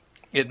made me.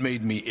 It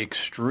made me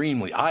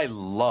extremely. I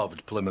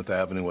loved Plymouth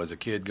Avenue as a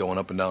kid, going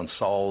up and down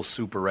Saul's,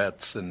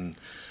 Superettes, and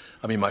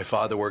I mean, my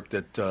father worked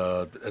at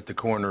the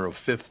corner of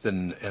 5th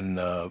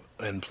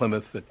and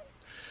Plymouth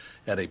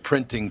at a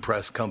printing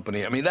press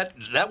company. I mean,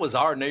 that was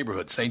our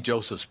neighborhood, St.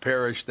 Joseph's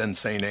Parish, then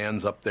St.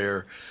 Anne's up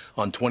there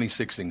on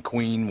 26th and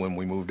Queen when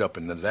we moved up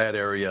into that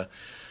area.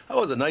 I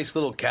was a nice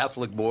little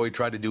Catholic boy,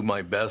 tried to do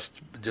my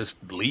best.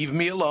 Just leave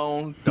me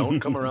alone.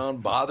 Don't come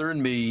around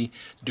bothering me.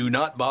 Do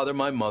not bother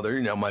my mother.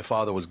 You know, my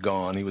father was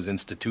gone. He was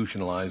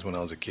institutionalized when I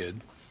was a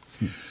kid.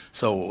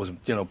 So it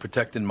was,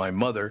 protecting my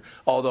mother,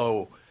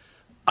 although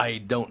I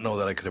don't know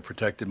that I could have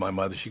protected my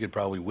mother. She could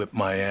probably whip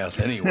my ass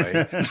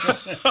anyway.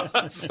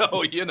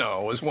 So,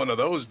 it was one of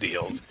those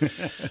deals.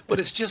 But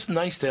it's just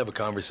nice to have a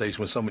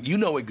conversation with someone. You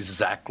know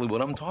exactly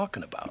what I'm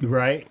talking about.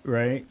 Right.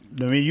 I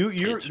mean,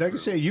 you like I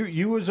said,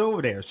 you was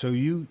over there, so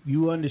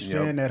you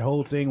understand that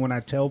whole thing. When I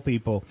tell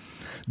people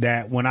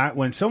that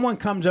when someone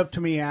comes up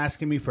to me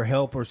asking me for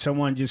help, or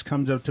someone just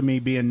comes up to me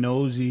being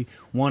nosy,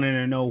 wanting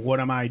to know what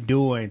am I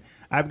doing,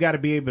 I've got to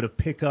be able to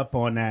pick up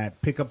on their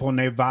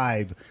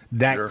vibe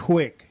that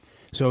quick.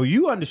 So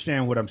you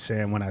understand what I'm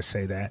saying when I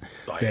say that.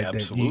 I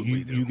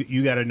absolutely do.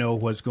 You got to know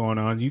what's going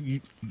on.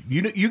 You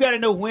got to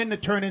know when to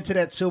turn into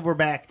that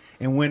silverback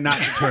and when not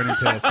to turn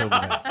into that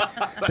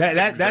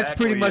silverback. That's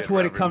pretty much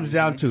what it comes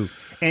down to.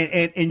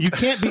 And you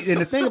can't be. And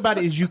the thing about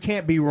it is you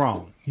can't be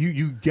wrong.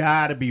 You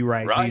got to be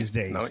right these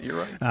days. No,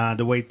 you're right.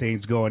 The way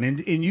things going.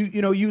 And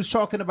you was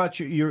talking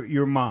about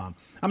your mom.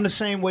 I'm the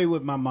same way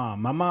with my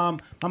mom. My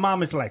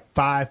mom is like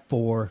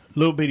 5'4",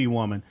 little bitty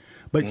woman,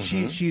 but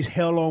she's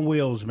hell on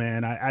wheels,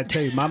 man. I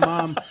tell you, my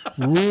mom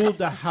ruled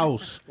the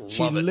house.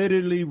 She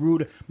literally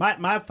ruled.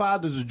 My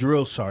father's a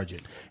drill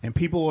sergeant, and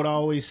people would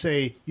always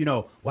say,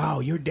 wow,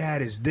 your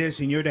dad is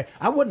this and your dad.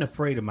 I wasn't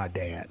afraid of my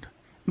dad.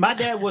 My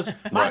dad was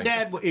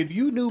dad. If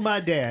you knew my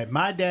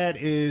dad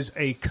is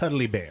a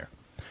cuddly bear.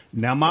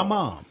 Now my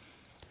mom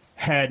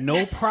had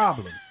no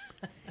problem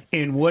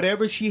in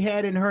whatever she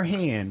had in her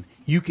hand.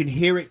 You can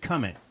hear it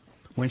coming.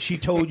 When she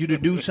told you to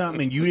do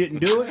something and you didn't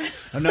do it?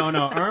 No.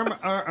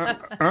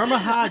 Irma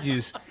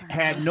Hodges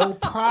had no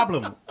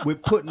problem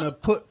with putting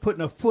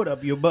a foot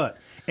up your butt.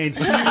 And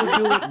she would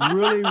do it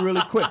really,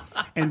 really quick.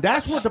 And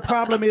that's what the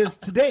problem is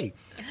today.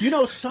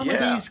 Some of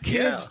these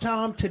kids,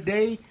 Tom,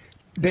 today,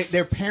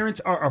 their parents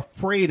are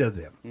afraid of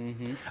them.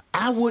 Mm-hmm.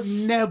 I would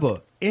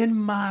never in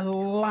my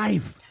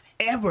life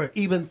ever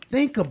even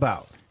think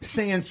about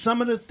saying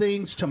some of the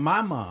things to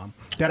my mom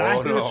that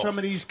I hear some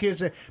of these kids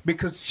say,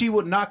 because she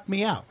would knock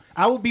me out.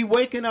 I would be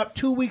waking up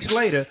 2 weeks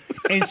later,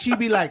 and she'd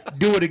be like,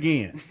 do it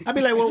again. I'd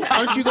be like, well,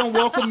 aren't you going to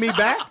welcome me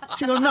back?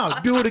 She goes, no,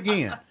 do it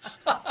again.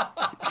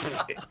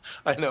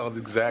 I know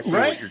exactly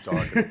Right? what you're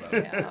talking about.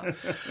 Yeah.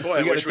 Boy,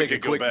 I wish we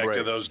could go back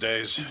to those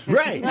days.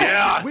 Right.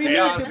 Yeah. We need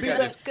to be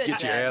back.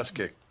 Get your ass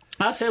kicked.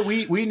 I said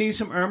we need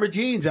some Irma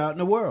jeans out in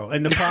the world.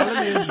 And the problem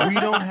is we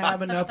don't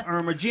have enough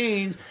Irma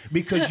jeans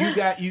because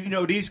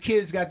these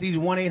kids got these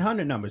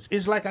 1-800 numbers.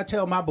 It's like I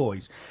tell my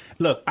boys,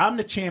 look, I'm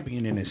the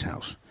champion in this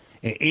house.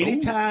 And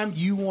anytime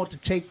you want to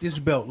take this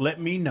belt, let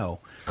me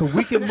know. Because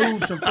we can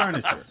move some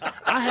furniture.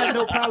 I have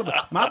no problem.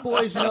 My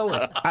boys know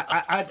it.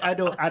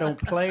 I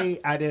don't play.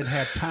 I didn't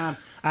have time.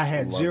 I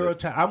had zero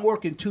time. I'm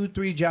working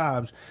 2-3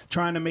 jobs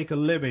trying to make a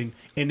living,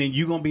 and then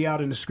you gonna be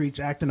out in the streets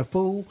acting a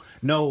fool?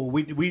 No,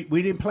 we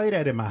didn't play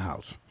that in my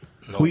house.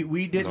 Nope.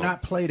 We did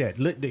not play that.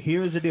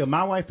 Here's the deal.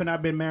 My wife and I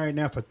have been married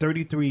now for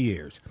 33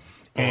 years.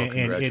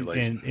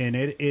 Congratulations. And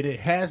it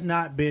has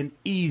not been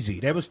easy.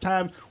 There was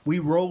times we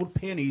rolled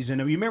pennies, and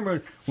you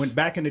remember when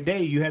back in the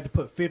day you had to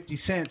put 50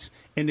 cents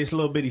in this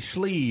little bitty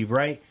sleeve,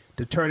 right,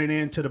 to turn it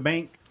into the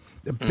bank.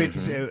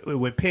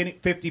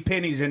 50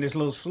 pennies in this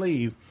little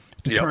sleeve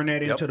to turn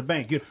that into the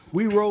bank.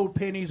 We rolled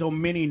pennies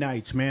on many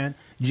nights, man,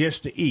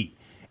 just to eat.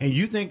 And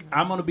you think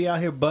I'm going to be out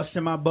here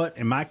busting my butt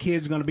and my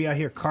kids going to be out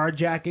here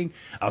carjacking,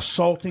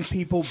 assaulting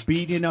people,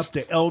 beating up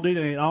the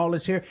elderly and all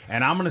this here,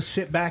 and I'm going to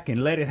sit back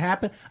and let it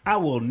happen? I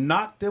will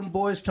knock them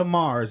boys to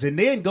Mars and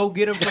then go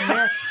get them from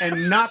there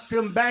and knock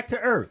them back to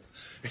Earth.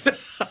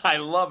 I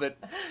love it.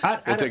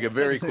 We'll take a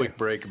very quick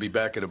break and be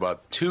back in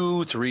about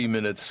 2-3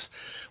 minutes.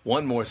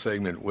 One more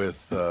segment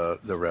with the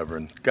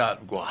Reverend. God,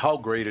 how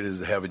great it is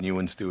having you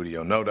in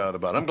studio. No doubt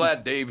about it. I'm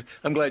glad, Dave.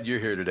 I'm glad you're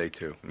here today,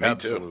 too. Me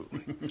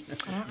Absolutely.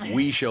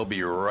 We shall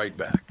be right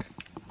back.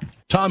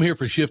 Tom here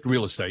for Shift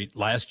Real Estate.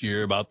 Last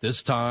year, about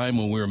this time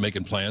when we were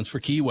making plans for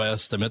Key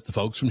West, I met the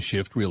folks from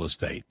Shift Real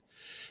Estate.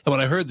 And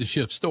when I heard the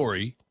Shift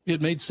story,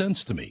 it made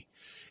sense to me.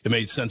 It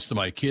made sense to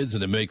my kids,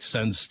 and it makes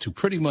sense to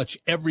pretty much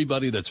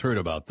everybody that's heard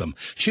about them.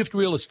 Shift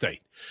Real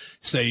Estate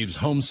saves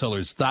home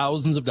sellers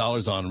thousands of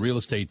dollars on real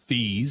estate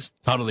fees.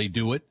 How do they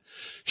do it?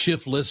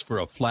 Shift lists for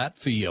a flat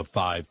fee of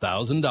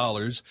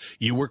 $5,000.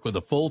 You work with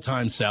a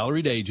full-time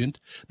salaried agent.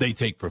 They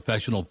take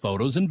professional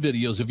photos and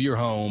videos of your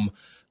home,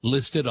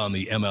 list it on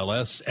the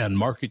MLS, and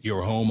market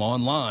your home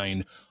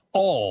online,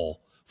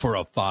 all for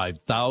a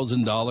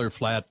 $5,000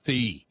 flat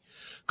fee.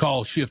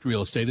 Call Shift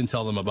Real Estate and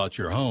tell them about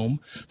your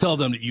home. Tell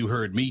them that you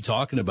heard me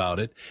talking about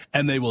it,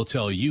 and they will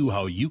tell you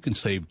how you can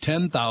save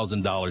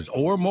 $10,000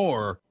 or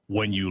more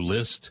when you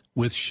list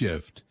with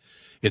Shift.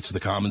 It's the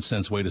common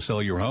sense way to sell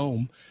your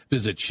home.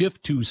 Visit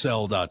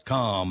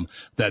shift2sell.com.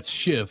 That's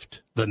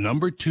shift, the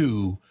number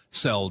 2,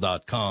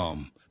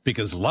 sell.com.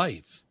 Because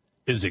life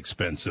is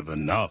expensive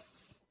enough.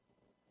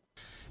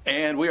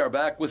 And we are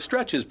back with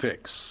Stretch's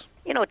picks.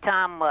 You know,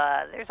 Tom,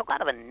 there's a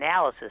lot of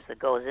analysis that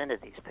goes into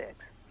these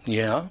picks.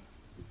 Yeah?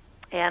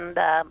 And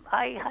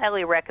I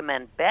highly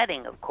recommend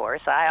betting, of course.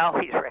 I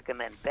always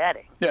recommend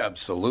betting. Yeah,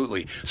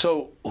 absolutely.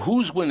 So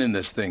who's winning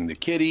this thing? The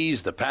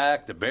Kitties, the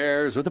Pack, the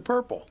Bears, or the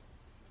Purple?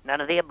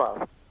 None of the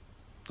above.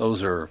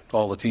 Those are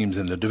all the teams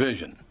in the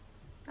division.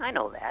 I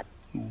know that.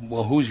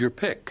 Well, who's your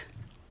pick?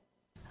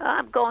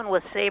 I'm going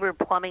with Sabre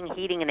Plumbing,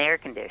 Heating, and Air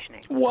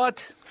Conditioning.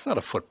 What? It's not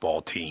a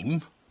football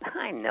team.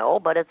 I know,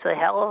 but it's a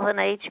hell of an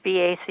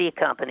HVAC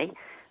company.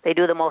 They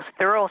do the most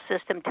thorough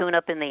system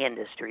tune-up in the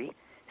industry.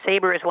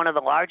 Sabre is one of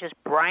the largest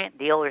Bryant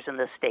dealers in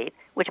the state,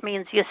 which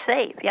means you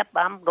save. Yep,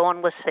 I'm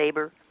going with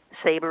Sabre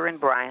and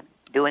Bryant,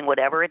 doing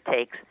whatever it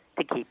takes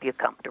to keep you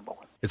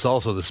comfortable. It's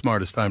also the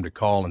smartest time to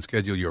call and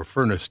schedule your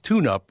furnace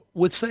tune-up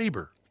with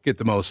Sabre. Get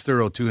the most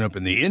thorough tune-up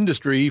in the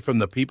industry from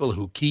the people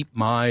who keep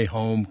my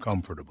home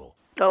comfortable.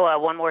 Oh,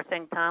 one more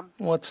thing, Tom.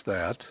 What's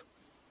that?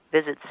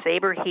 Visit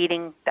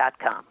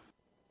saberheating.com.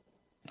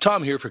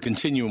 Tom here for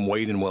Continuum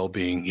Weight and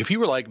Wellbeing. If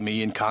you were like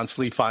me and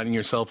constantly finding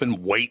yourself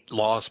in weight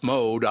loss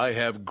mode, I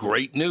have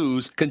great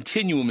news.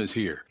 Continuum is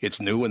here.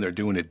 It's new and they're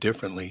doing it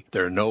differently.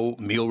 There are no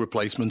meal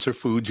replacements or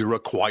foods you're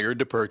required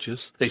to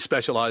purchase. They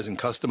specialize in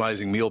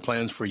customizing meal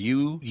plans for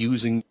you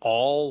using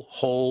all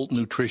whole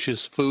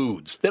nutritious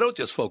foods. They don't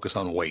just focus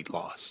on weight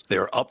loss. They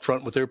are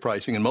upfront with their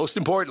pricing, and most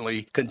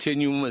importantly,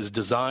 Continuum is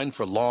designed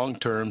for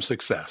long-term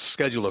success.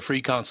 Schedule a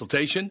free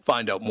consultation.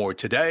 Find out more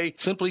today.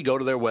 Simply go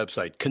to their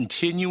website,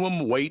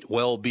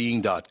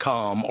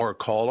 ContinuumWeightWellbeing.com, or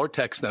call or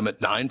text them at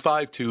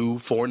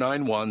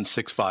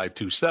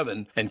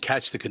 952-491-6527 and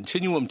catch the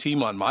Continuum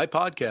team on my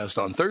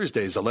podcast on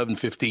Thursdays,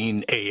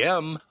 11:15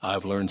 a.m.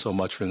 I've learned so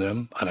much from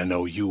them, and I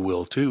know you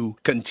will too.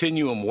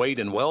 Continuum Weight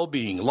and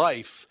Wellbeing,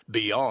 life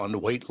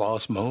beyond weight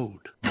loss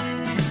mode.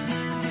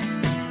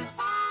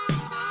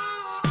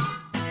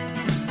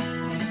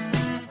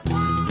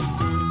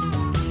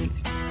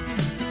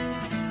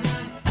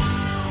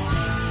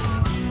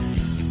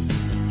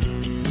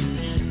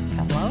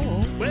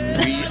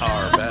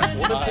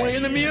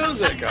 Playing the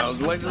music. I was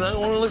like, I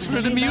want to listen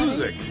to the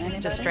music. He's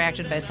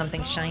distracted by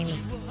something shiny.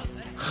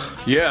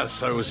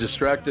 Yes, I was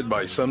distracted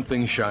by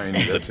something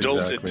shiny. That's the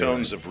dulcet exactly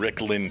tones right. of Rick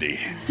Lindy.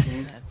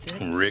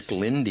 Rick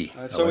Lindy.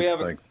 So we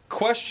have a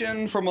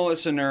question from a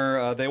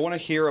listener. They want to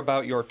hear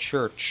about your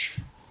church.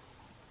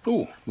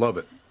 Ooh, love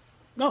it.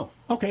 Oh,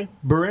 okay.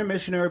 Berean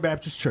Missionary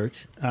Baptist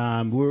Church.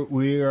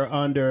 We are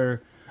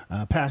under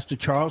Pastor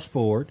Charles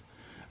Ford.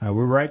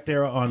 We're right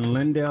there on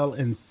Lindell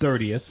and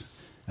 30th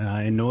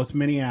in North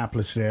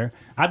Minneapolis there.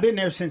 I've been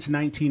there since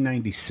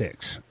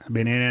 1996. I've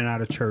been in and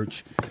out of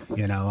church.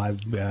 You know,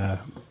 I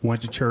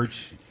went to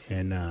church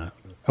and a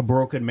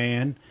broken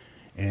man,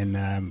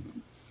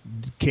 and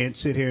can't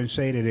sit here and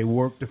say that it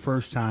worked the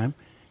first time.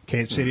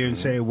 Can't sit here and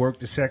say it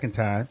worked the second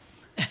time.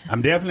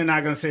 I'm definitely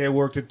not going to say it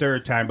worked the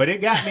third time, but it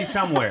got me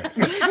somewhere.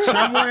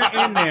 Somewhere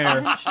in there.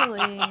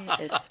 Eventually,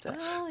 it's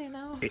still, you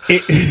know.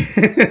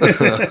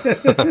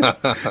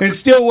 It's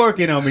still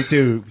working on me,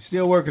 too.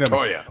 Still working on me.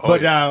 Oh, yeah.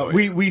 But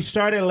we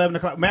start at 11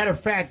 o'clock. Matter of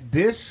fact,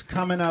 this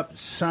coming up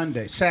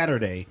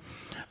Saturday,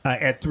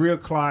 at 3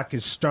 o'clock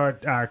is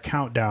start our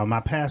countdown.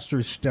 My pastor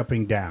is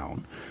stepping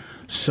down.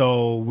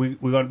 So we're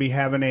going to be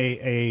having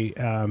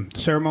a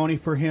ceremony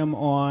for him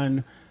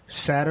on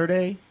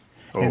Saturday.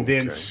 And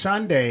then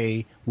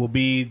Sunday will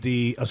be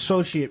the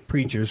associate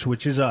preachers,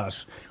 which is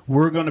us.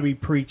 We're going to be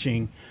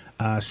preaching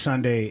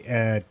Sunday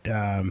at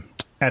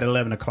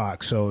 11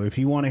 o'clock. So if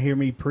you want to hear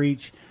me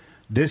preach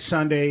this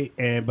Sunday,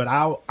 but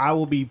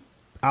I'll be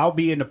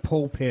in the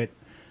pulpit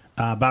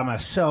by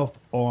myself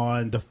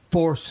on the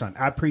fourth Sunday.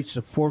 I preach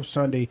the fourth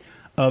Sunday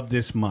of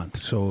this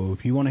month. So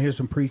if you want to hear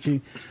some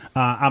preaching,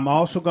 I'm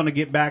also going to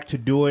get back to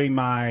doing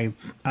my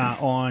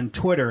on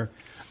Twitter.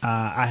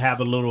 I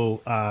have a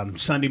little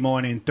Sunday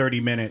morning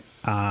 30-minute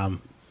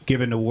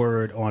giving the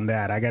word on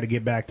that. I got to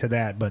get back to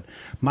that. But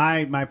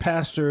my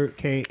pastor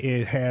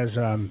has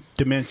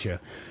dementia,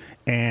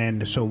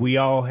 and so we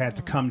all had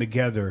to come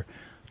together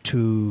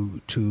to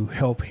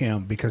help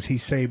him because he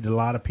saved a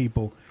lot of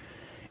people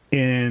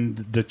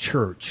in the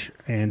church.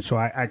 And so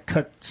I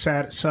cut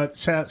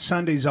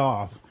Sundays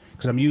off.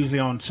 Because I'm usually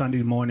on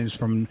Sunday mornings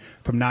from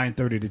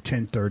 9:30 to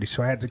 10:30,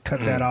 so I had to cut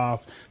that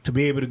off to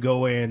be able to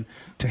go in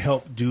to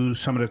help do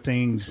some of the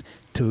things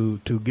to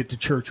get the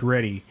church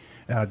ready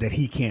that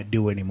he can't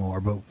do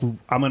anymore. But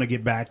I'm going to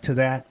get back to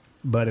that.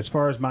 But as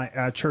far as my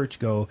church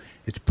go,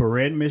 it's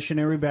Berean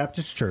Missionary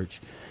Baptist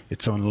Church.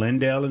 It's on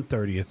Lindell and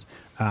 30th.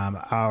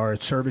 Our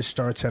service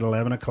starts at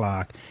 11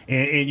 o'clock,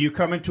 and you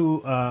come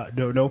into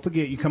don't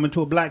forget you come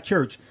into a black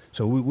church.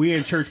 So we're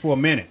in church for a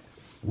minute.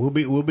 We'll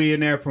be in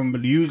there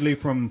usually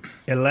from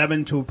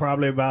 11 to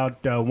probably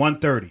about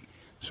 1:30.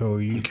 So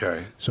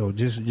So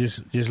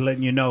just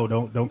letting you know,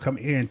 don't come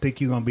here and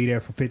think you're gonna be there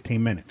for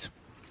 15 minutes.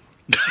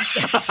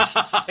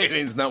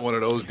 It's not one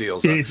of those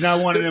deals. Huh? It's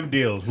not one of them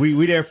deals.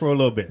 We there for a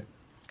little bit.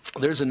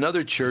 There's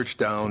another church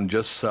down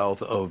just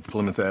south of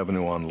Plymouth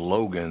Avenue on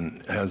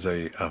Logan, has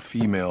a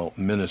female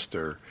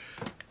minister,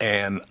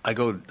 and I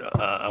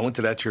went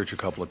to that church a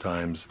couple of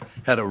times.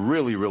 Had a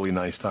really, really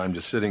nice time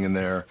just sitting in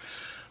there.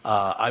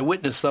 I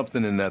witnessed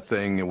something in that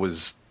thing. It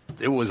was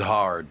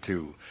hard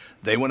too.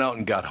 They went out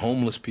and got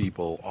homeless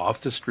people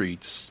off the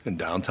streets in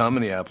downtown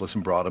Minneapolis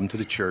and brought them to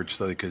the church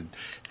so they could,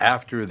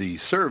 after the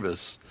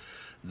service,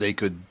 they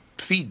could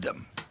feed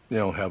them.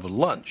 Have a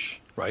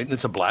lunch, right? And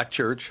it's a black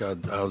church. I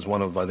was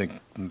one of, I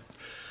think,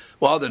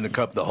 well, other than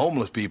the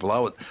homeless people,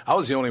 I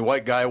was the only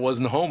white guy who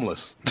wasn't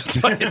homeless.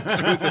 To tell you the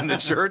truth, in the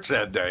church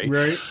that day.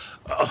 Right.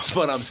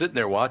 But I'm sitting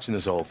there watching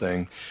this whole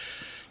thing.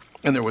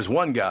 And there was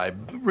one guy,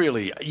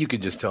 really, you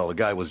could just tell the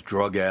guy was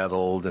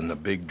drug-addled and a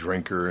big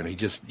drinker, and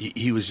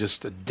he was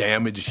just a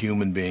damaged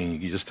human being. You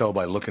could just tell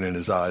by looking in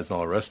his eyes and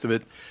all the rest of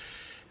it.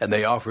 And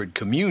they offered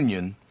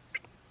communion,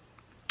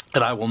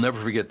 and I will never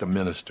forget the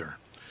minister.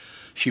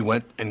 She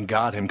went and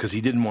got him because he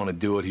didn't want to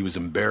do it. He was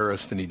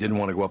embarrassed, and he didn't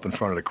want to go up in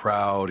front of the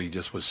crowd. He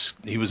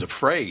was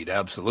afraid,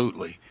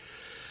 absolutely.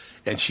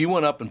 And she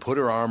went up and put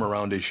her arm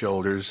around his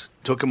shoulders,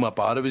 took him up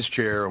out of his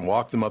chair and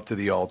walked him up to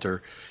the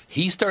altar.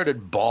 He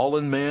started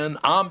bawling, man.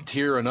 I'm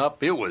tearing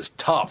up. It was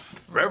tough.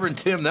 Reverend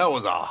Tim, that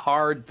was a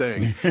hard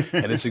thing.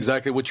 And it's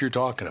exactly what you're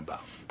talking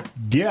about.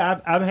 Yeah,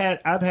 I've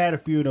had a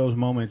few of those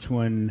moments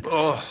when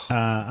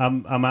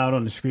I'm out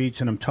on the streets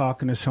and I'm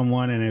talking to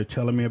someone and they're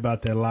telling me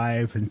about their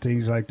life and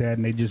things like that,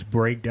 and they just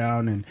break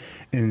down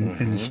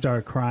and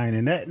start crying.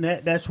 And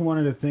that's one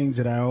of the things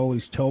that I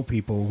always tell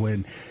people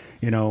when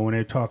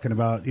they're talking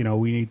about,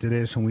 we need to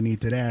this and we need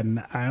to that.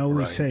 And I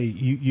always say,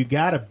 you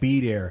got to be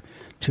there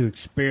to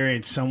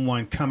experience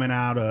someone coming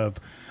out of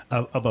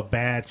a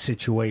bad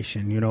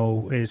situation.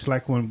 It's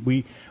like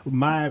when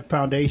my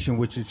foundation,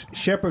 which is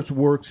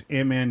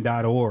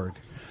shepherdsworksmn.org,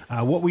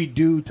 what we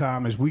do,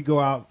 Tom, is we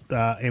go out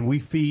and we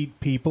feed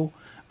people.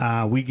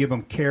 We give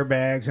them care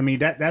bags. I mean,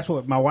 that's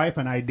what my wife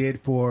and I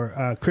did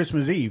for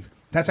Christmas Eve.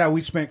 That's how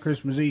we spent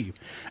Christmas Eve,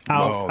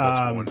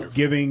 out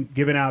giving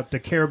out the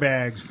care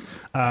bags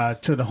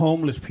to the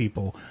homeless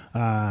people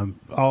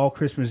all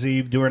Christmas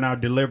Eve during our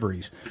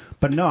deliveries.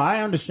 But no,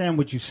 I understand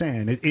what you're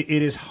saying. It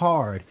is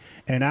hard,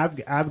 and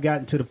I've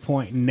gotten to the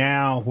point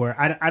now where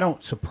I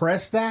don't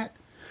suppress that,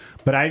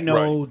 But I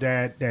know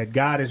that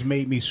God has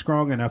made me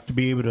strong enough to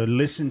be able to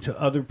listen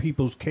to other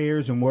people's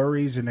cares and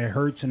worries and their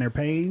hurts and their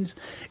pains,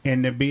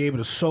 and to be able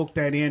to soak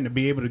that in, to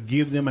be able to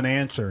give them an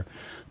answer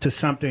to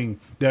something.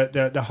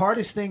 The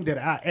hardest thing that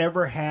I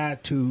ever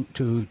had to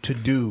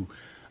do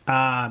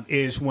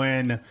is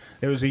when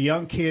there was a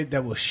young kid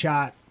that was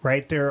shot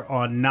right there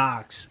on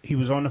Knox. He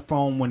was on the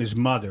phone with his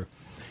mother,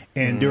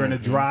 and during a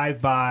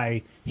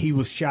drive-by, he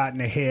was shot in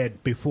the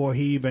head. Before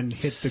he even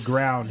hit the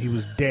ground, he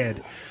was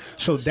dead.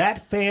 So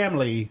that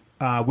family,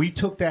 we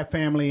took that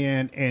family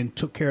in and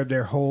took care of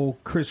their whole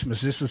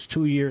Christmas. This was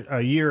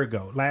a year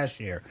ago, last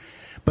year.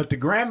 But the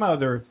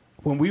grandmother,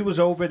 when we was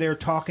over there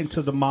talking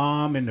to the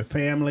mom and the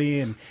family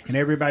and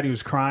everybody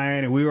was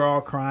crying and we were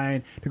all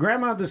crying, the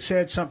grandmother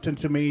said something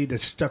to me that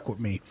stuck with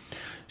me.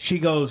 She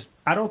goes,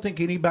 I don't think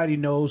anybody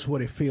knows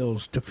what it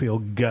feels to feel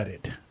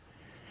gutted.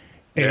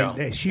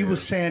 And she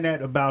was saying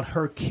that about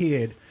her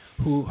kid,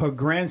 her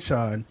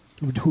grandson,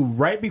 who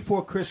right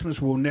before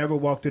Christmas will never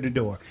walk through the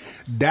door.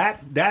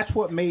 That's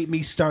what made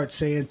me start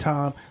saying,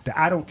 Tom, that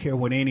I don't care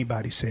what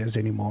anybody says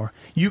anymore.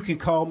 You can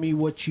call me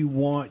what you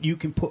want. You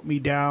can put me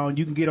down.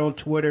 You can get on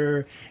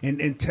Twitter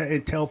and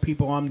tell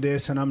people I'm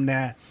this and I'm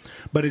that.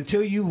 But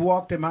until you've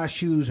walked in my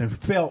shoes and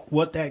felt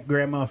what that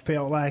grandma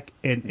felt like,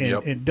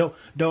 and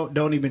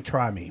don't even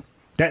try me.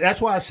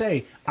 That's why I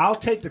say I'll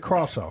take the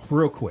cross off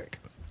real quick,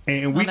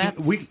 and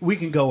we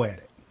can go at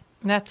it.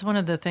 That's one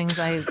of the things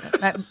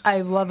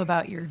I love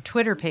about your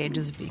Twitter page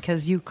is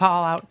because you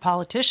call out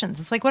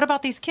politicians. It's like, what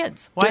about these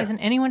kids? Why isn't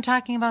anyone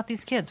talking about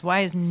these kids? Why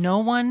is no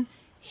one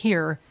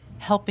here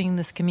helping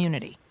this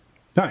community?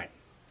 Right.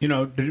 You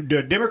know,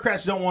 the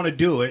Democrats don't want to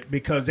do it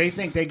because they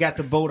think they got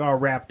the vote all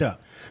wrapped up.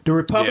 The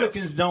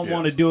Republicans don't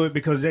want to do it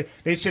because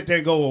they sit there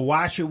and go, well,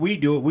 why should we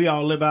do it? We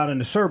all live out in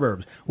the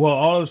suburbs. Well,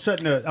 all of a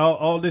sudden,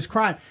 all this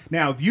crime.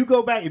 Now, if you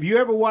go back, if you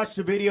ever watched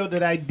the video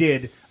that I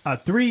did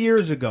 3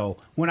 years ago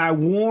when I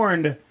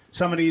warned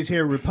some of these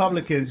here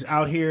Republicans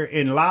out here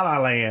in La La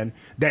Land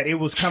that it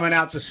was coming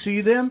out to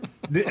see them,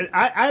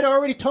 I'd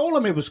already told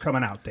them it was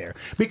coming out there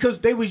because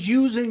they was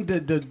using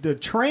the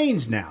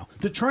trains now.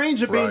 The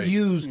trains are being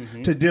used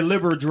to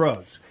deliver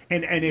drugs.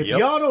 And if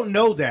y'all don't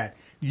know that,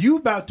 you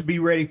about to be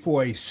ready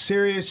for a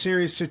serious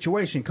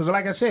situation. Because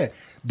like I said,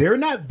 they're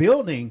not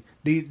building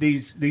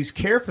these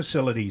care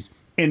facilities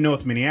in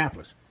North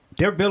Minneapolis.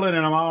 They're building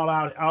them all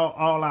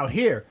out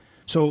here.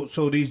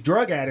 So these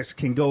drug addicts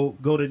can go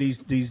to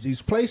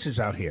these places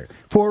out here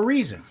for a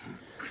reason.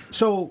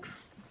 So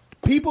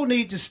people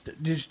need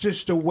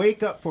just to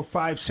wake up for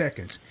 5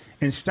 seconds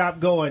and stop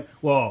going,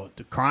 well,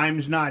 the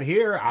crime's not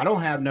here. I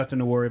don't have nothing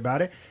to worry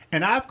about it.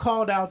 And I've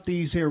called out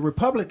these here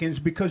Republicans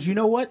because you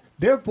know what?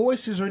 Their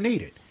voices are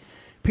needed.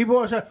 People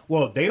are saying,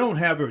 well, they don't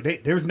have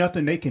there's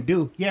nothing they can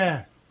do.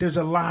 Yeah, there's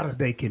a lot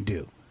they can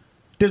do.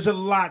 There's a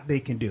lot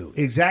they can do.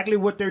 Exactly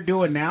what they're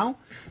doing now,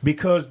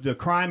 because the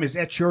crime is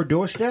at your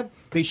doorstep,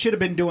 they should have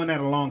been doing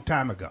that a long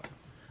time ago.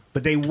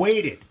 But they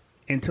waited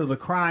until the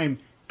crime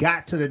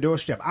got to the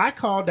doorstep. I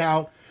called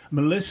out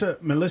Melissa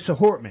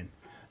Hortman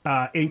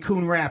in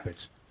Coon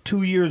Rapids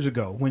 2 years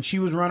ago when she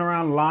was running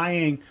around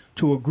lying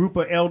to a group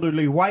of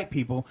elderly white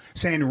people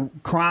saying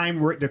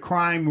the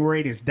crime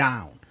rate is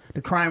down.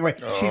 The crime rate.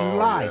 She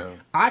lied. Yeah.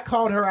 I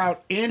called her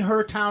out in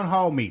her town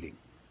hall meeting.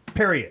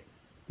 Period.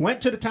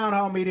 Went to the town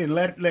hall meeting and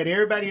let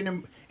everybody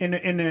in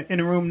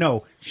the room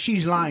know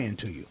she's lying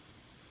to you.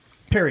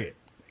 Period.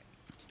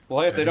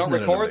 Well, if they don't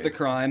record the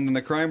crime, then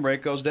the crime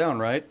rate goes down,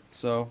 right?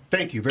 So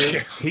thank you very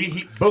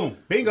much. Boom,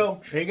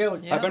 bingo. There you go.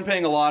 Yeah. I've been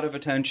paying a lot of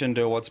attention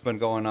to what's been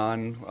going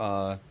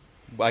on.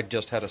 I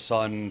just had a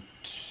son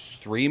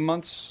 2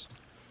 months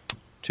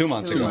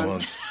ago.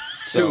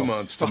 2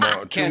 months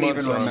tomorrow. I can't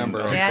even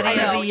remember. I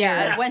know,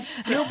 yeah. When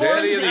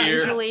newborns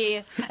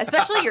usually,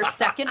 especially your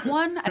second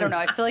one, I don't know.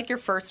 I feel like your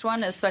first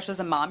one, especially as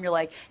a mom, you're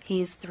like,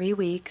 he's 3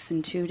 weeks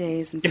and 2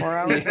 days and 4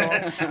 hours old.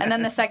 And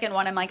then the second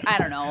one, I'm like, I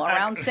don't know,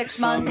 around 6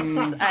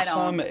 months. I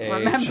don't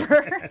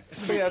remember.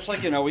 So yeah, it's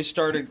like,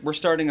 we're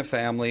starting a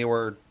family.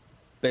 We're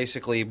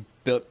basically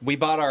we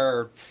bought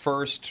our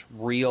first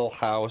real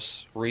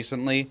house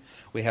recently.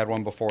 We had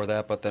one before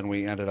that, but then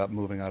we ended up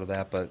moving out of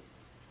that. But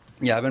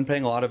yeah, I've been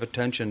paying a lot of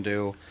attention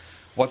to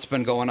what's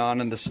been going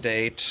on in the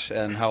state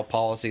and how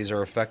policies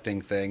are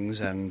affecting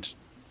things and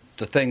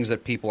the things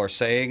that people are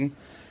saying,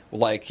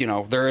 like,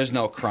 there is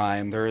no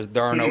crime, there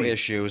are no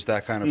issues,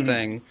 that kind of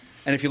thing.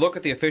 And if you look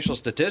at the official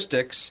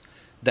statistics,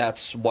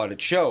 that's what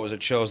it shows.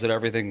 It shows that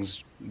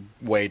everything's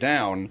way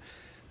down.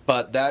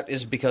 But that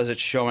is because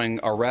it's showing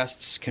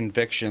arrests,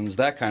 convictions,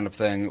 that kind of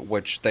thing,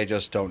 which they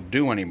just don't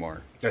do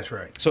anymore. That's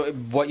right. So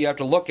what you have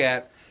to look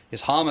at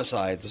is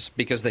homicides,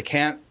 because they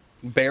can't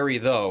bury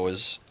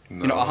those.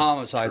 No, a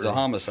homicide's a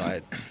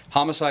homicide.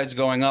 Homicides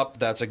going up,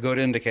 that's a good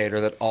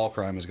indicator that all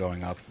crime is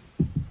going up.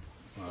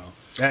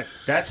 Wow.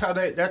 That's how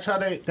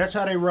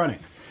they run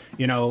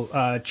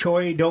it.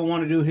 Choi don't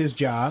want to do his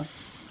job,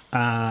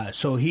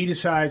 so he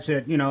decides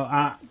that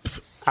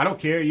I don't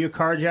care. You're a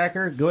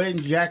carjacker. Go ahead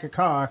and jack a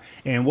car,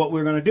 and what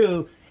we're going to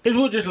do is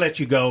we'll just let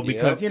you go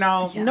because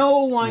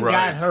no one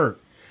got hurt,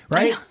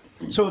 right?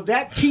 So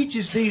that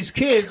teaches these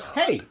kids,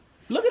 hey,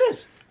 look at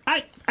this.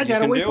 I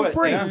got away for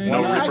free. Yeah.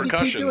 No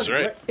repercussions,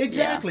 right?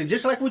 Exactly.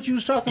 Just like what you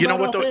was talking about. You know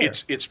what, though? There.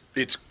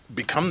 It's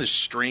become this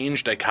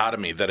strange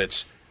dichotomy that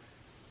it's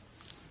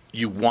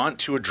you want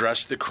to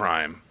address the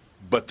crime,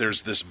 but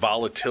there's this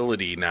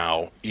volatility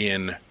now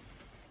in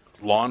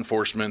law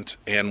enforcement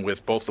and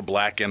with both the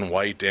black and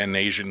white and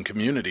Asian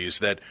communities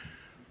that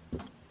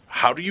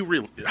how do you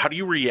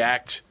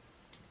react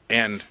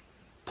and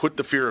put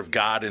the fear of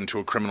God into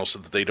a criminal so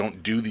that they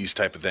don't do these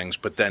type of things,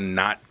 but then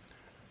not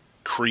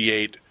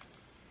create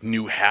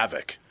new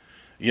havoc?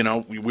 You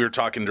know, we were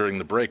talking during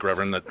the break,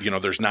 Reverend, that, you know,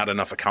 there's not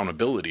enough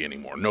accountability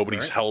anymore.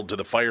 Nobody's held to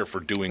the fire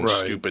for doing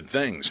stupid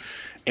things.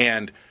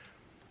 And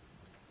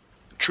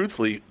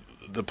truthfully,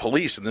 the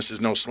police, and this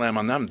is no slam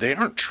on them, they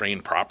aren't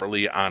trained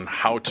properly on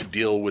how to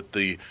deal with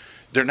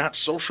they're not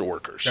social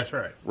workers. That's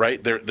right.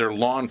 Right? They're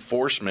law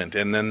enforcement,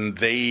 and then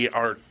they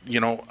are,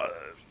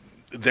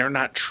 they're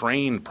not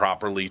trained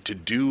properly to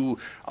do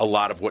a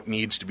lot of what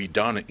needs to be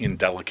done in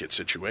delicate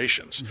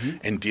situations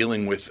and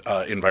dealing with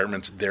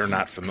environments they're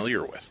not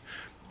familiar with.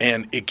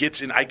 And it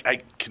gets in,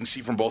 I can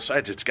see from both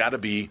sides, it's got to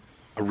be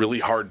a really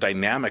hard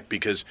dynamic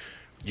because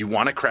you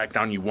want to crack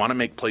down, you want to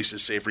make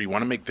places safer, you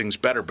want to make things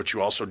better, but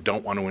you also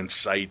don't want to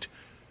incite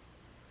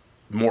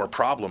more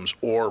problems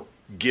or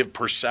give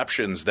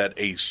perceptions that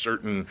a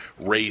certain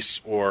race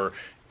or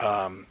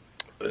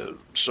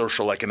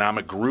social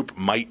economic group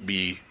might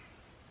be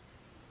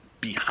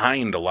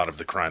behind a lot of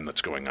the crime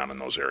that's going on in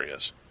those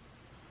areas.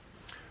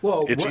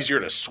 Well, it's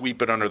easier to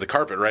sweep it under the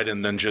carpet, right,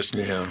 and then just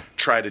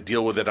try to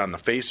deal with it on the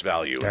face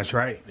value. That's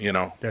right.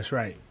 That's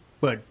right.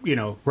 But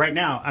right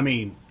now, I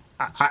mean,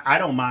 I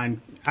don't mind.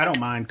 I don't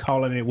mind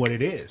calling it what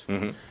it is.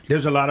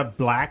 There's a lot of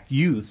black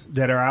youth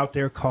that are out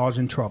there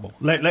causing trouble.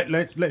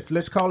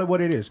 Let's call it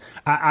what it is.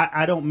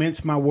 I don't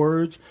mince my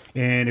words,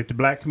 and if the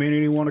black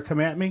community want to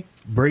come at me,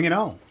 bring it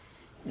on.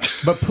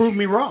 But prove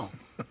me wrong.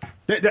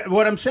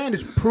 What I'm saying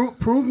is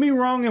prove me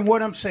wrong in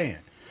what I'm saying.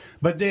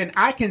 But then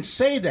I can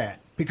say that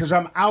because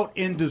I'm out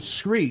in the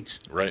streets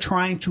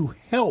trying to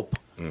help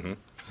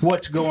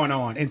what's going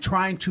on and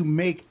trying to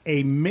make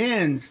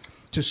amends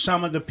to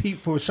some of the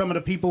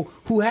people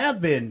who have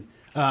been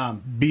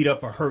beat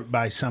up or hurt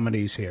by some of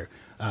these here.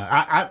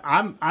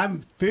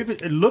 I'm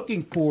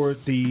looking for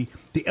the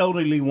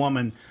elderly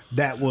woman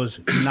that was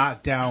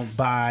knocked down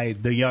by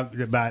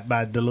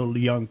the little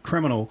young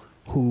criminal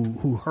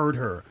who hurt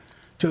her.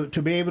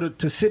 To be able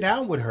to sit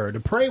down with her, to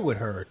pray with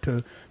her,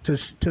 to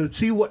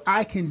see what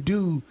I can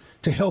do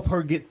to help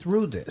her get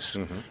through this.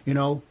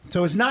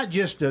 So it's not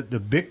just the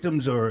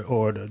victims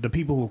or the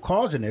people who are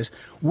causing this.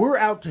 We're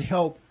out to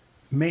help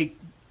make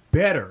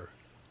better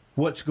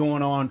what's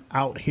going on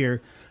out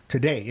here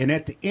today. And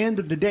at the end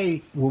of the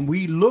day, when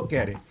we look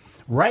at it,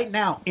 right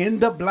now in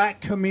the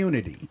black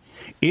community,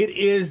 it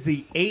is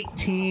the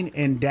 18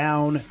 and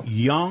down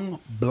young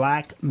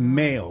black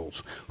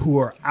males who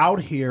are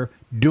out here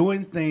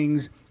doing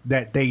things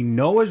that they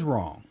know is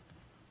wrong.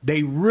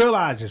 They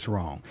realize it's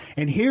wrong.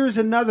 And here's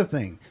another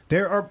thing.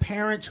 There are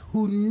parents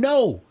who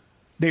know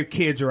their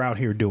kids are out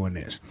here doing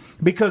this.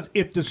 Because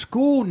if the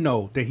school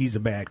know that he's a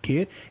bad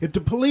kid, if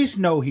the police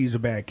know he's a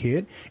bad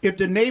kid, if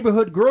the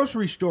neighborhood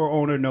grocery store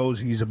owner knows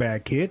he's a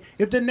bad kid,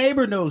 if the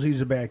neighbor knows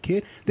he's a bad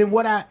kid, then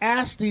what I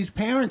ask these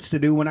parents to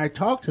do when I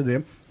talk to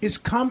them is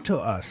come to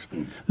us.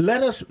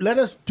 Let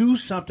us do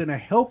something to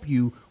help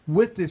you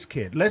with this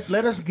kid.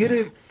 Let us get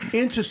it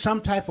into some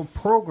type of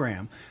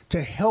program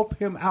to help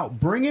him out.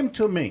 Bring him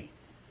to me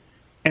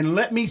and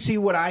let me see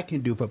what I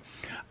can do for him.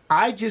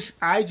 I just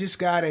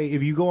got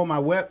if you go on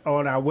our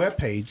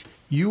webpage,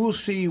 you will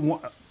see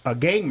a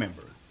gang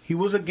member. He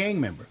was a gang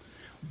member.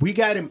 We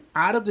got him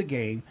out of the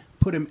gang,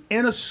 put him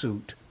in a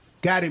suit,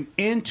 got him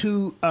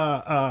into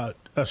a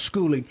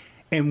schooling,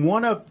 and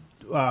one of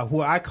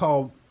who I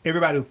call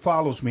everybody who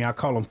follows me, I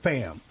call him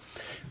fam.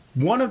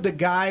 One of the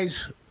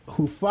guys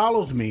who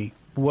follows me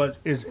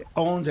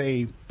owns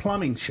a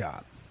plumbing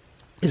shop,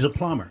 is a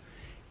plumber.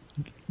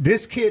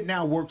 This kid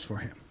now works for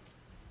him.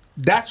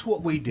 That's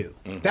what we do.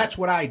 That's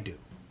what I do.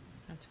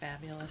 That's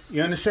fabulous.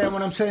 You understand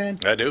what I'm saying?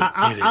 I do.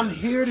 I'm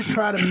here to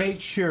try to make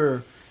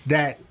sure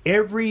that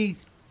every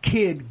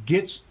kid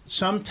gets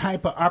some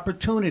type of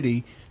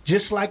opportunity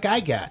just like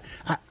I got.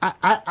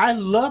 I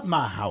love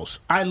my house.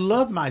 I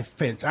love my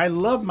fence. I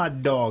love my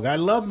dog. I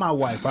love my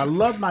wife. I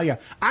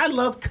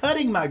love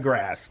cutting my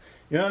grass.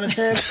 You know what I'm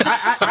saying?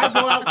 I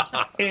go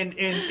out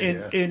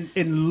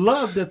and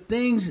love the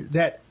things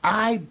that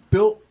I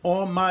built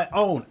on my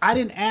own. I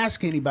didn't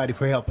ask anybody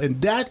for help.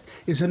 And that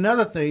is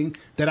another thing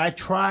that I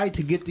try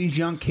to get these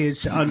young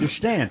kids to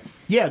understand.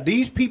 Yeah,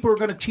 these people are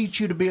going to teach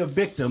you to be a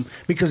victim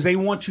because they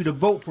want you to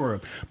vote for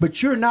them.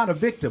 But you're not a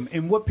victim.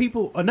 And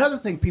another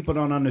thing people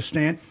don't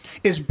understand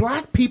is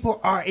black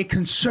people are a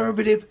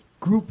conservative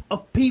group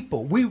of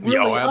people. We really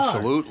are.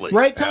 Absolutely.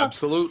 Right, Tom?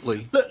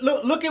 Absolutely.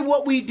 Look at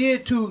what we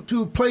did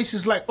to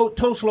places like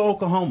Tulsa,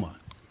 Oklahoma.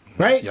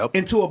 Right? Yep.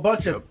 Until a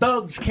bunch of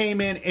thugs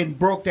came in and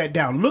broke that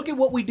down. Look at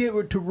what we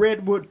did to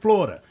Redwood,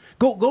 Florida.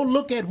 Go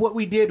look at what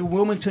we did to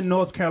Wilmington,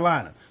 North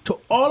Carolina. to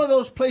all of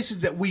those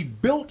places that we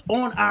built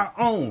on our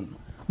own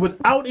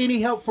without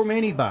any help from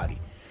anybody.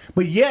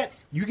 But yet,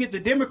 you get the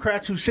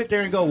Democrats who sit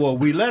there and go, well,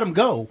 we let them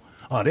go.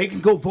 They can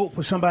go vote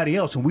for somebody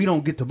else, and we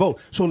don't get to vote.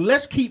 So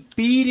let's keep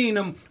feeding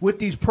them with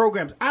these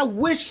programs. I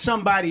wish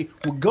somebody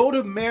would go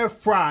to Mayor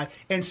Fry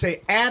and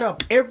say, add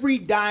up every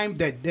dime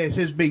that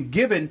has been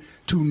given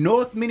to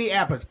North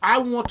Minneapolis. I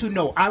want to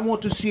know. I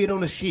want to see it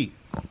on a sheet.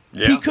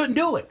 Yeah. He couldn't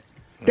do it.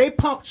 They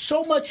pumped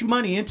so much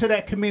money into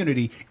that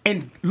community,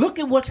 and look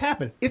at what's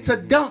happened. It's a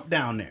dump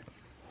down there.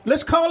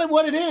 Let's call it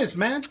what it is,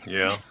 man.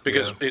 Yeah,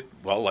 because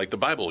like the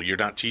Bible, you're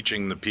not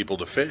teaching the people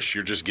to fish;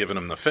 you're just giving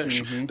them the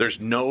fish. Mm-hmm.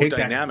 There's no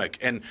dynamic,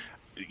 and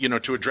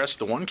to address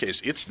the one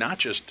case, it's not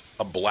just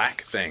a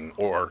black thing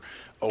or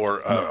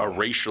a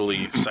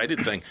racially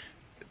sided thing.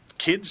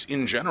 Kids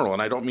in general,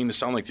 and I don't mean to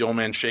sound like the old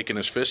man shaking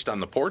his fist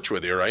on the porch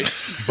with you, right?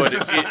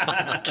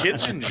 But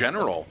kids in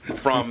general,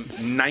 from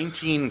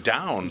 19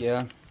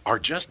 down. Are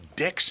just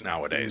dicks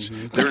nowadays.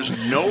 Mm-hmm.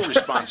 There's no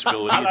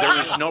responsibility. There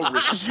is no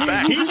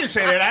respect. He can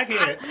say that. I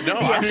can't. No,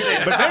 I'm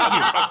saying but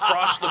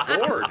across the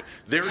board.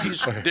 There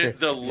is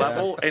the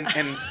level, and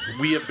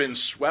we have been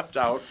swept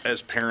out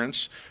as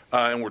parents,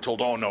 and we're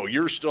told, oh, no,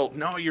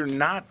 you're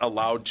not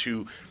allowed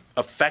to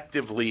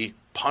effectively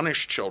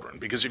punish children,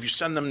 because if you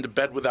send them to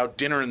bed without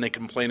dinner and they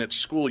complain at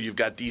school, you've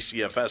got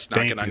DCFS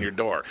knocking on your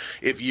door.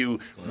 If you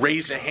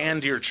raise a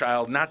hand to your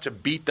child, not to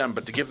beat them,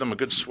 but to give them a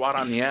good swat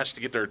on the ass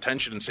to get their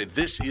attention and say,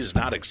 this is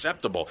not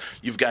acceptable,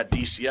 you've got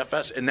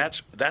DCFS. And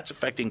that's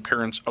affecting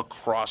parents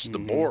across the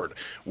board.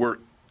 We're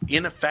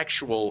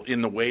ineffectual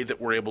in the way that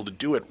we're able to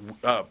do it.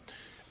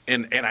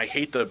 And I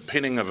hate the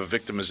pinning of a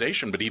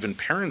victimization, but even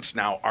parents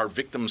now are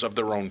victims of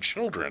their own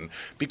children,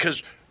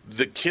 because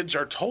the kids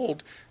are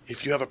told,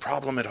 if you have a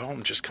problem at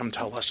home, just come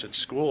tell us at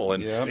school,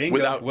 and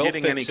without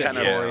getting any kind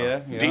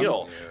of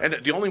deal. Yeah. And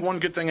the only one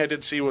good thing I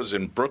did see was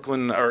in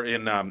Brooklyn, or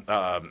in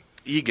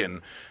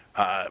Egan,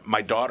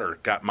 my daughter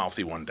got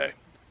mouthy one day,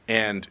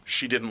 and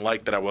she didn't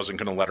like that I wasn't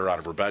going to let her out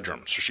of her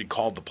bedroom, so she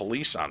called the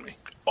police on me.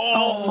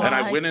 Oh, and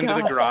I went into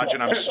the garage,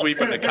 and I'm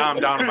sweeping to calm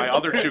down, and my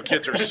other two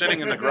kids are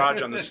sitting in the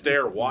garage on the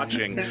stair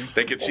watching.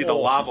 They could see the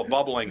lava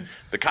bubbling.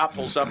 The cop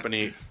pulls up, and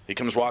he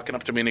comes walking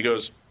up to me, and he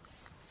goes,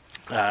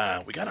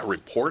 we got a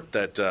report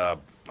that, I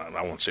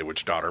won't say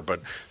which daughter,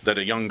 but that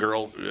a young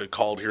girl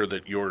called here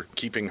that you're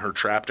keeping her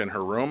trapped in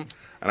her room.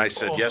 And I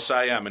said, yes,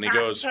 I am. And he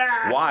goes,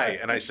 why?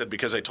 And I said,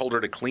 because I told her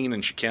to clean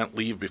and she can't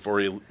leave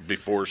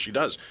before she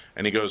does.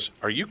 And he goes,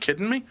 are you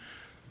kidding me?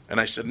 And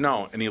I said,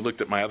 no. And he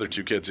looked at my other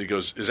two kids. He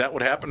goes, is that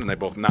what happened? And they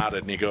both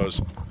nodded. And he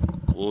goes,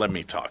 let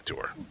me talk to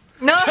her.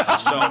 No. So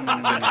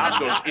the cop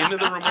goes into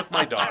the room with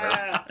my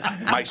daughter.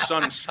 My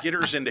son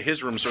skitters into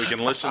his room so he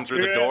can listen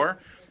through the door.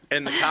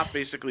 And the cop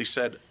basically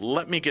said,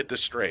 let me get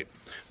this straight.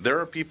 There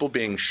are people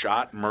being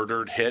shot,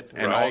 murdered, hit,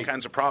 and all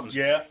kinds of problems.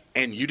 Yeah.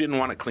 And you didn't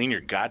want to clean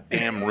your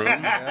goddamn room.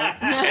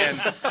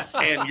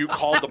 And you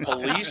called the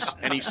police,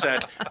 and he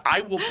said,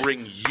 I will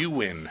bring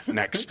you in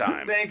next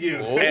time. Thank you.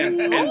 And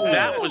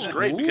that was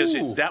great, because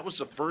that was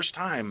the first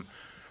time.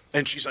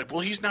 And she's like,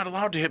 well, he's not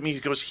allowed to hit me. He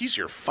goes, he's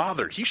your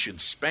father. He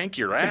should spank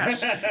your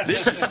ass.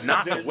 This is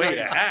not the way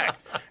to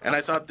act. And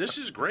I thought, this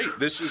is great.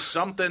 This is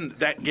something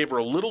that gave her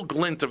a little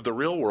glint of the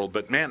real world.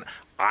 But, man,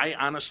 I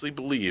honestly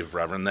believe,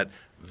 Reverend, that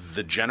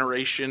the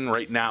generation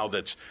right now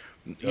that's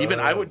even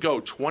I would go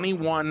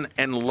 21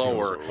 and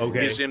lower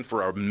is in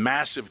for a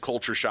massive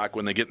culture shock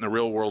when they get in the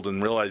real world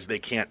and realize they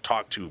can't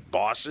talk to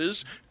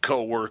bosses,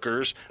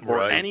 coworkers,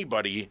 or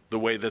anybody the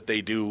way that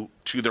they do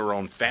to their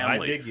own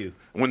family. I dig you.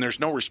 When there's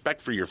no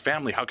respect for your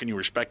family, how can you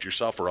respect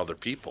yourself or other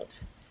people?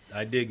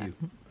 I dig you.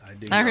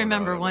 I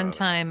remember one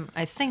time,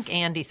 I think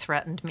Andy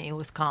threatened me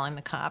with calling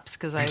the cops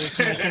because I was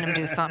making him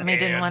do something he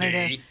didn't want to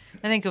do.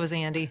 I think it was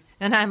Andy.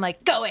 And I'm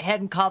like, go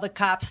ahead and call the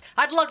cops.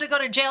 I'd love to go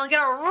to jail and get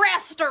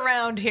arrested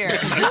around here.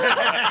 Get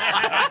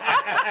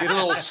a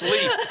little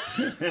sleep.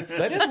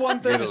 That is one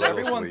thing, is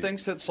everyone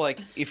thinks it's like,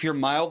 if you're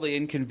mildly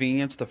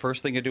inconvenienced, the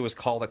first thing you do is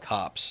call the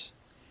cops.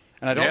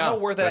 And I don't know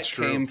where that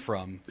came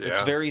from. Yeah.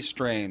 It's very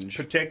strange.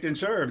 Protect and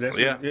serve. That's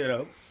what, you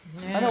know.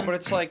 Yeah. I know, but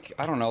it's like,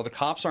 I don't know, the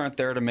cops aren't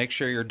there to make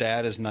sure your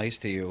dad is nice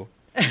to you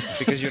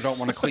because you don't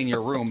want to clean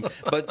your room.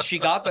 But she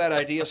got that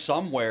idea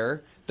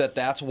somewhere that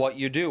that's what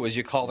you do, is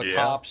you call the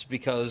cops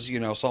because, you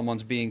know,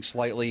 someone's being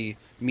slightly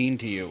mean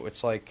to you.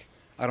 It's like,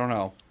 I don't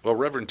know. Well,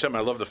 Reverend Tim, I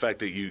love the fact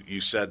that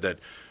you said that,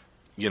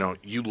 you know,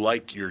 you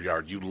like your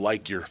yard, you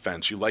like your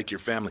fence, you like your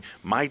family.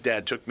 My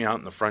dad took me out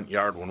in the front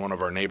yard when one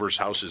of our neighbors'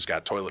 houses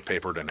got toilet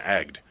papered and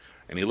egged.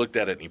 And he looked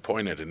at it and he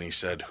pointed and he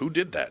said, who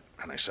did that?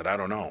 And I said, I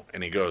don't know.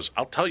 And he goes,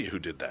 I'll tell you who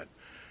did that.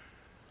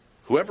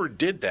 Whoever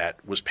did that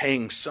was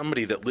paying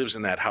somebody that lives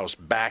in that house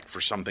back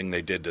for something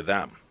they did to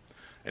them.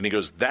 And he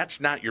goes,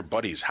 that's not your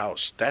buddy's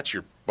house. That's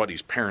your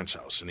buddy's parents'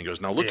 house, and he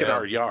goes, now look at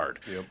our yard.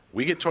 Yep.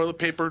 We get toilet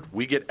papered,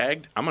 we get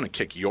egged, I'm going to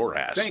kick your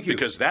ass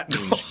because that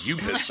means you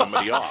piss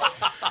somebody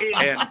off.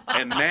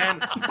 And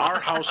man, our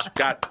house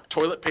got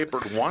toilet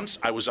papered once.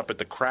 I was up at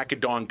the crack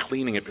of dawn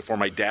cleaning it before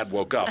my dad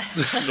woke up.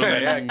 So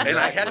and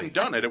I hadn't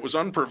done it. It was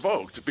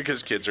unprovoked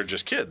because kids are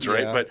just kids,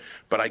 right? Yeah.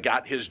 But I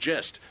got his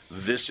gist.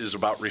 This is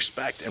about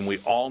respect, and we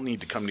all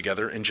need to come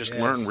together and just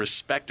learn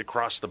respect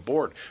across the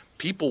board.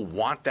 People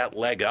want that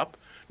leg up,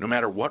 no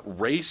matter what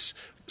race,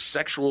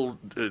 sexual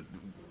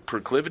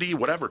proclivity,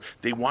 whatever.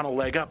 They want a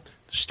leg up.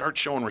 Start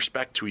showing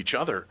respect to each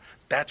other.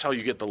 That's how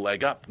you get the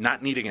leg up.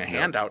 Not needing a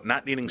handout,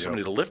 not needing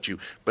somebody to lift you,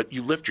 but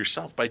you lift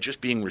yourself by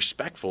just being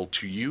respectful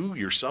to you,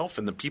 yourself,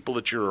 and the people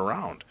that you're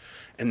around.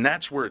 And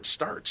that's where it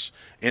starts.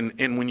 And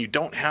when you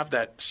don't have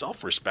that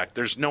self-respect,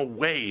 there's no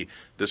way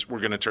we're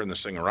going to turn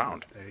this thing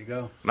around. There you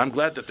go. And I'm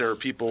glad that there are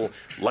people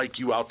like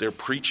you out there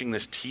preaching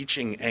this,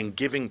 teaching, and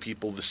giving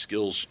people the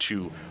skills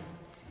to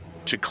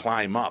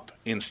climb up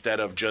instead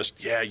of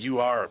just, you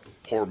are a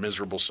poor,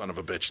 miserable son of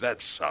a bitch.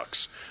 That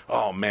sucks.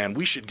 Oh, man,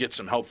 we should get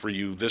some help for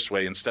you this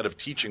way instead of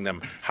teaching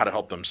them how to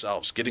help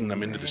themselves, getting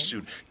them into the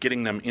suit,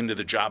 getting them into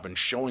the job, and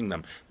showing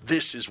them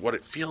this is what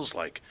it feels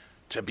like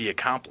to be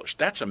accomplished.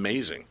 That's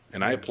amazing.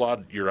 And I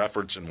applaud your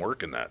efforts and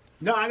work in that.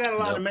 No, I got a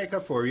lot to make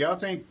up for. Y'all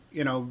think,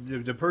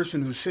 the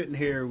person who's sitting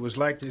here was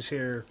like this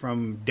here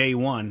from day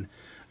one.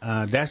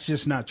 That's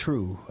just not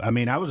true. I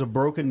mean, I was a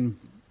broken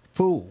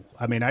fool.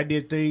 I mean, I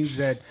did things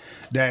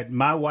that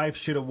my wife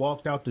should have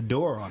walked out the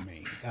door on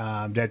me,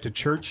 that the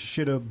church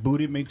should have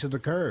booted me to the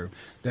curb,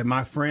 that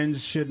my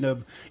friends shouldn't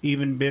have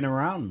even been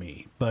around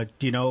me. But,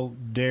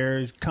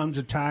 there comes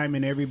a time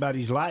in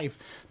everybody's life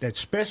that,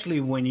 especially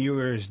when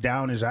you're as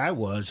down as I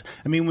was,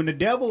 I mean, when the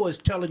devil is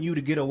telling you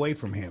to get away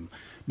from him,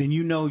 then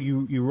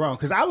you're wrong.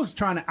 Because I was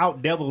trying to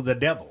out-devil the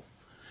devil.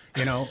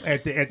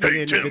 At the end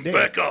Tim, of the day.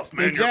 Back off,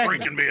 man. You're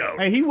freaking me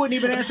out. And he wouldn't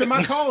even answer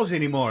my calls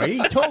anymore.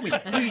 He told me,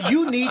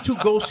 you need to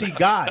go see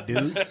God,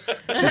 dude. So,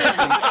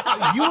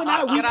 you and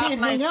I, we Get can't off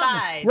my hang out.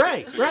 side.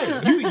 Right.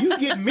 You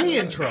get me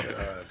in trouble.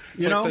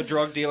 It's like the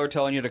drug dealer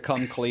telling you to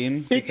come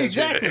clean.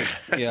 Exactly.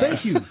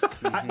 Thank you.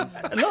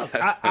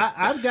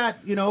 I've got,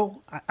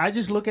 I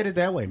just look at it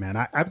that way, man.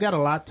 I've got a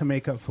lot to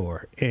make up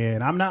for.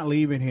 And I'm not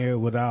leaving here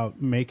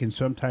without making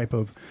some type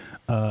of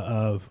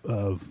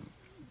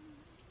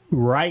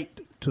right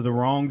to the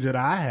wrongs that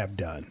I have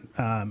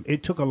done.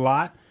 It took a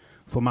lot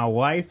for my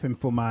wife and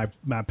for my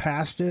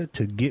pastor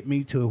to get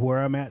me to where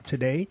I'm at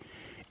today.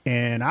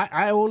 And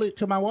I owe it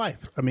to my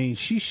wife. I mean,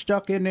 she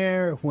stuck in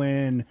there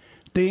when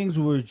things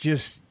were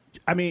just,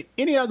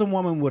 any other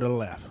woman would have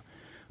left.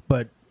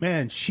 But,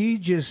 man, she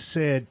just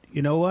said,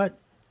 you know what?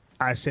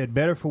 I said,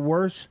 better for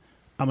worse.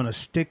 I'm going to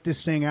stick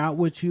this thing out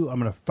with you. I'm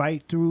going to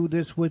fight through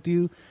this with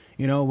you.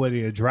 Whether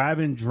you're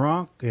driving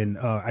drunk, and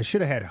I should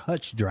have had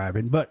Hutch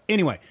driving, but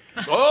anyway.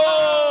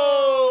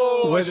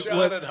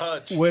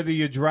 Whether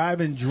you're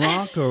driving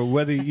drunk or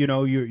whether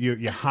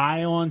you're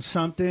high on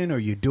something or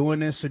you're doing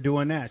this or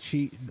doing that,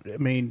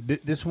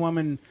 this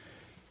woman,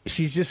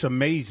 she's just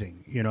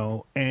amazing,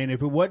 And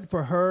if it wasn't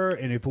for her,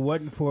 and if it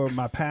wasn't for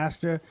my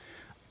pastor,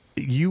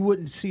 you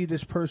wouldn't see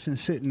this person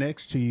sitting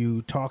next to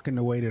you talking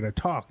the way that I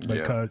talk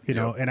because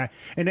and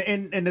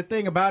the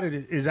thing about it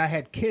is I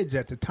had kids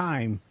at the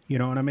time, you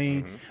know what I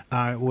mean?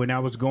 Mm-hmm. When I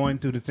was going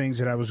through the things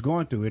that I was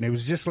going through, and it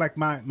was just like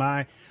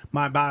my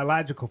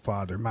biological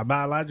father. My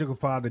biological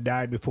father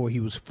died before he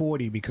was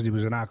 40 because he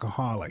was an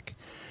alcoholic.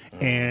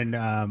 And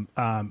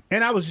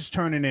I was just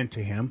turning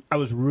into him. I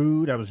was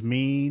rude. I was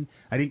mean.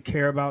 I didn't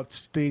care about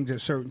things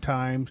at certain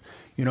times.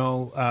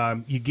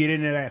 You get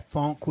into that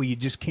funk where you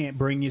just can't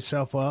bring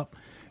yourself up,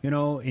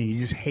 and you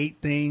just hate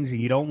things,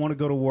 and you don't want to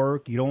go to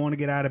work. You don't want to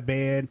get out of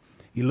bed.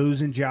 You're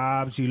losing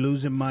jobs. You're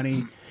losing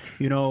money,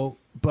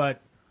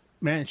 But,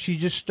 man, she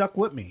just stuck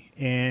with me.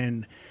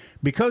 And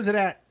because of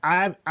that,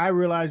 I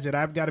realized that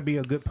I've got to be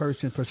a good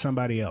person for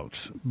somebody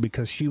else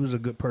because she was a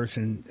good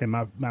person and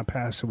my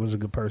pastor was a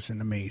good person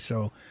to me.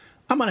 So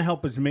I'm going to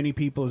help as many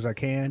people as I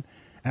can.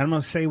 And I'm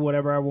going to say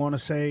whatever I want to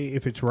say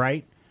if it's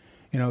right.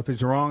 If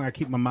it's wrong, I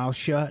keep my mouth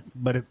shut.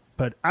 But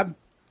I'm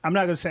not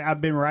going to say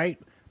I've been right,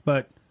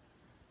 but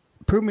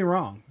prove me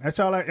wrong. That's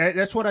all.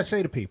 That's what I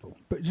say to people.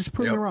 But just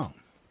prove me wrong.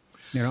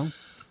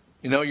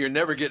 You're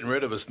never getting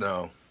rid of us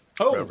now.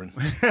 Reverend.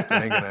 It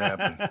ain't going to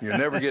happen. You're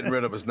never getting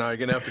rid of us now. You're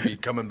going to have to be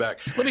coming back.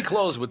 Let me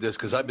close with this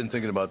because I've been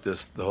thinking about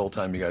this the whole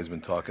time you guys have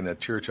been talking. That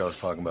church I was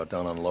talking about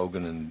down on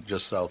Logan and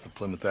just south of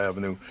Plymouth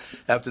Avenue,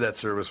 after that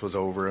service was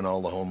over and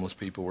all the homeless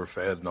people were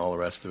fed and all the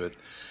rest of it,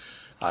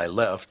 I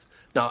left.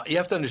 Now, you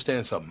have to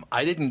understand something.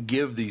 I didn't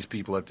give these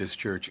people at this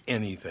church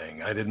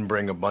anything. I didn't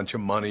bring a bunch of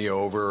money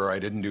over. Or I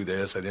didn't do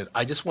this.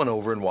 I just went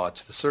over and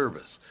watched the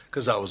service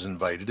because I was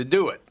invited to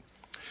do it.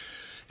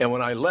 And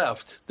when I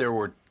left, there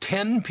were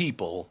 10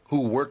 people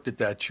who worked at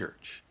that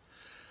church.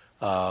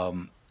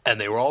 And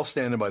they were all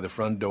standing by the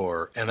front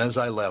door. And as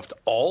I left,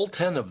 all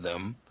 10 of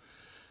them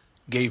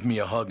gave me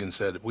a hug and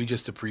said, we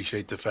just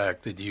appreciate the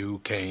fact that you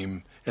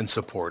came and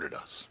supported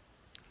us.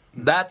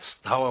 That's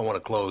how I want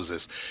to close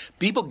this.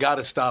 People got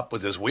to stop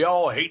with this. We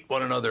all hate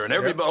one another, and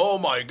everybody, oh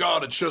my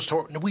God, it's just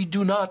horrible. We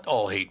do not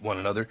all hate one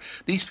another.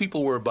 These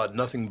people were about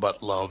nothing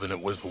but love, and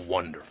it was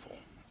wonderful.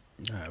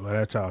 All right, well,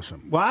 that's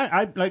awesome. Well,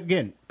 I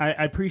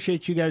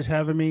appreciate you guys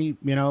having me.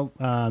 You know,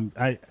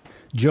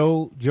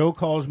 Joe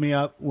calls me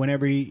up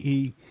whenever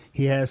he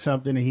has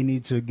something and he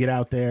needs to get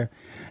out there.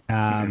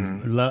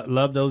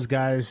 Love those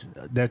guys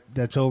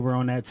that's over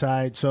on that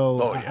side. So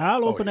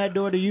I'll open that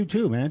door to you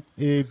too, man.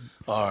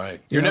 All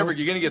right, you're going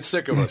to get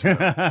sick of us. Now.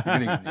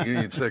 You're going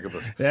to get sick of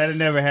us. That'll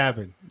never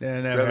happen.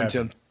 Reverend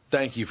Tim,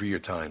 thank you for your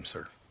time,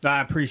 sir.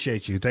 I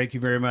appreciate you. Thank you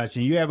very much,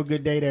 and you have a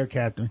good day there,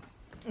 Catherine.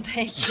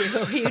 Thank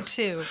you. You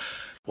too.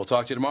 We'll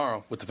talk to you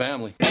tomorrow with the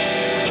family.